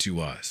dishonor to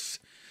us.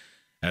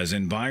 As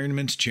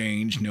environments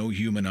change, no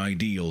human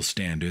ideal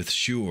standeth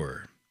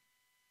sure.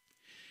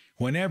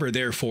 Whenever,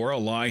 therefore, a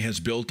lie has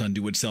built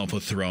unto itself a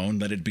throne,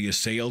 let it be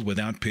assailed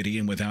without pity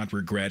and without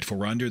regret,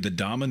 for under the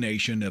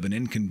domination of an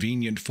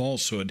inconvenient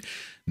falsehood,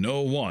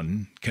 no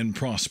one can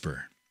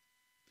prosper.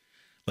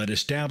 Let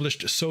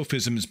established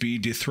sophisms be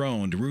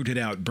dethroned, rooted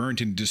out,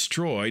 burnt, and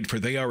destroyed, for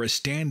they are a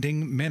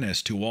standing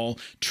menace to all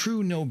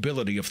true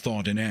nobility of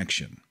thought and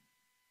action.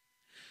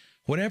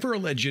 Whatever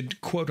alleged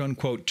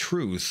quote-unquote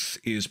truth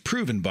is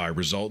proven by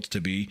results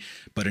to be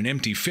but an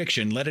empty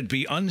fiction, let it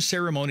be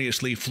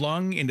unceremoniously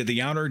flung into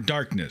the outer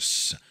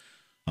darkness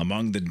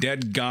among the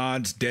dead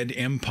gods, dead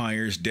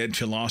empires, dead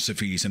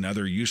philosophies, and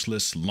other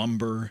useless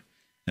lumber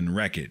and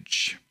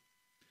wreckage.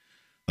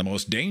 The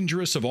most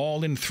dangerous of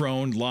all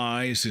enthroned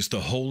lies is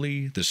the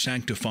holy, the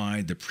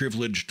sanctified, the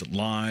privileged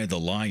lie, the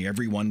lie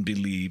everyone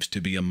believes to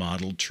be a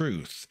model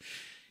truth.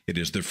 It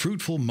is the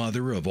fruitful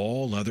mother of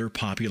all other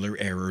popular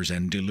errors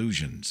and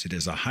delusions. It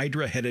is a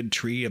hydra-headed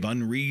tree of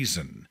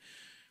unreason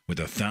with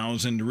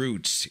 1,000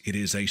 roots. It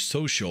is a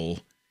social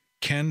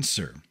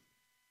cancer.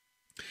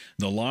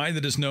 The lie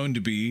that is known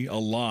to be a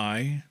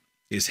lie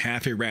is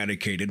half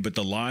eradicated, but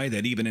the lie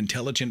that even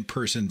intelligent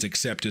persons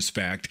accept as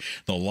fact,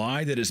 the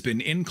lie that has been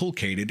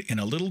inculcated in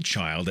a little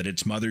child at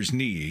its mother's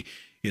knee,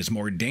 is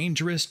more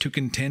dangerous to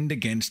contend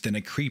against than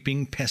a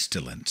creeping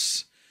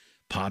pestilence.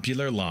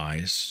 Popular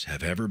lies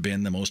have ever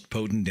been the most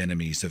potent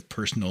enemies of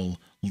personal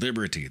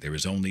liberty. There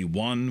is only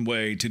one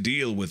way to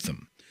deal with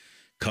them.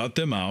 Cut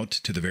them out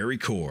to the very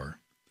core,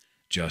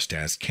 just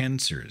as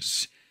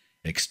cancers.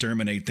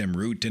 Exterminate them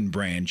root and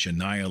branch,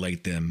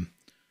 annihilate them,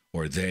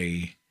 or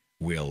they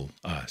will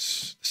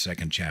us. The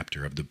second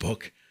chapter of the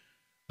book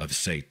of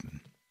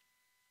Satan.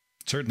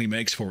 It certainly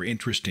makes for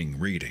interesting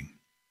reading.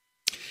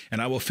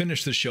 And I will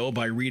finish the show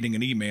by reading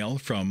an email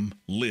from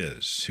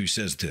Liz, who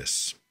says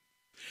this.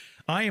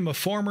 I am a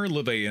former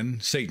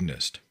LaVeyan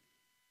Satanist.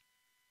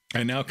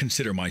 I now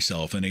consider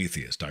myself an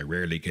atheist. I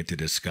rarely get to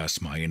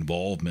discuss my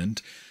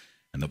involvement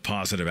and the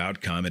positive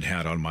outcome it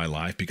had on my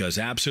life because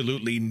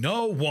absolutely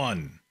no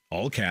one,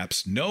 all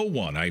caps, no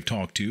one I've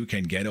talked to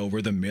can get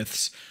over the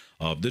myths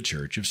of the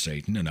Church of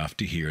Satan enough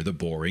to hear the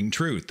boring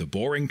truth. The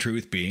boring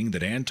truth being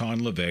that Anton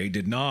LaVey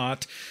did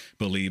not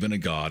believe in a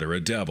god or a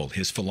devil.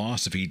 His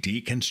philosophy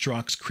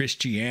deconstructs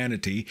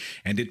Christianity,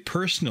 and it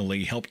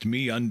personally helped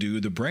me undo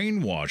the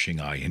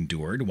brainwashing I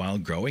endured while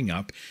growing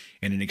up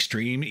in an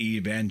extreme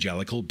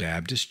evangelical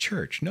Baptist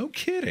church. No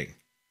kidding.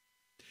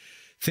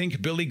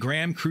 Think Billy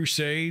Graham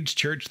crusades,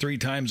 church 3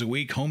 times a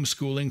week,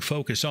 homeschooling,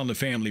 focus on the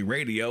family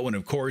radio, and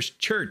of course,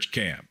 church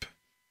camp.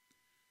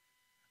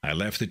 I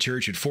left the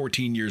church at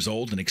 14 years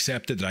old and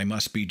accepted that I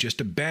must be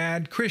just a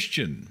bad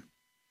Christian.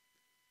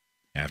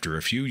 After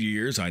a few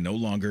years, I no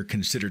longer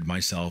considered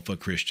myself a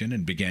Christian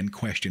and began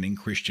questioning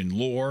Christian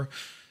lore,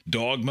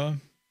 dogma,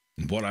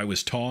 and what I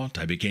was taught.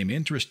 I became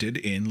interested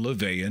in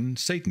LaVeyan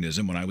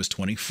Satanism when I was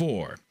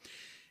 24.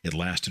 It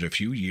lasted a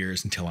few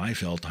years until I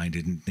felt I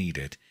didn't need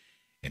it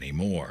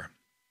anymore.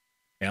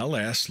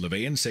 LS,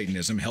 LaVeyan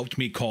Satanism, helped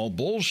me call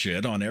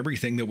bullshit on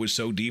everything that was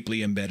so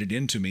deeply embedded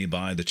into me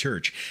by the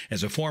church.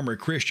 As a former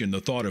Christian, the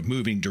thought of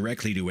moving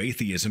directly to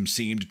atheism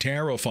seemed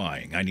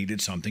terrifying. I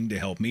needed something to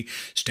help me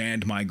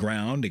stand my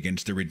ground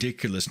against the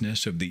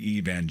ridiculousness of the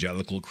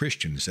evangelical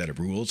Christian set of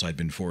rules I'd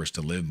been forced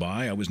to live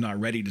by. I was not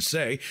ready to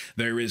say,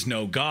 there is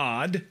no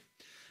God,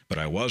 but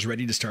I was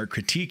ready to start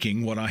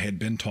critiquing what I had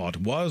been taught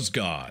was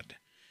God,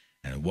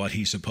 and what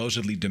he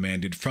supposedly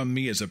demanded from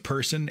me as a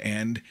person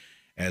and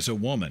as a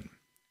woman.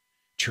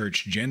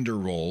 Church gender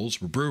roles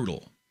were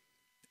brutal.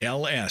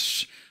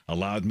 LS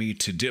allowed me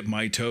to dip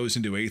my toes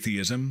into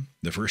atheism.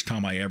 The first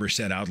time I ever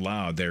said out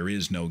loud, "There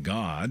is no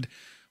God,"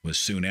 was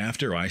soon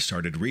after I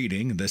started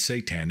reading the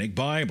Satanic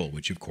Bible,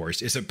 which of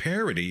course is a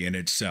parody in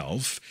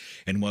itself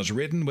and was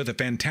written with a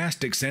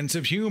fantastic sense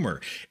of humor.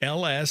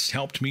 LS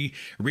helped me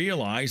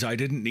realize I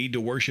didn't need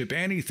to worship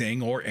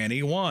anything or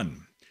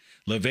anyone.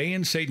 LaVey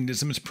and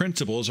Satanism's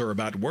principles are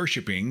about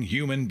worshiping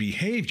human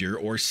behavior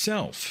or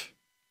self.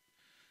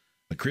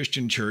 The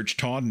Christian church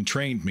taught and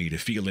trained me to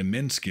feel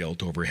immense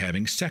guilt over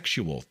having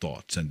sexual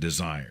thoughts and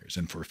desires,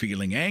 and for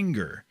feeling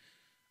anger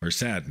or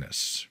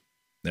sadness.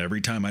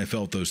 Every time I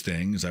felt those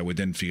things, I would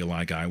then feel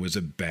like I was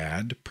a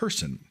bad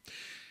person.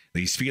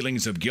 These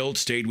feelings of guilt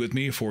stayed with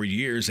me for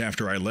years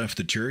after I left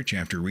the church.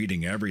 After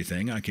reading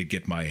everything I could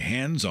get my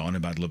hands on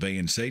about LaVey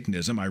and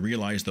Satanism, I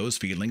realized those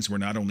feelings were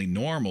not only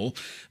normal,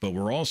 but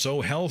were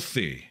also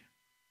healthy.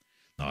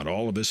 Not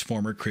all of us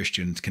former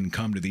Christians can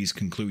come to these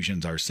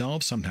conclusions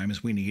ourselves.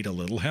 Sometimes we need a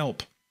little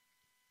help.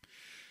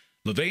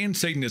 LaVey and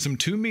Satanism,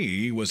 to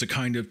me, was a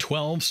kind of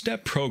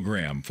 12-step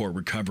program for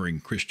recovering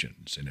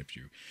Christians. And if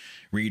you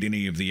read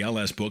any of the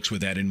LS books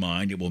with that in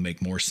mind, it will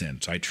make more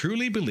sense. I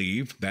truly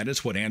believe that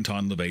is what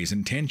Anton LaVey's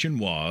intention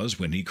was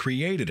when he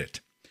created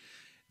it.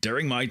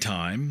 During my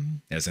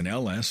time as an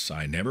LS,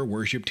 I never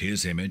worshipped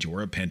his image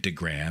or a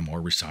pentagram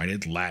or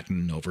recited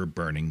Latin over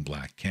burning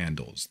black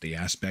candles. The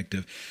aspect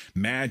of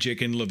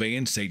magic in LaVey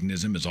and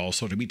Satanism is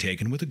also to be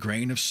taken with a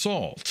grain of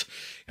salt,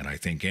 and I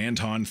think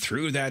Anton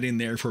threw that in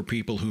there for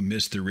people who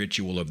missed the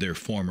ritual of their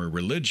former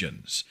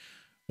religions,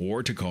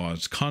 or to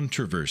cause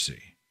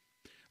controversy.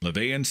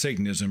 LaVey and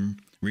Satanism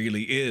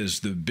really is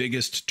the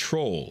biggest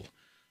troll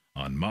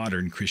on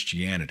modern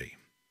Christianity.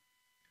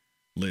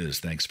 Liz,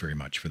 thanks very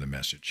much for the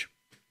message.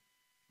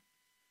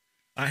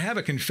 I have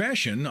a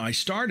confession. I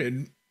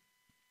started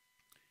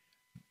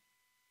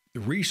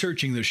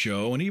researching the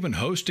show and even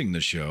hosting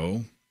the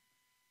show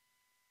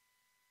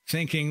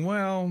thinking,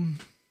 well,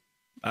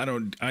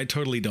 I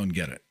totally don't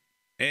get it.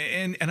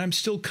 And I'm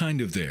still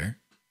kind of there.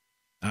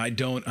 I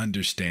don't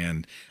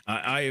understand.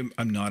 I'm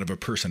not of a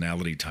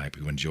personality type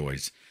who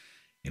enjoys,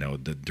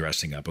 the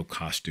dressing up of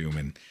costume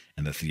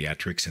and the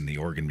theatrics and the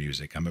organ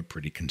music. I'm a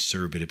pretty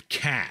conservative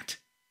cat.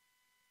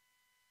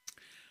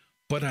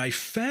 But I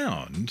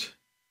found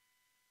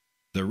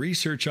the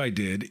research I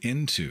did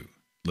into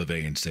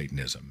LaVey and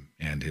Satanism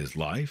and his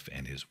life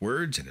and his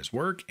words and his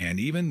work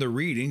and even the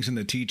readings and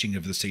the teaching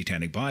of the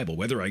Satanic Bible,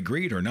 whether I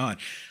agreed or not,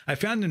 I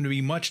found them to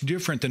be much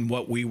different than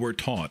what we were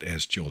taught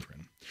as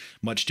children,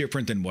 much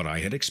different than what I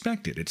had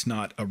expected. It's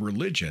not a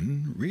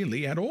religion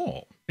really at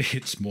all.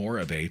 It's more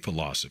of a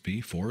philosophy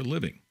for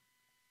living.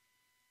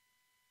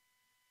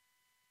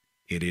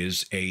 It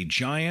is a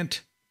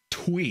giant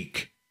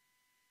tweak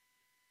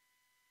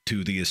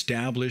to the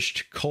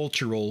established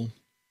cultural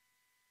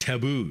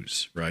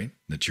taboos, right?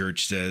 The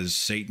church says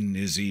Satan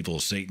is evil.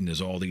 Satan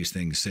is all these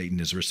things.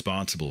 Satan is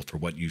responsible for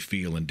what you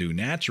feel and do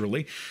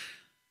naturally.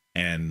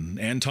 And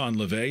Anton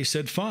LaVey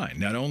said, fine,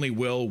 not only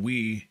will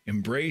we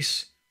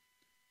embrace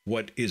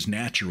what is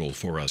natural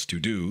for us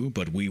to do,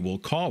 but we will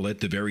call it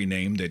the very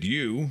name that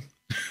you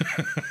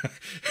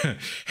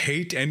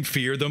hate and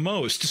fear the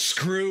most.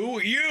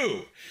 Screw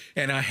you.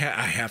 And I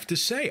have to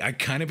say, I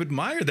kind of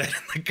admire that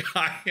in the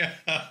guy.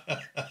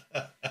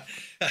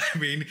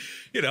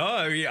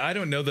 I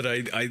don't know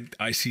that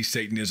I see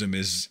Satanism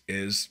as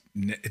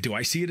do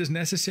I see it as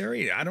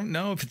necessary? I don't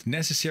know if it's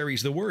necessary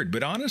is the word,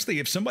 but honestly,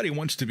 if somebody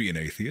wants to be an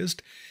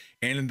atheist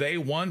and they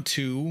want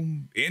to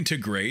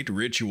integrate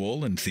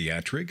ritual and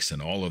theatrics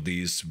and all of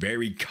these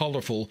very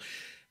colorful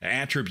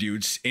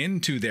attributes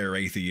into their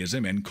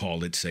atheism and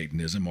call it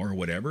Satanism or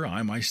whatever,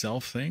 I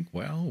myself think,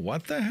 well,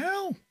 what the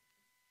hell?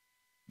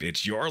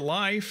 It's your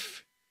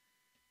life.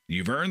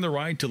 You've earned the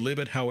right to live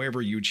it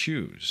however you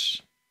choose.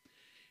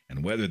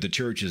 And whether the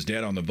church is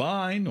dead on the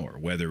vine, or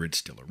whether it's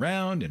still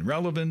around and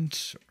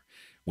relevant, or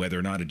whether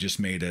or not it just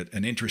made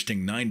an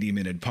interesting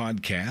 90-minute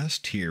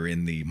podcast here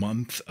in the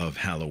month of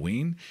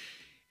Halloween,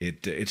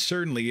 it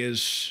certainly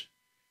is.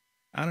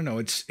 I don't know.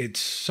 It's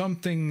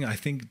something I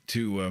think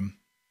to.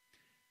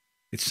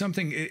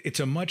 It's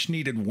a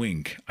much-needed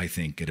wink, I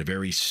think, at a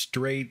very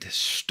straight,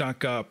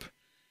 stuck-up,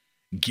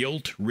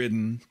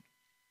 guilt-ridden,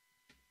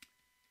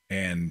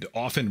 and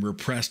often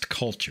repressed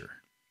culture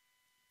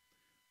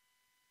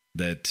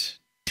that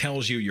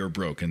tells you you're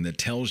broken, that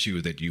tells you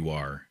that you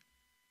are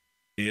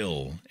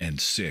ill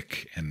and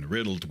sick and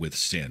riddled with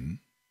sin,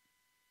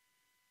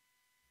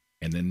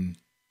 and then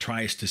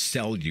tries to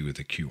sell you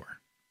the cure.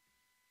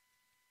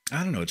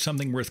 I don't know. It's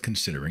something worth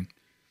considering.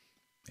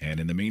 And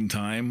in the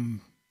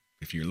meantime,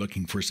 if you're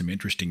looking for some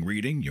interesting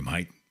reading, you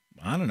might,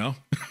 I don't know,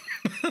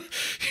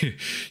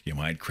 you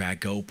might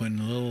crack open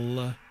a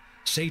little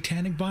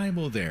Satanic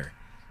Bible there.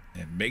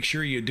 And make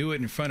sure you do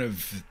it in front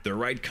of the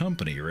right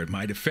company, or it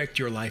might affect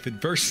your life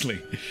adversely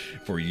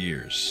for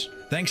years.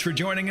 Thanks for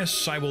joining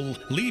us. I will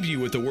leave you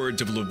with the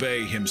words of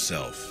LaVey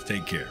himself.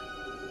 Take care.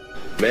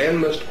 Man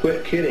must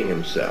quit kidding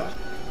himself.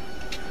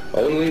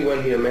 Only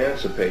when he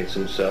emancipates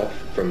himself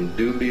from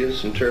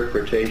dubious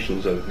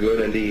interpretations of good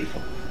and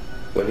evil,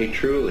 when he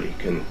truly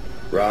can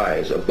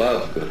rise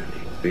above good and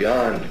evil,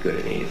 beyond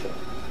good and evil,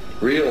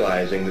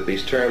 realizing that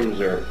these terms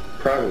are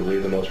probably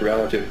the most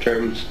relative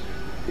terms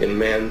in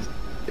man's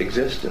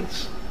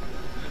existence.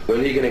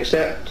 When he can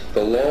accept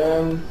the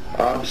long,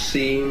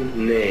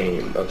 obscene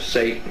name of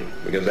Satan,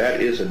 because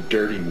that is a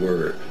dirty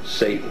word,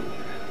 Satan,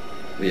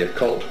 the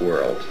occult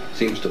world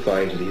seems to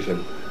find it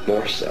even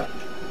more so.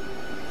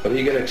 When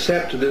he can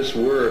accept this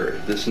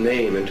word, this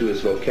name, into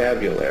his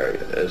vocabulary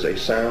as a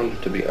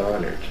sound to be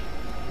honored,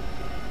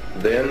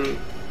 then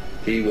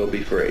he will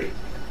be free.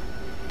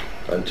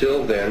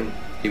 Until then,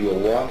 he will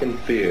walk in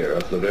fear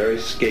of the very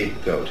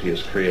scapegoat he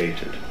has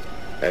created,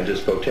 and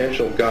his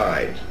potential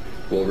guide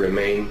will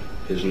remain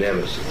his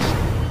nemesis.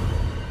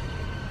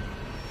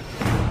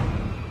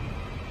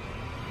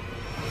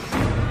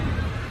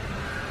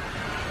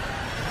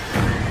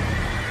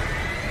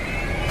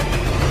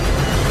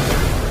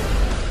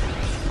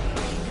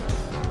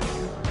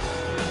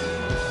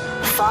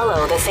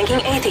 Follow The Thinking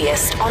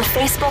Atheist on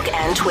Facebook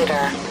and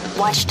Twitter.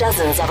 Watch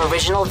dozens of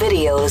original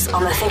videos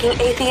on the Thinking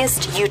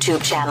Atheist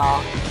YouTube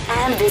channel.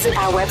 And visit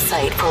our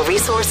website for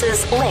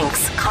resources,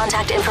 links,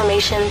 contact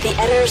information, the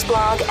editor's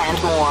blog,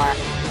 and more.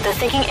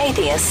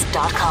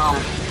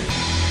 thethinkingatheist.com.